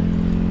dead.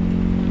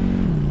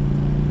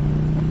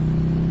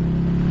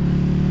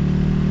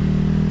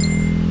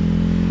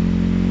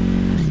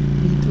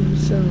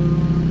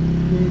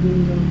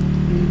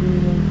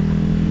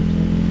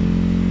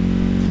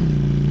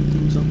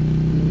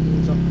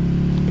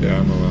 Yeah,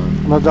 I'm alone.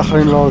 انا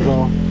داخلين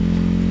لوزون.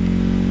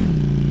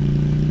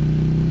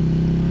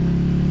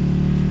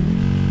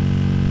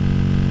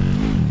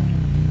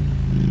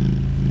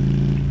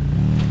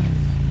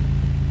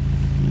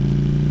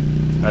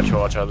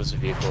 Metro, watch out, there's a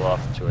vehicle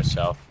off to our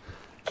south.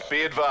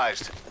 Be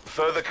advised.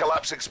 Further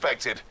collapse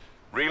expected.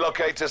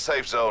 Relocate to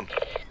safe zone.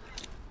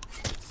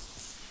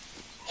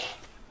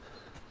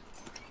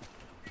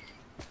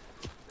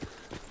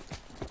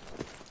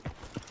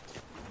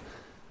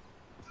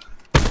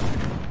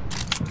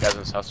 Guys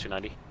in South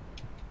 290.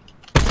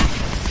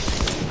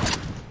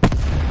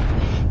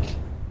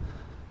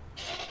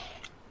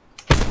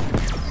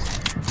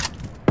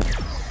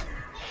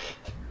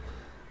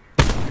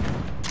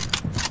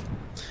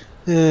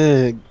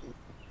 ايه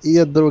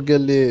يدرو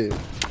قال لي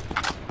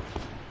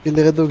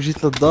غدوك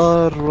جيت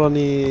للدار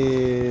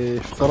راني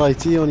في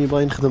قرايتي وراني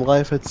باغي نخدم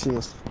غاية في هاد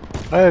السيمستر.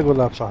 اي قول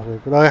لها بصاحبي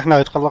قول لها احنا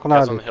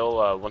يتقلقنا Guys on the عليك.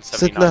 hill,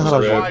 ست له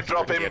 179. رجل.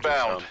 Drop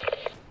inbound.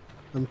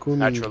 نكون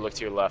Metro, look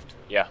to your left.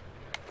 Yeah.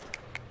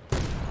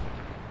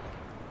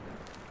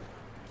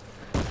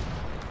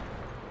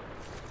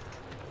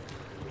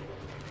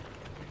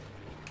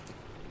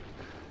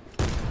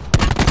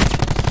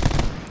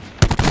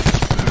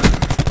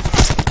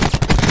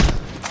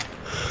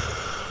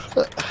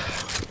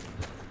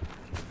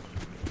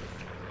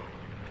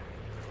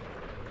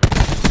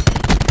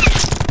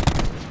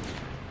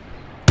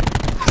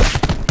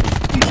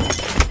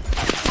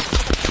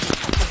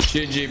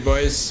 GG,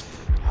 boys.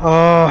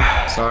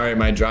 Sorry,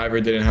 my driver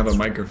didn't have a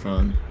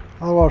microphone.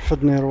 أروح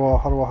رفدني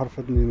أروح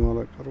رفدني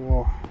مالك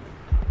أروح.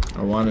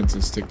 I wanted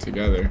to stick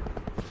together.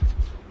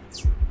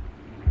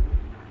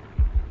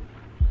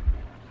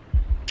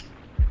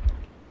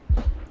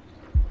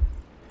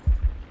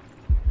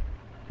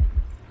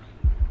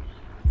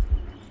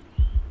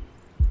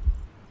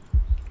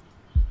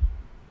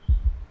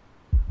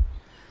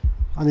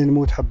 أنا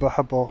نموت حبة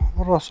حبة.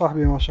 والله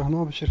صاحبي ماشي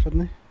هنا باش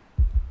يرفدني.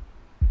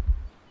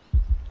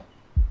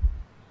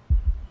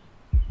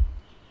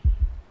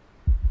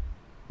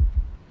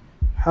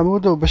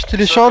 حمودو باش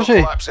تلي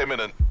شارجي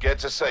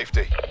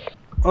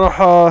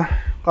روح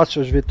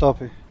قاتشو جفيت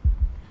طافي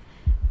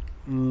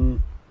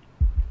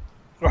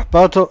روح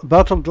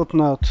باتل دوت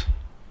نت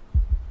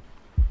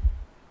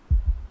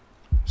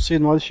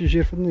سيد ماليش يجي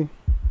يرفدني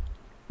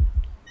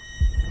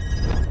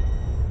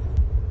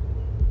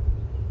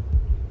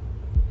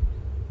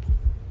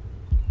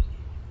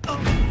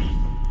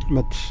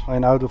مت هاي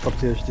نعاودو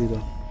بارتيه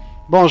جديدة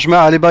بون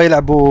جماعة اللي باغي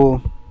يلعبو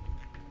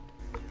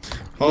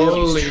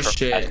Holy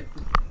shit.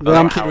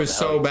 That was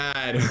so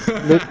bad.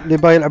 اللي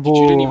باغي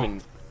يلعبو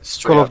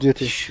Call of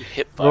Duty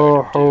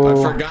روحو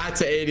I forgot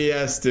to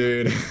ADS,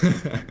 dude.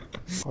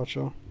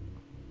 قاتشو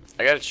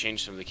I gotta change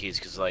some of the keys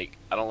because, like,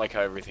 I don't like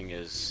how everything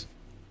is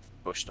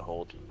push to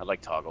hold. I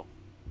like toggle.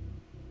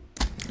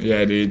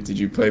 Yeah, dude. Did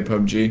you play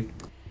PUBG?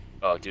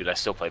 Oh, dude, I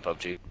still play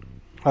PUBG.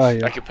 Oh,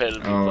 yeah. I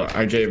competitively Oh,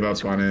 play I gave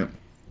up on it.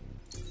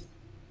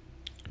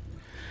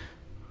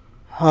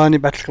 هاني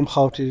بعت لكم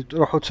خاوتي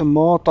روحوا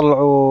تما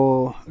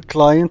طلعوا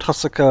كلاينت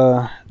خاصك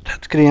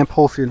تحط كريم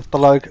بروفيل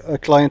طلع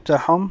كلاينت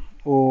تاعهم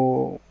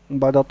ومن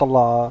بعدها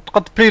طلع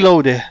تقد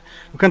بريلوديه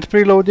وكنت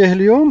بريلوديه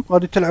اليوم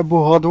غادي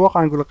تلعبوه غد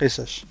واقع نقول لك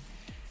قيساش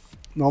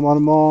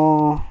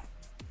نورمالمون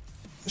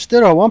اش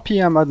دايره 1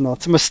 بي ام عندنا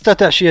تما 6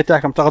 تاع العشيه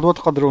تاعكم تاع غدوه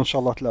تقدروا ان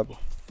شاء الله تلعبوا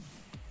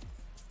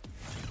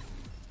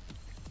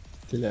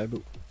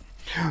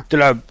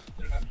تلعب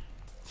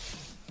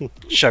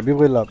الشعب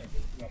يبغي يلعب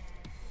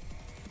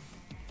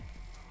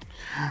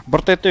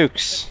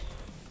برطيتوكس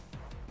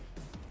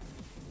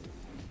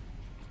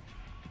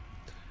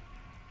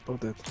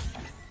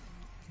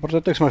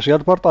برطيتوكس ماشي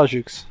قاعد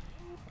بارطاجيكس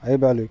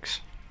عيب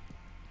عليكس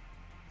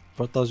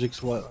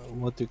بارطاجيكس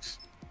واتكس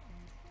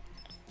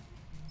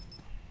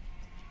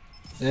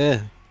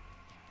ايه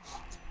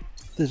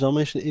انت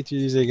جامي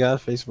اتيليزي كاع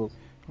فيسبوك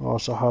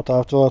صح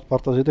تعرفتوا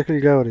تبارطاجي داك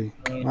القاوري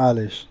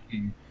معليش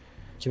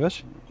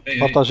كيفاش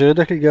بارطاجي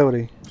داك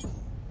القاوري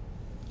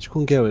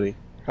شكون قاوري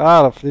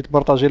عارف اللي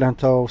تبارطاجي له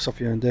انت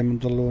وصفيان دائما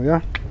نضلوا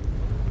ياك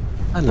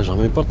انا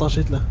جامي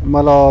بارطاجيت له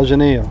مالا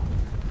جنيه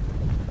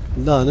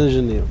لا انا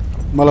جنيه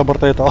مالا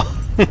برطيطه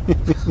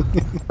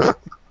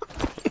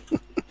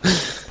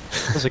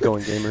How's it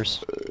going, gamers?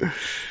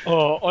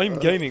 I'm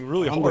gaming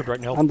really hard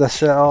right now. عندها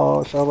الساعة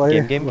ان شاء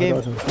الله Game.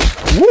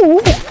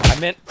 I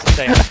meant to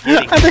say I'm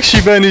getting. عندك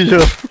شيباني جو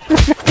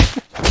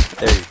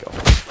There you go.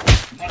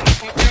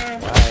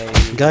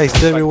 Guys,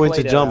 tell me when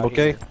to jump,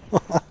 okay?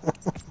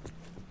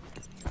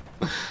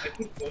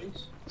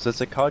 So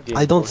it's a COD game.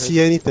 I don't see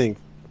anything.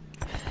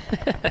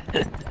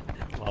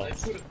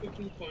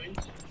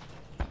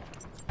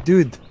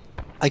 Dude,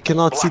 I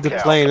cannot see the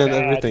plane and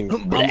everything.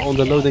 I'm on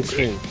the loading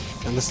screen.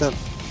 Understand?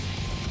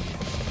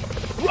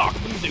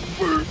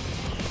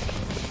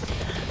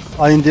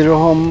 غادي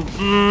نديروهم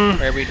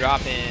Where are we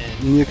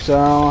dropping? نيك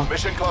تاع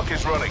Mission clock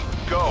is running.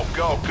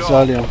 Go.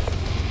 ساليا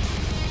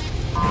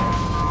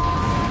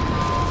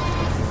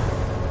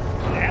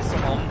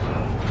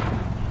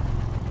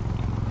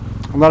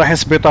انا رايحين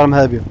سبيطار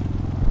مهابي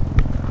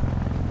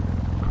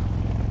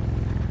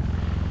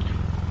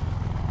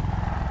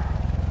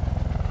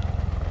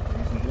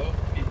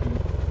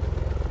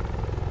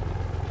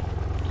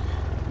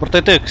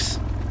برطيتكس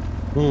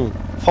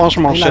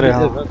فرانشمون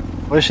شريها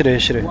واشري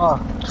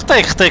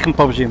خطيك من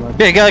ببجي ما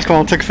بيع كاع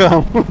كونتك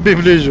فاهم بيه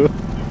بلي جو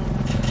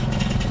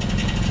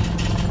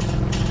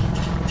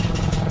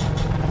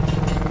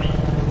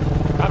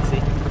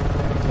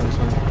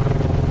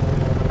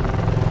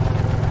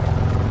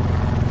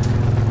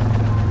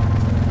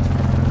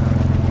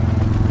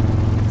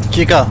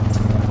Chica.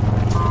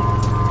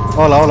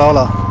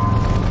 Hola.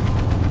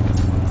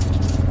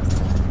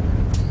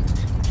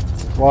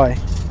 Why?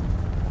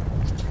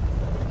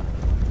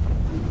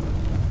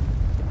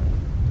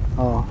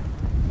 Oh.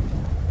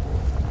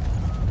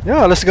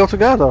 Yeah, let's go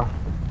together.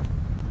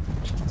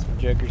 Some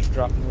jokers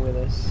dropping with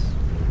us.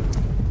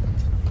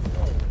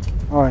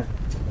 Alright.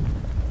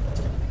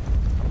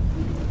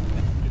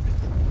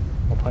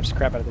 I'll punch the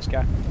crap out of this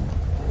guy.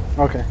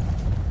 Okay.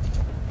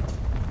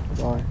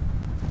 Bye.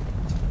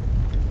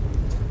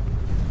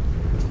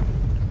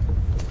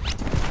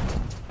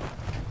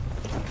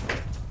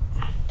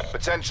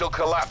 Potential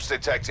collapse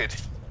detected.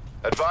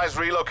 Advise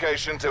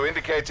relocation to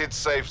indicated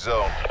safe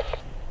zone.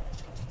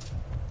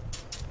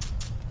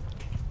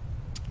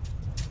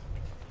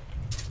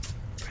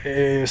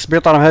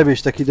 سبيطار مهابي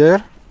اش كي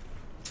داير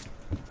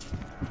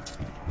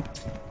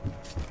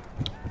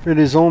في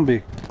لي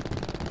زومبي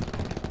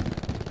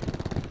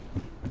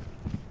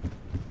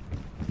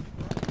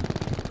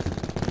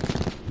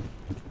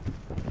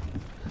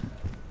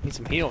Need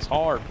some heals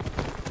hard.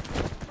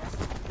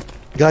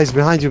 Guys,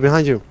 behind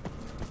you.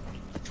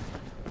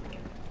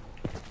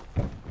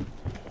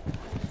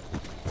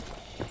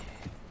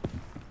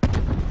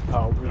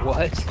 Oh,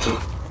 what?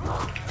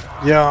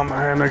 يا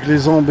معاك لي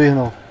زومبي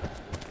هنا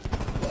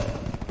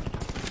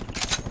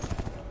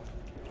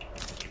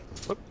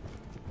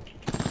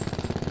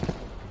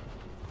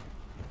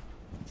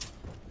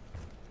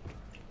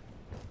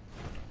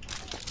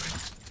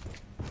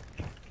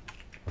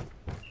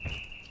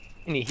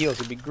Any heals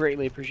would be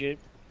greatly appreciated.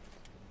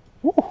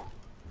 Woo.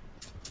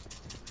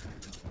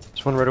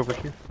 There's one right over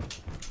here.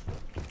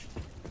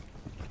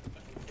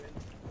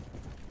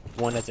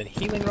 One as in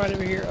healing right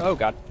over here. Oh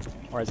god.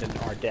 Or as in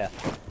our death.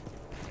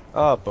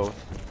 Both.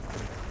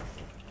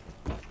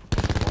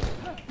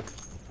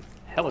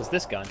 Hell is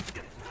this gun?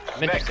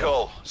 Net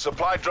call.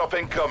 Supply drop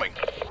incoming.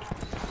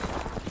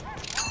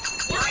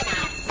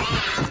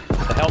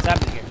 What the hell's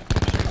happening here?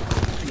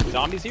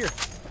 Zombies here?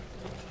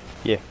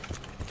 Yeah.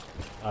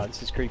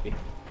 This is creepy.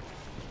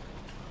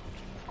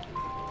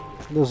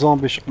 لو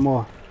زومبي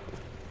شقموه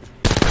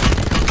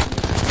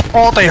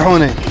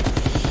طيحوني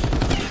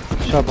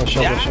شابه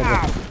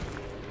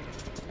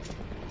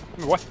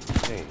What?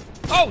 Hey.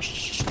 Oh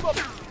shit!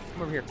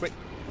 Come over here, quick.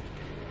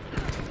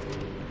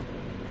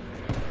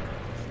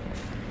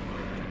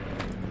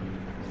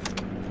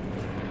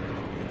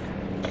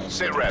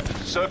 Sit rep.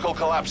 Circle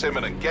collapse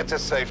imminent. Get to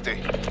safety.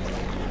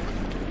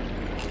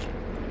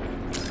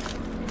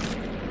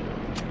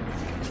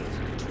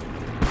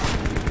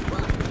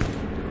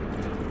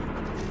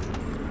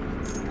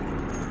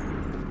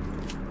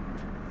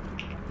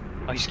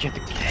 Oh, you scared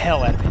the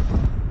hell out of me.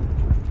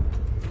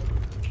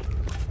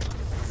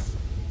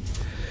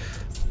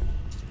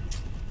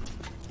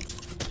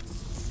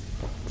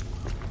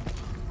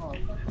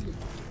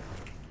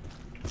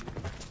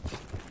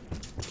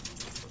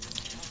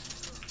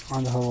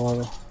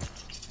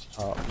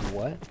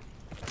 What?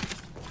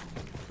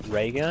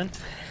 Ray gun?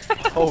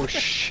 Oh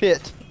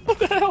shit! What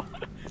the hell?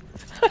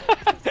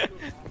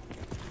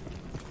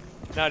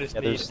 Not just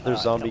yeah,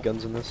 there's zombie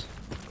guns in this.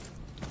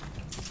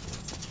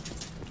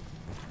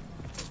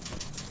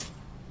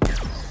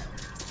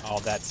 Oh,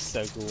 that's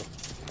so cool.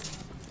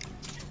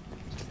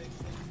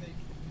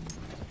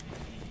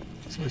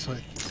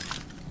 Sorry.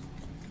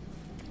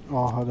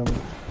 هذا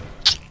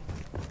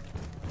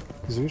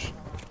زوج.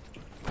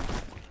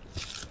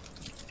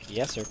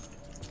 Yes, sir.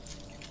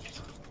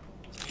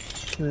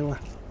 ايوه.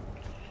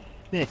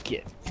 Thank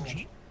you.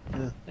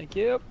 Yeah. Thank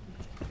you.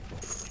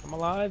 I'm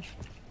alive.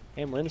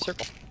 And we're in the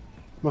circle.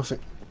 Merci.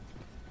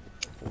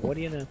 What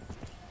do you know?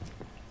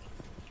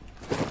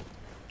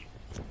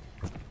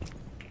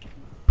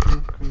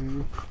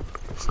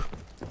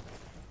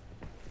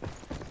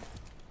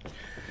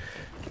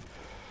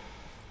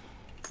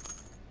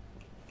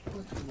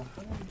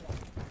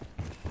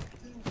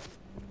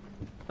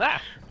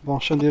 بون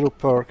شنو نديرو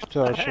بارك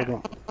تاع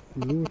شنو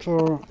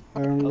لوتر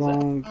ايرون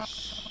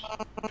لونجز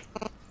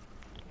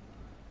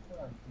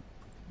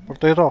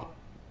برطيطة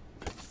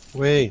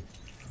وي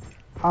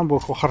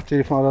حنبوك وخر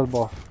التليفون على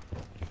الباف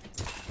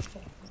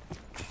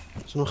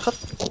شنو خط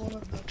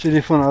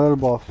التليفون على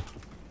الباف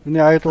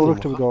مني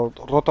عيطولك تبدا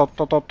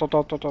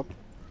رطط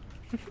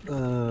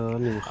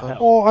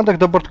او عندك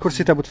دبرت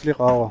كرسي تاع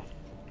بوتفليقة هوا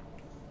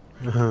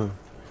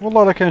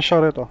والله لا كاين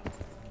شريطة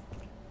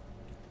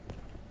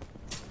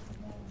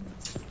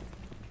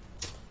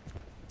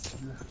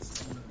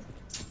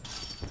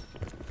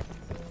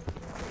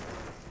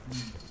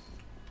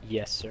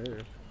Yes, sir.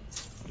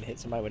 I'm gonna hit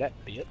somebody with that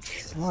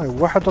bitch.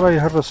 واحد راه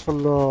يهرس في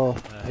ال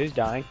Who's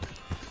dying?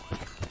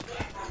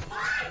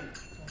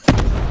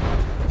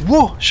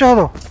 ووه شو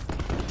هذا؟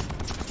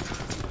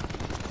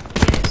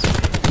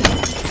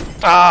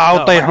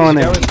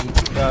 وطيحوني.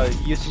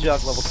 Usage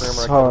of level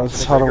 3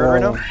 صار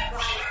right now.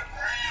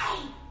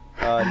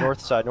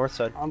 North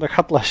side. عندك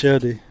حط له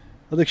شادي.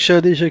 هذاك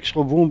الشادي شيك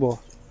شغل بومبا.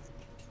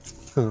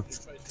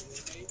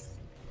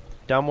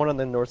 Down one on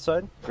the north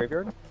side,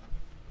 graveyard.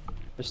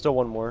 There's still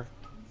one more.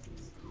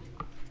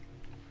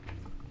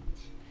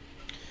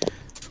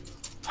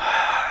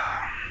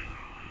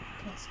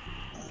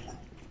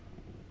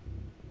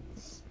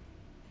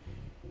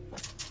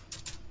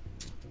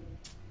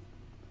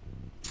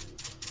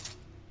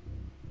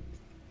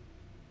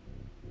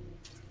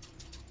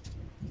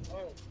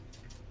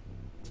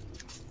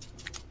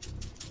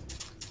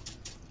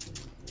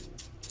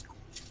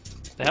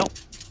 The hell?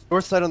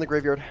 North side on the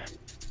graveyard.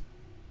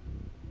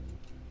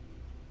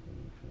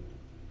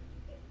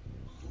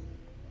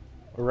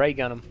 Ray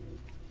gun him.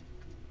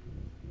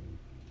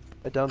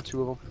 I downed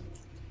 2 of them.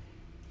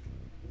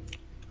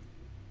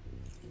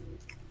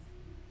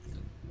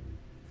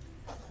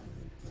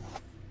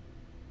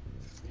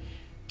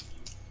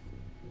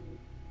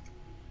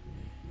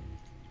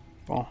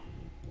 Bon.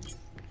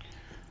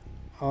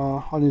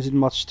 خلينا نزيد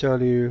الماتش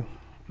تالي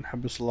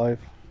ونحبس اللايف.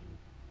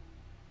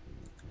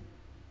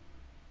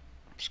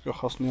 بس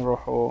خاصني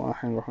نروحوا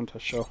الحين نروحوا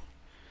نتعشوا.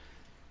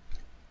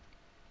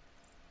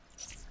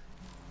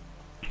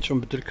 شو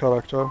نبدل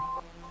الكاركتر.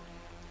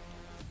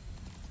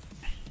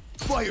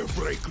 Fire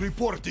break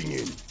reporting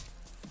in.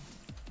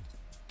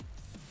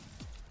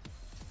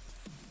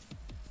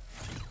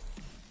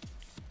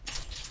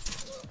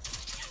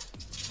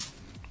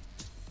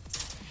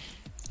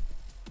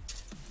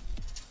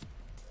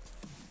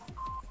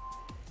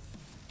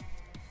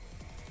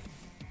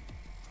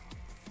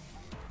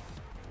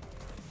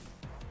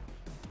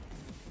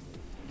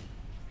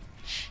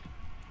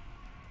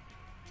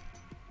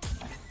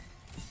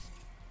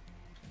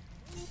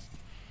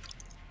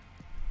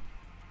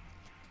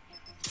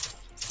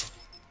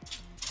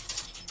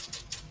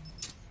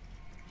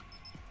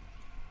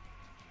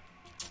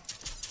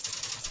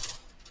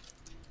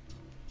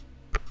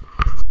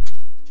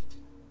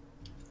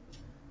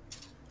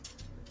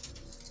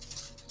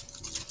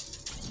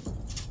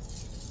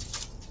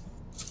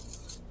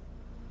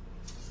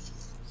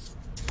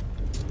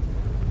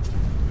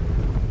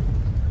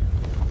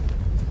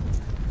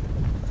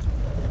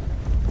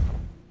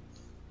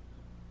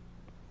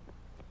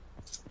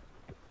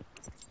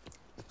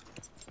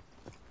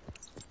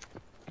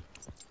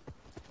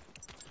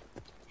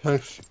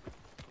 Thanks.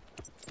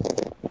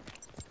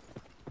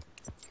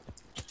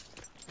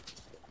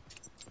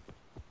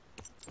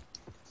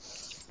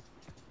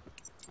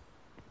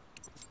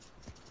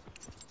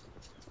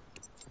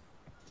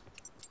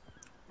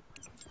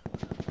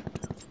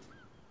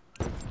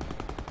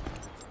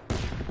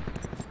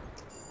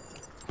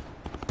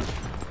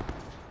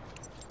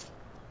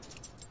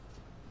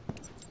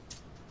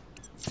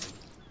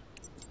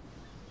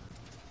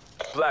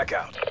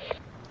 Blackout.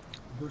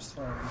 Burst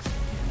fire.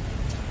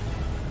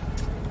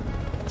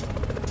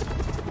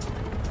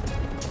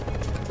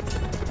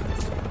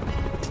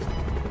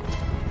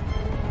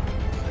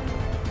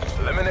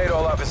 Eliminate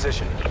all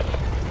opposition.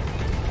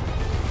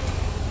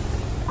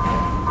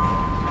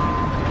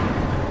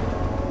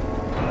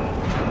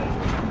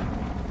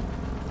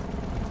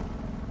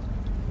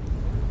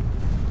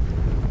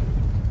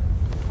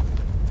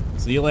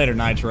 See you later,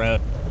 Nitro.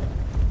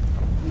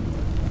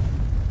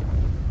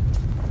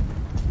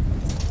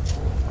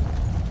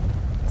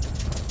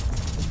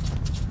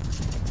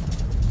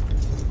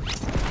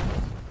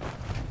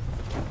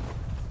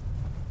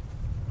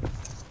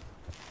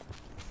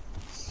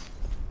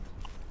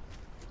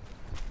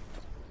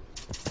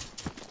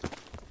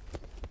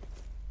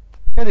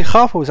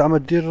 يخافوا زعما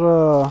تدير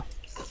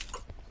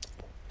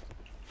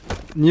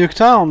نيوك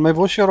تاون ما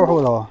يبغوش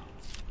يروحوا لها.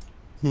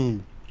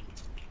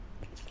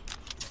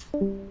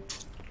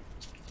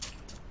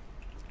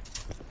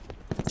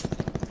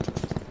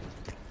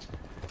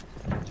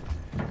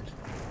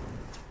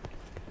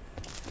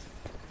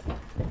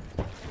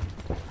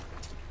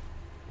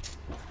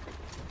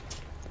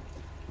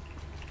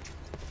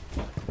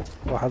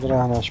 واحد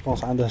راه هنا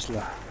شبونس عنده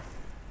سلاح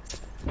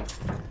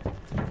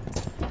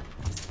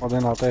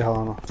بعدين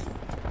اعطيها انا.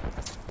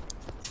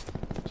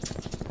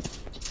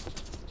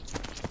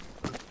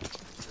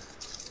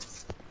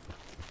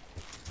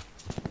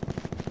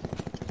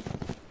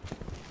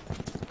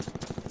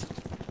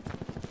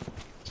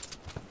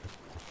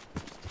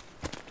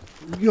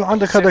 يو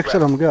عندك هذا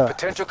اكثرهم قاعد.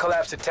 Potential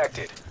collapse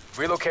detected.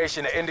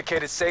 Relocation to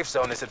indicated safe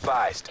zone is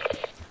advised.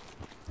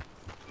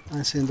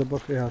 نسي ندبر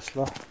فيها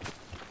سلاح.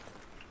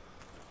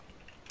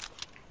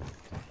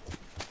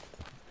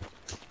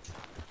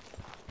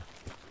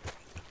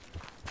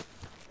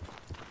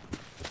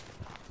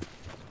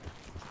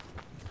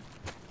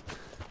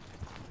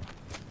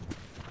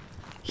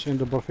 نسي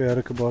ندبر فيها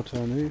ركبات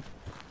ثاني.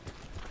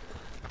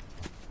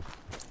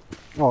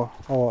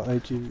 اي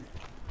تي في.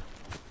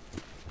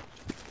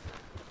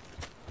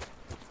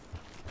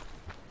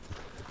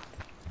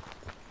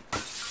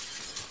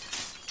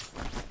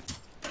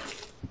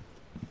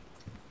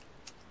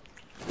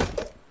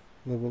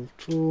 level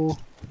 2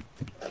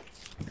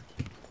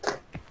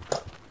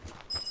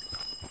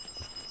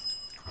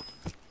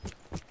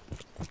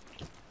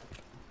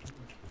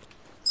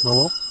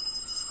 ماما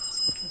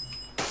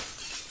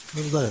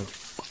بالضبط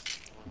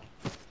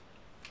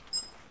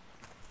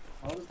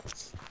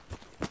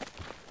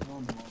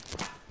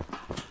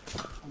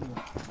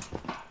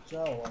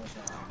جاو انا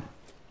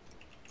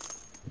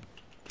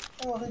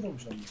شاو هيدهم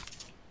شو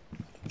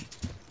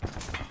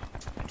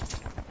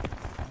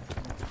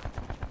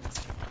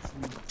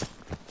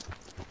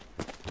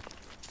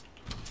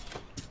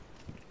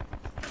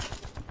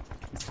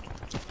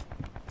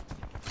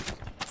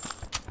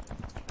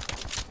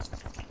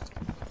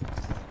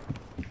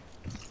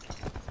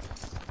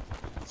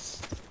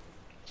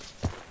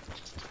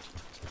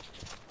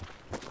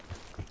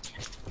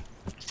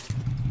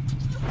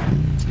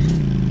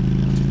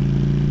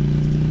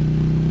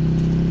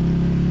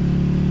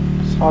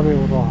أصحابي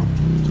وراهم.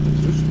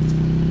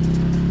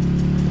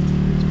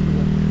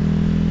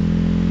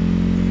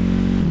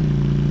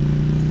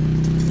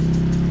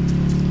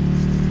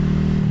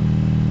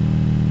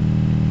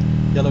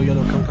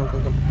 Yellow, come.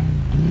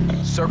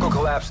 Circle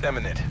collapse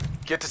imminent.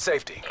 Get to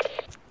safety.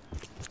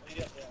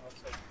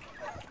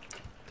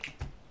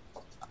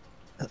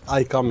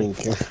 I coming.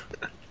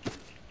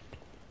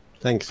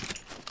 Thanks.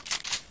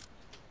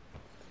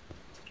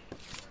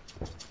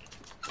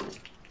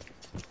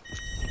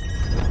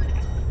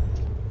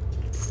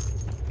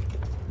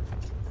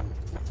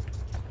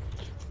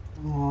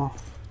 Oh.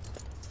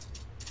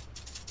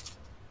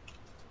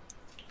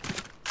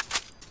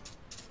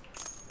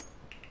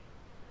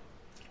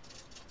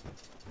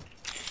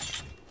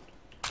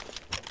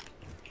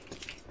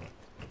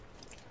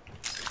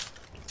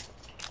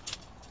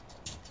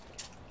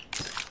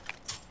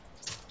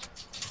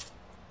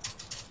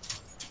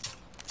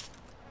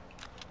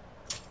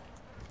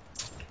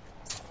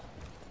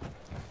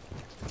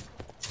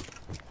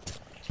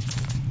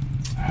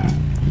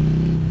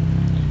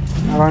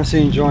 I'm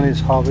seeing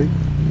Johnny's hobby.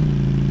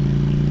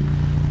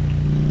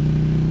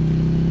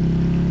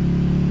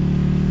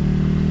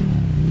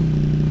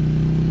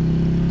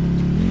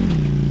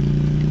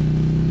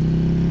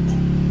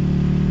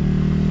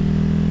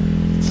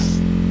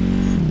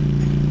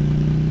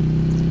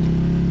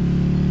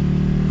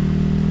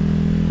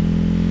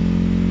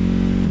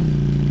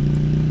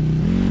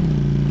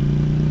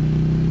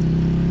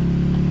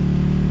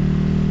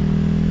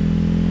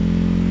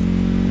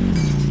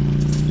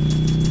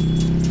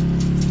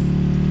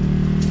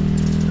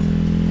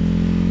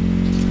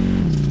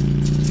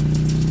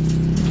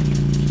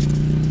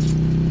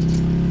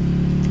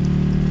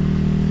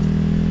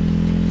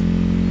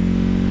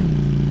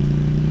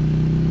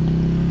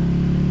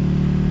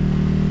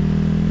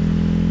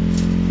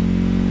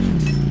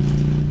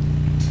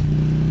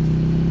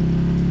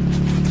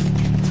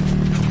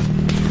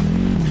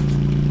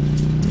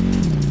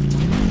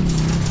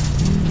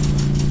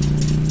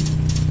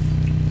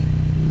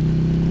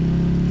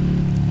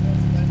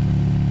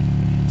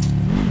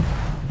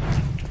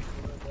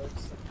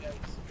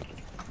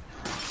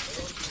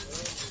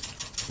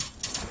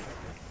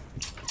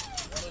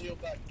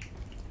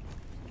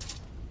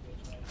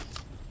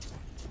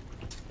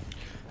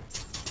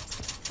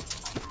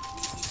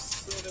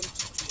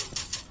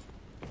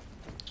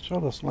 Show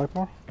the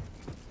sniper.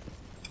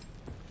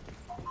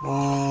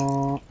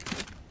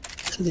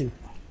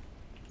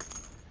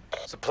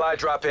 Supply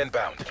drop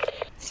inbound.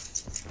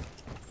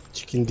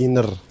 Chicken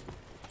dinner.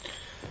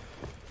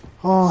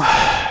 Oh.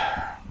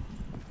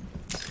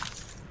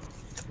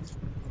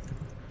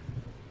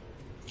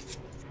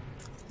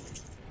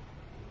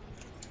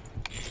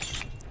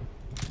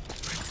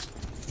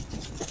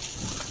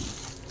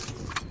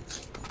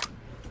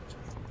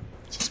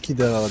 كي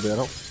داير على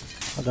بيرو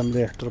هذا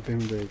مليح تربيه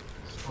من بعيد.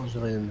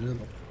 جاي من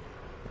هنا.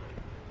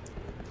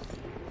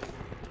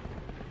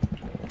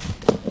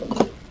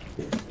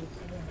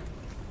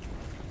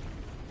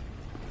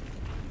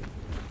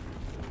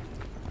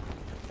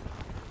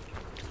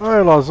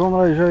 هاي لا زون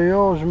راهي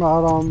جاية وجماعة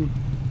راهم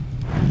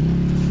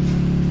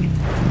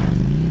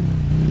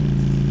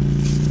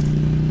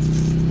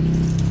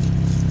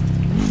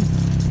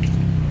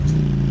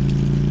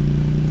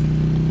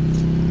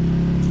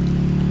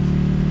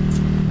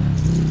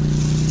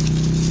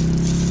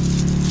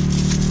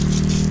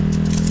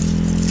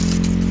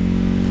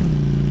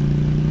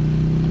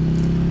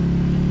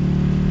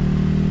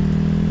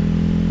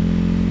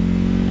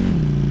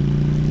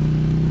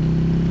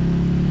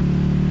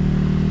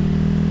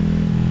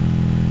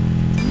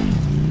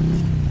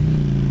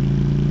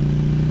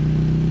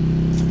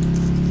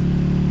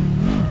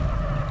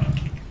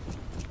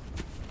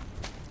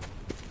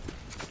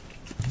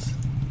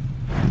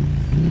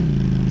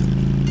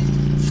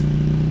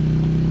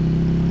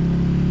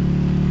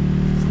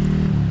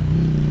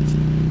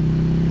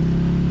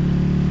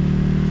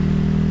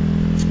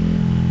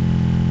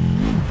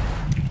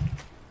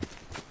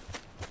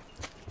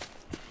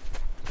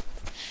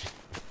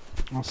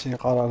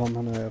موسيقى لهم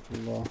هنا في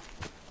الله.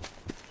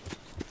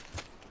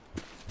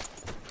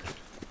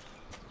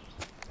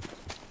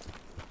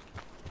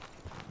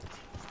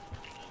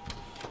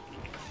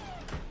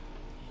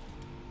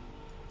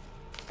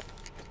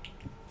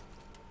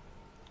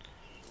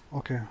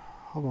 اوكي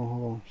hold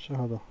on شو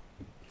هذا؟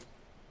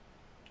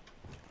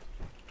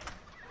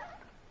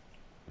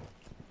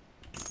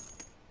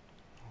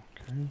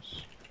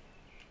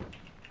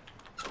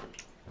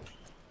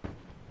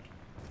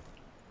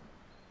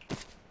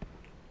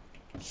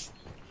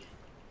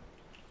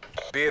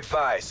 Be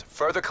advised,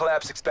 further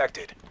collapse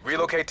expected.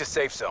 Relocate to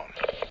safe zone.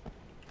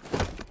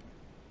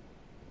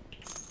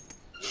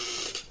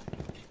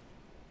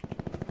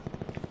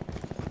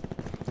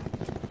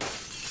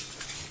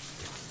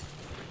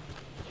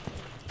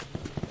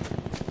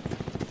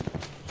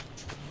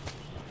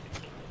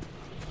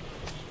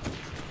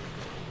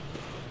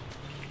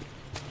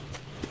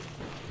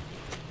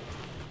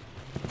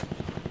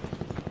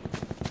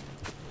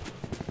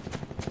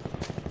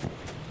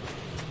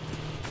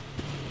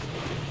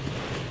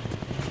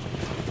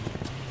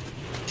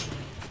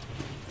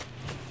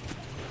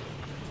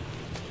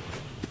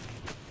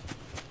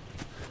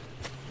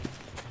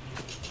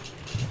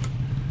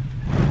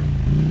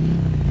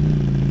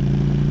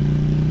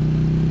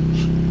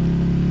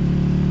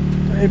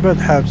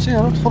 عباد حابسين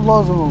ندخل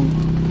لازم.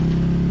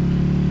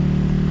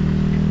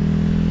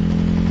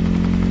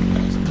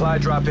 Supply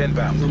drop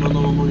inbound.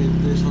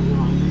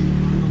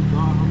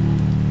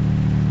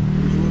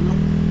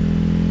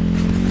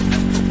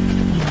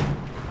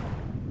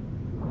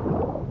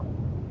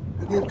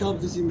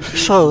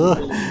 شو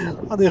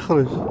هذا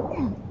يخرج.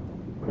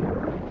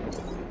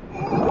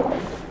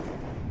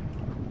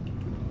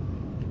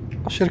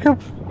 اش يركب؟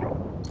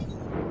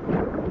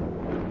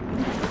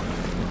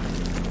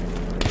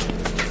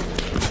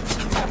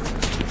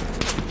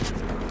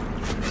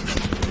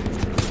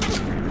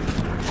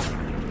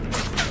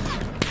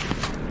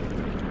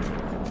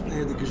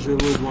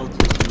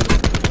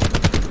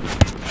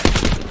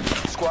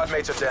 Squad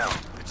mates are down.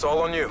 It's all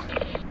on you.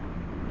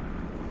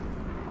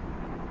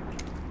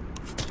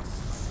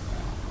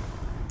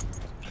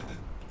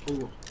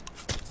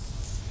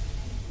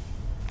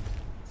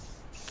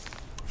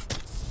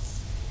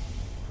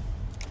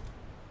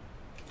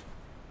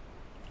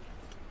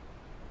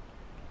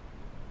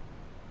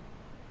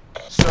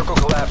 Circle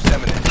collapse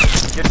imminent.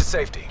 Get to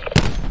safety.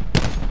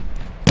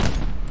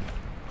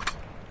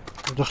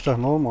 دخته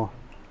نورمال.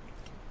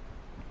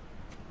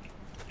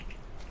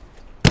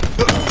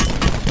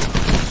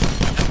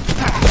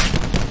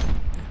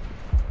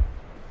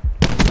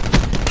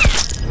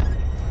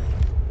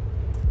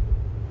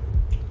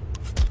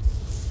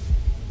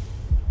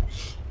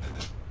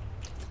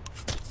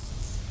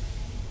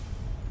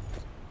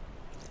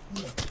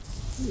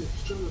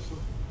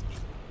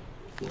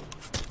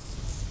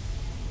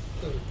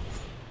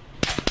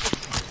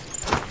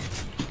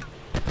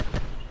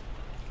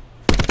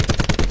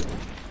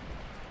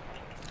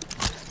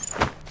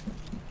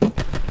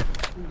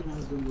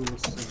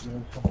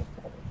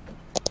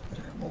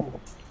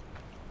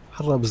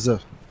 حرة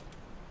بزاف.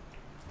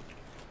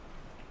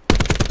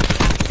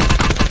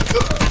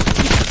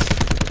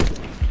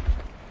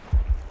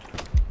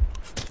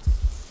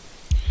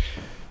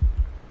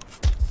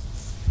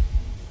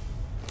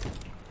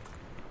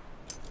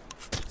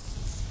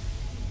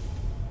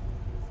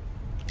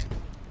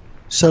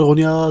 شا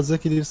الأغنية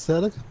زكي اللي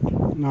رسالك؟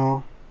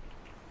 نو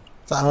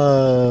تاع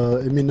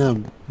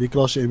إمينام اللي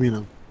كلاش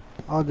إمينام.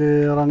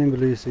 هادي راني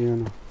انجليزي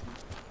انا.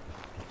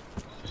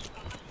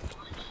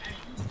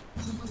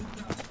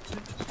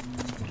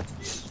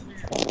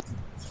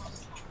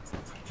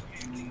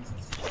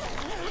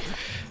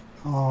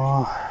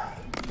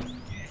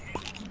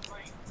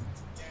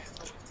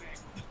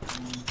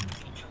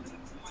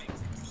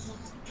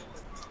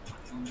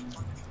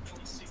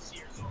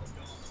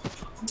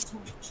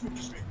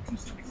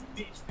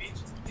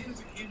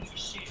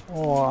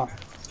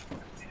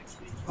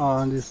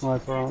 عندي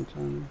سنايبر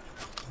عشان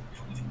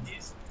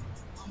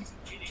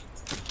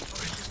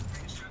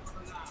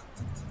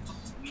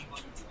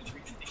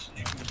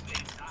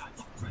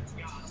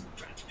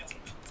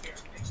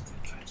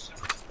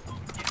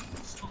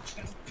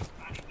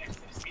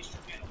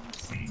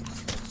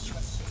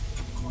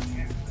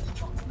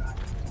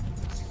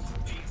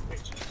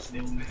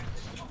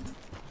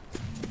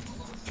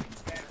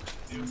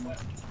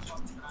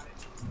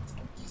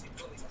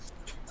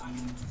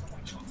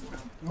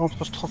Non, parce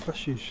que je trouve la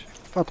chiche.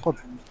 Pas trop.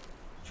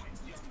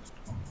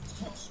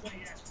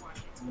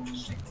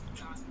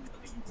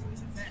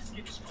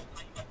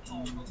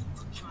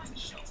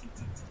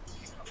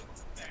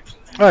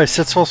 Ouais,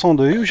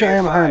 762 ou j'ai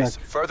rien معانا.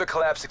 Further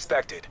collapse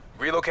expected.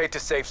 Relocate to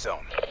safe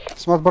zone.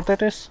 سمعت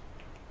بطاطس؟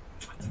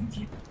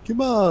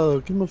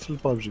 كيما في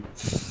البابجي.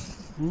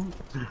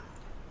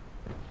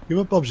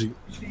 كيما بابجي.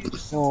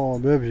 اوه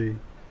بابجي.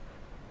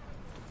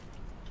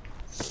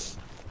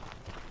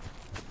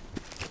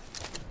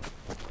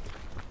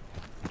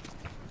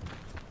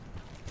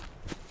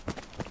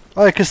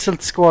 هاي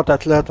كسلت سكوات تاع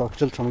 3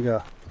 قتلتهم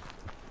كاع.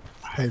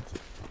 حيت.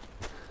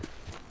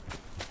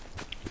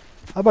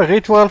 ابا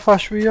غير توالفه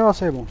شويه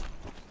سي بون.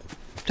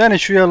 تاني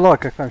شويه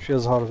لاك فاهم شويه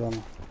زهر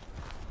زعما.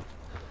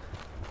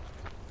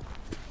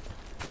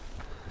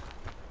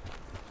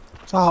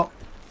 صح.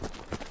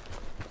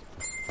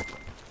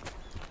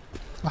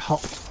 صح.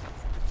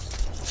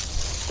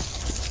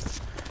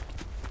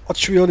 هاد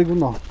شويه اللي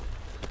قلنا.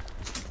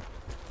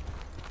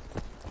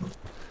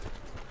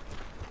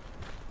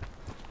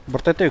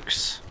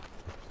 برتيتوكس.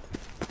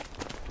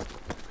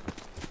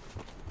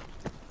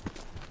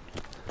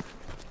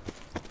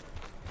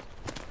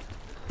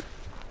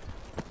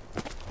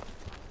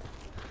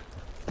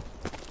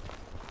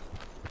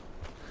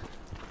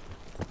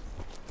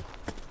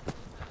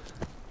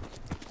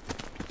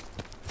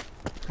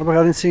 دابا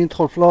غادي نسيي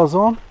ندخل في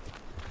لازون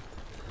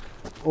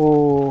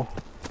و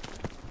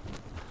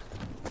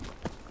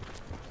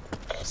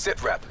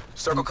Sit rep.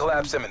 Circle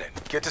collapse imminent.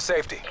 Get to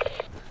safety.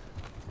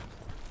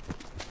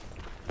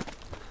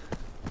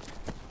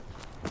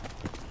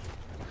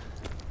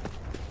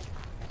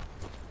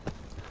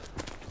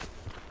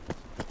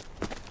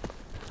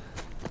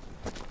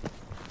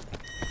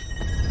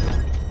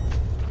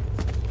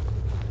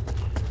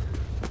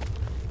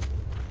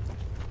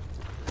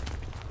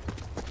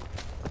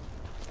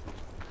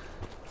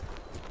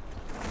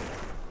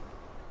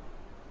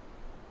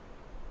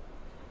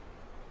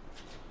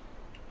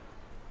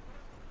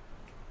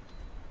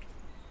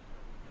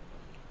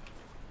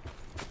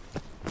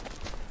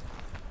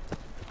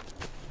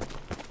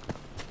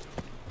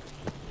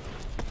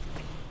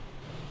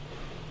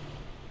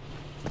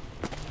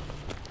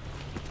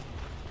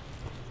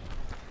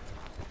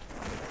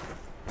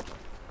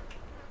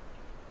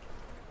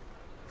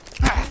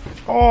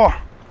 اوه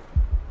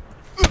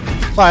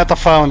صحيح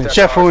طفاوني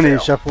شافوني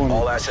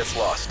شافوني All assets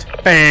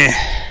lost. ايه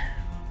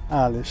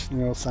معليش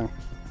نيو 5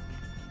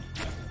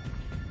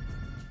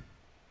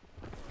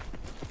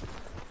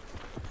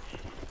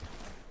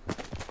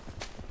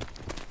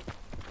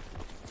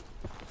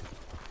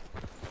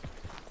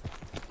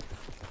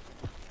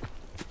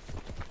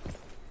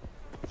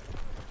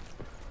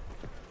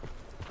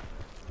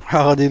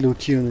 غادي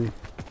لوتيوني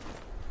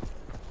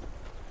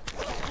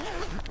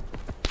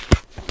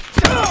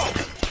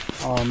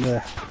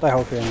مليح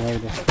طيحوا فينا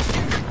هيدا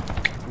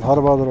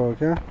الهربة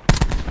دروك ها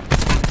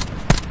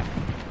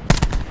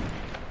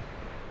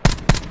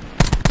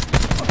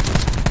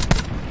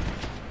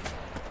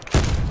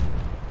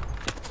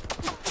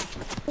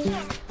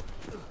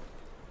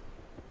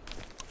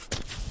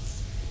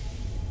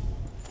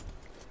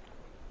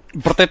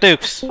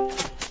برتيتوكس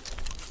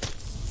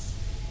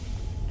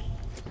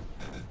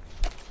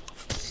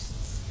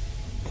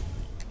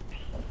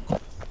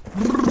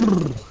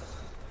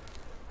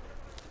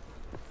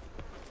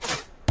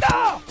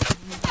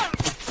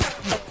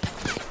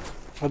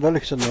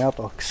هذولك شنو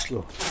يعطوك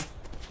كسلو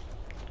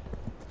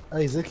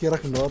اي زكي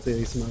راك مراطي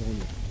يسمع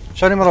اغنية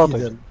شاني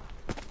مراطي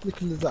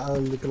ديك اللي تاع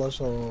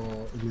الكلاشة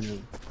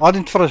غادي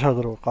نتفرج هذا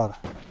دروك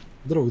قارح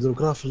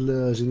دروك راه في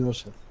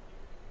الجينيراشن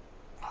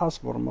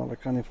حاصبر مالك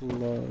كاني في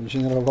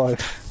الجنرال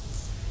لايف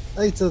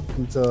اي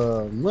انت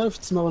ما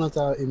عرفت تسمع انا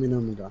تاع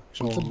ايمينوم كاع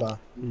شو متبع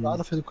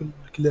عارف هذوك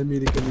الكلام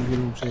اللي كانوا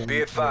يديرهم شي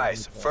Be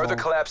advised. Further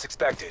collapse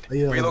expected.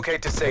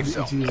 Relocate to safe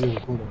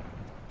zone.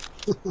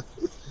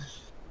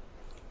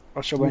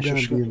 شو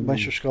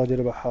بنشوف غادي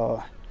يربح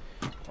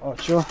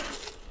شو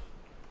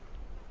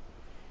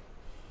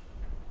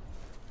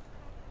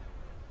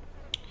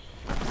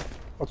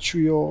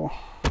شويو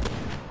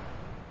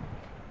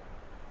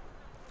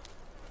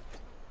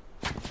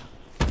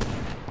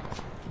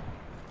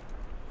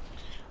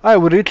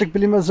وريت لك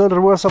بلي مازال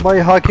رواسه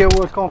باي هاكي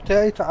هو الكونت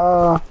تاعي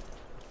تاع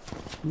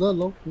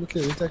لا قلت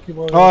لي تاع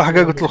كيبورد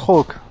حقا قلت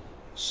لخوك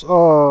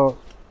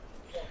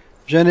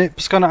جاني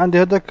بس كان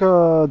عندي هذاك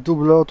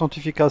دوبل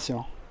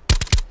اوثنتيفيكاسيون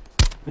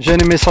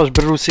جاني ميساج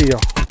بالروسيه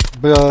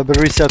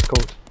بالريسيت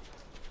كود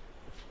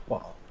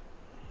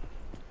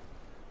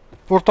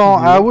بورتون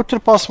عاودت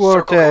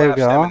الباسورد تاعي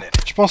كاع جو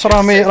بونس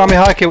رامي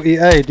هاكي و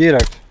اي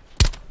ديريكت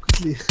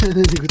قلت لي انا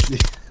اللي قلت لي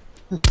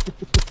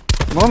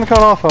نون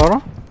كرافر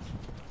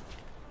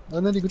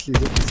انا اللي قلت لي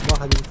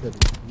الصباح هذه قلت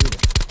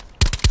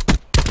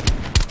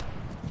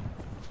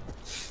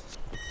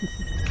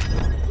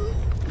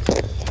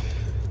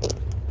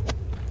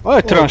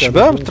لي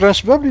تران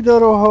شباب اللي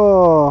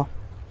داروه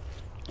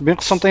بين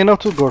قسنطينه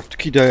وتوغورت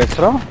كي داير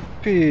ترى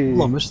في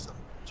والله ما شفت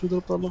شو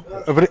ضربت الله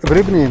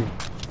بري بنين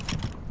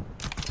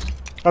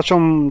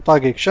هاتشوم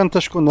طاقيك شا انت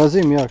شكون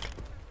نازيم ياك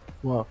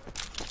واه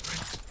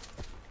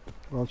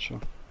هاتشو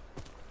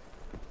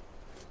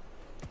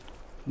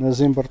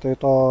نازيم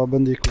برطيطة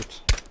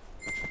بنديكوت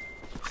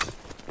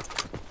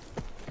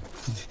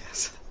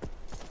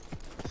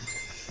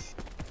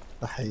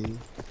صحيح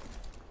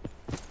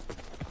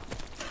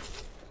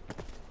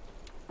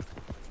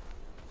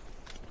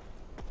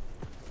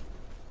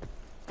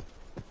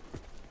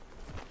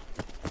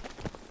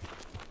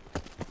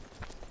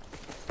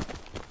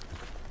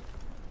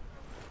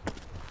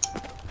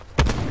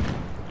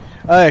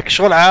ايك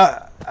شغل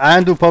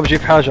عنده ببجي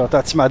بحاجة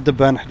تاع تسمع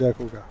الدبان حداك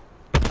وكاع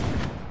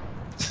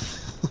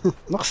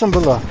نقسم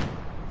بالله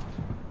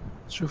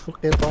شوف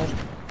القطار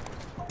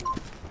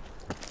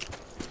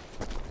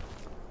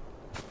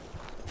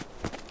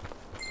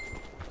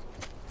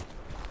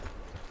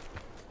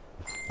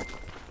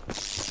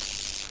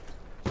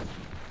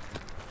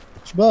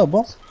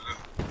شباب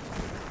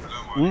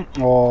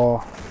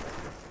اوه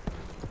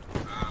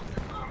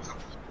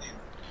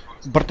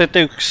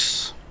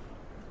برتيتوكس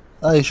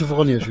شوف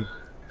اغنية شوف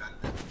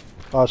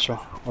شو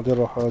غادي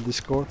نروح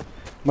ديسكورد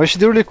ماش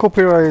يديروا لي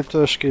كوبي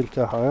رايت شكيل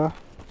تاعها يا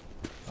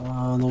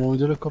نورمالمون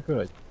يديروا كوبي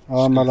رايت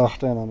ما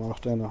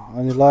خطينا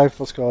راني لايف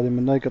باسكو غادي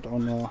منا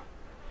يقطعونا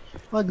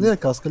ما دير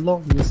كاسك لا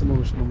ما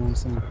يسموش نورمالمون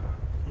يسموه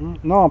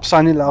نو بصح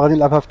راني غادي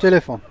نلعبها في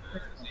التليفون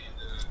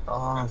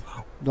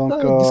دونك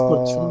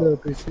ديسكورد في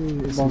البي سي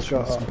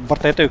دونك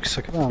برطيطيوكس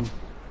فاهم.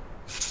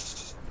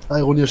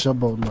 هاي اغنيه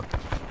شابه والله.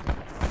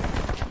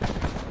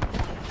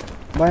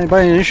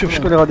 باين نشوف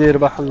شكون اللي غادي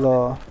يربح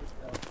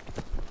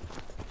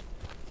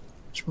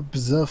شباب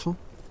بزاف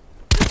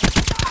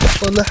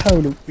والله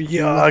حاولوا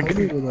يا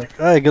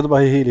هاي قضبه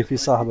هيلي في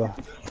صاحبه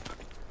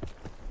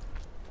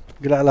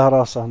قلع له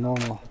راسه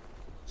نورمال.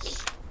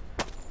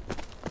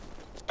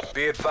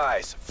 Be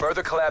advised,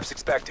 further collapse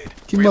expected.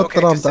 كيما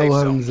الترام تاع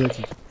وهران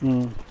زكي.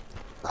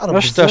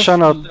 واش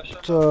عشان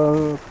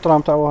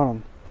الترام تاع وهران.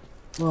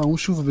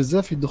 ونشوف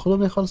بزاف يدخلوا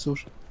ما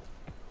يخلصوش.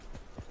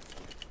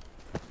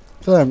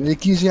 فاهم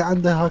كي يجي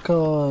عنده هكا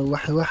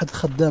واحد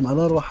خدام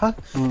على روحه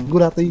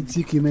يقول اعطيه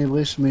تيكي ما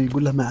يبغيش ما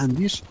يقول له ما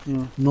عنديش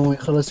نو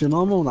يخلص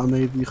ينامو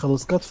زعما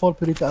يخلص 4 فول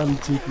بري تاع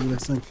التيكي ولا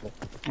 5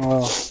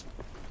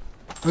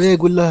 فول.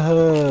 يقول له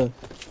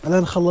انا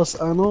نخلص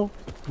انا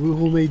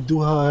وهو ما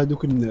يدوها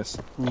هذوك الناس.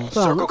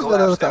 فاهم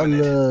تاع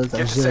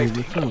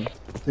الجاهليه فاهم.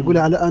 يقول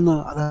على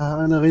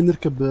انا غير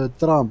نركب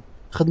الترام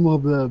خدموه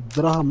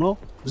بدراهم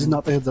وزيد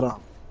نعطيه دراهم.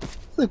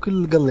 هذاك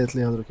القليط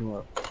اللي يهضروا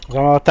كيما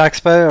زعما تاكس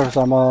باير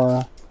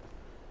زعما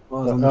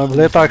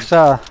بلي تاكس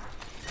تاعه.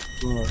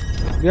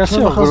 بيان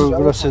سور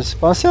قولوا سي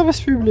با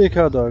سيرفيس بوبليك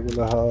هذا قول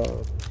لها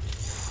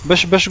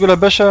باش قولها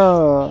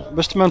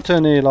باش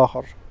تمنتيني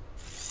الاخر.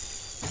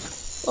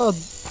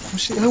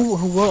 ماشي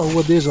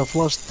هو ديجا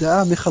فلاش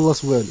تاعه ما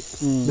يخلص والو.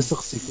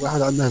 بيسقسيك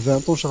واحد عنده 20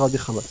 طون غادي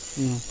يخلص.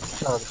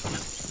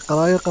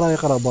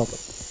 يقرا باطل.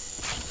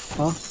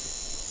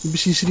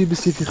 باش يشري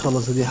بالسيف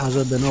يخلص. هذه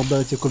حاجه بينه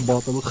وبين تاكل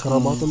باطل وخرا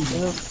باطل.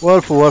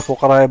 والفو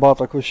قرايه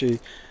باطل كلشي.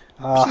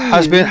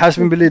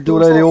 حاسبين باللي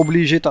الدوله اللي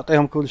اوبليجي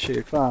تعطيهم كل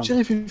شيء فاهم.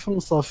 شي في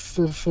فرنسا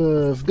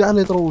في كاع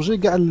ليترونجي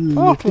كاع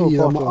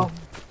البيئه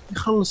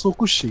يخلصوا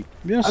كل شيء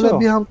على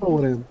بها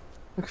مطورين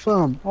راك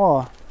فاهم.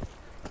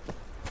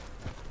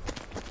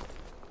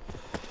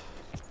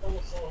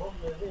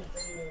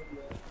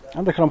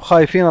 عندك راهم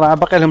خايفين راه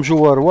باقي لهم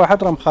جوار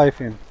واحد راهم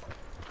خايفين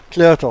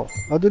 3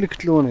 هادو اللي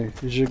قتلوني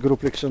يجي جروب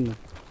اللي قتلني.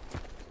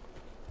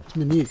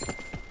 تمنيك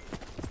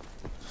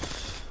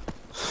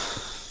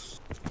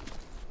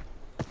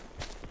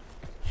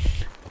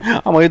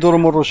اما يدوروا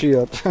من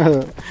الروشيات.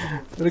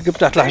 رقب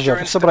تحت الحجر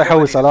حسب راه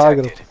يحوس على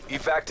عقرب.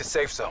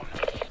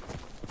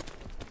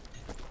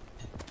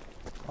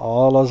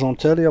 لا زون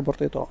تالية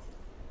برطيطة.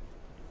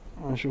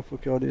 نشوفو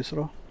كي غادي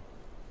يصرا.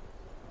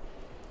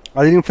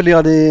 غادي اليوم في اللي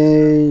غادي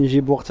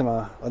نجيب وقت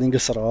معاه غادي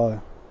نقصر.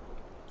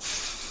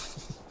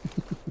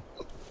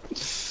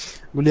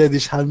 قول لي هادي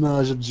شحال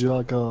ما جبت جو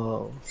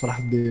هكا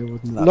فرحت بيه.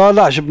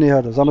 لا عجبني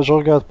هذا زعما جو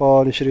ركاد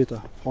با اللي شريته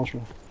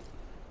فرونشمون.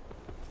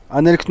 انا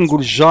اللي كنت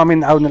نقول جامي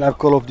نعاود نلعب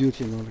كول اوف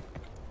ديوتي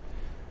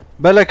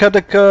بالك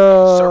هذاك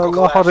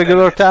الاخر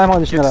ريجولر تاعه ما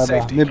غاديش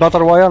نلعبها مي باتل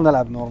رويال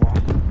نلعب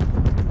نورمال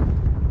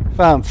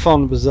فاهم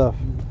فن بزاف.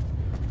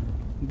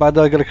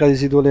 بعدها قالك غادي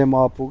يزيدوا لي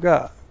ماب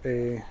وكاع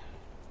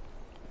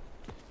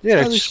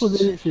ديريكت شكون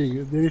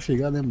دايرين فيه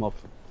كاع لي ماب.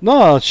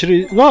 لا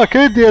تشري لا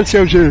كاين دي ال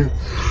سي وجاي.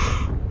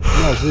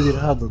 لا جو دير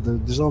هذا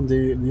ديجا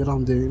اللي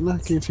راهم دايرين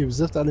كاين فيه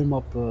بزاف تاع لي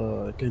ماب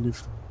كاينين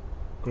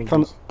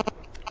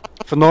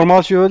في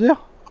النورمال شو دير.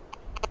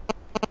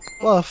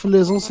 في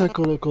لي زونسيان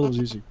كول اوف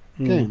ديوتي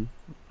كاين.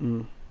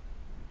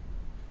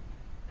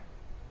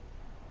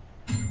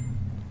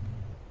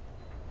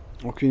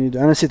 اوكي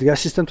انا نسيت كاع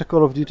السيستم تاع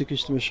كول اوف ديوتي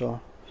كيفاش تمشى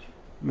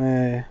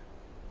مي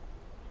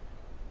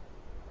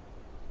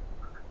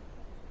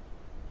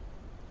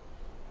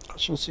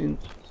خاصنا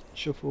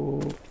نشوفو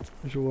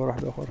جوار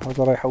واحد اخر.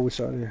 هذا راه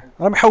يحوسوا عليه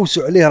راهم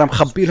يحوسوا عليه راه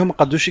مخبي لهم ما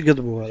قدوش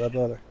يقضبوا على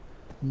بالك.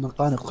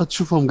 نقاني قد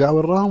تشوفهم كاع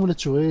وراهم ولا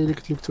تشوف غير اللي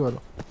قتلوا له.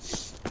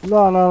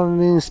 لا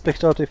راني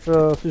سبيكتاتي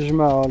في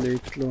الجماعه اللي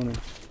يقتلوني.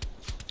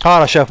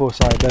 راه شافوه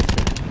صاحبي بات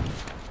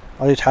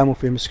غادي يتحاموا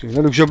فيه مسكين.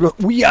 قالك جاب له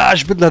ويا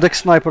جبد له داك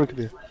سنايبر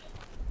كبير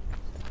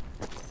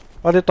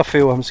غادي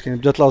يطفيوه مسكين.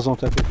 بدات لازون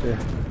تاكل فيه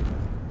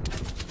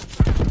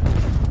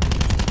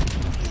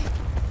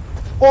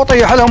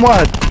طيح لهم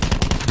واحد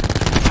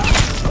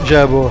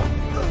جابوه.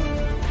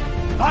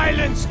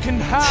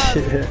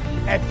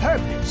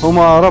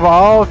 هما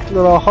 4 وقتل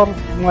الاخر.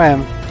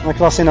 المهم انا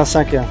كلاسينا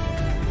 5 كان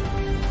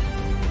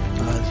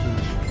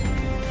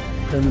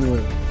من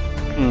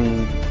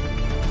وين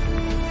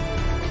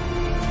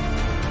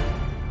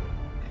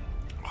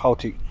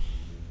خوتي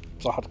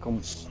صحتكم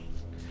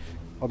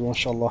غدوه ان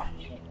شاء الله.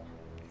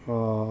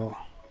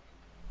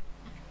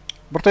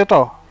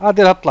 برطيطه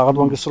هادي لها طلع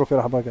غدوه نقصروا في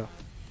رحبه كاع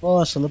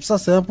ما شاء الله. بصح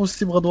سي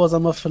امبوسيبل غدوه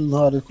زعما في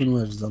النهار يكون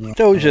واجد زعما.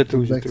 توجد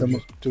ان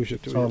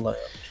شاء الله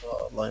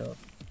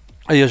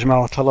يا يا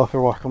جماعه تهلاو في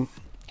رواحكم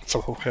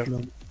تصبحوا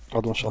بخير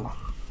غدوه ان شاء الله.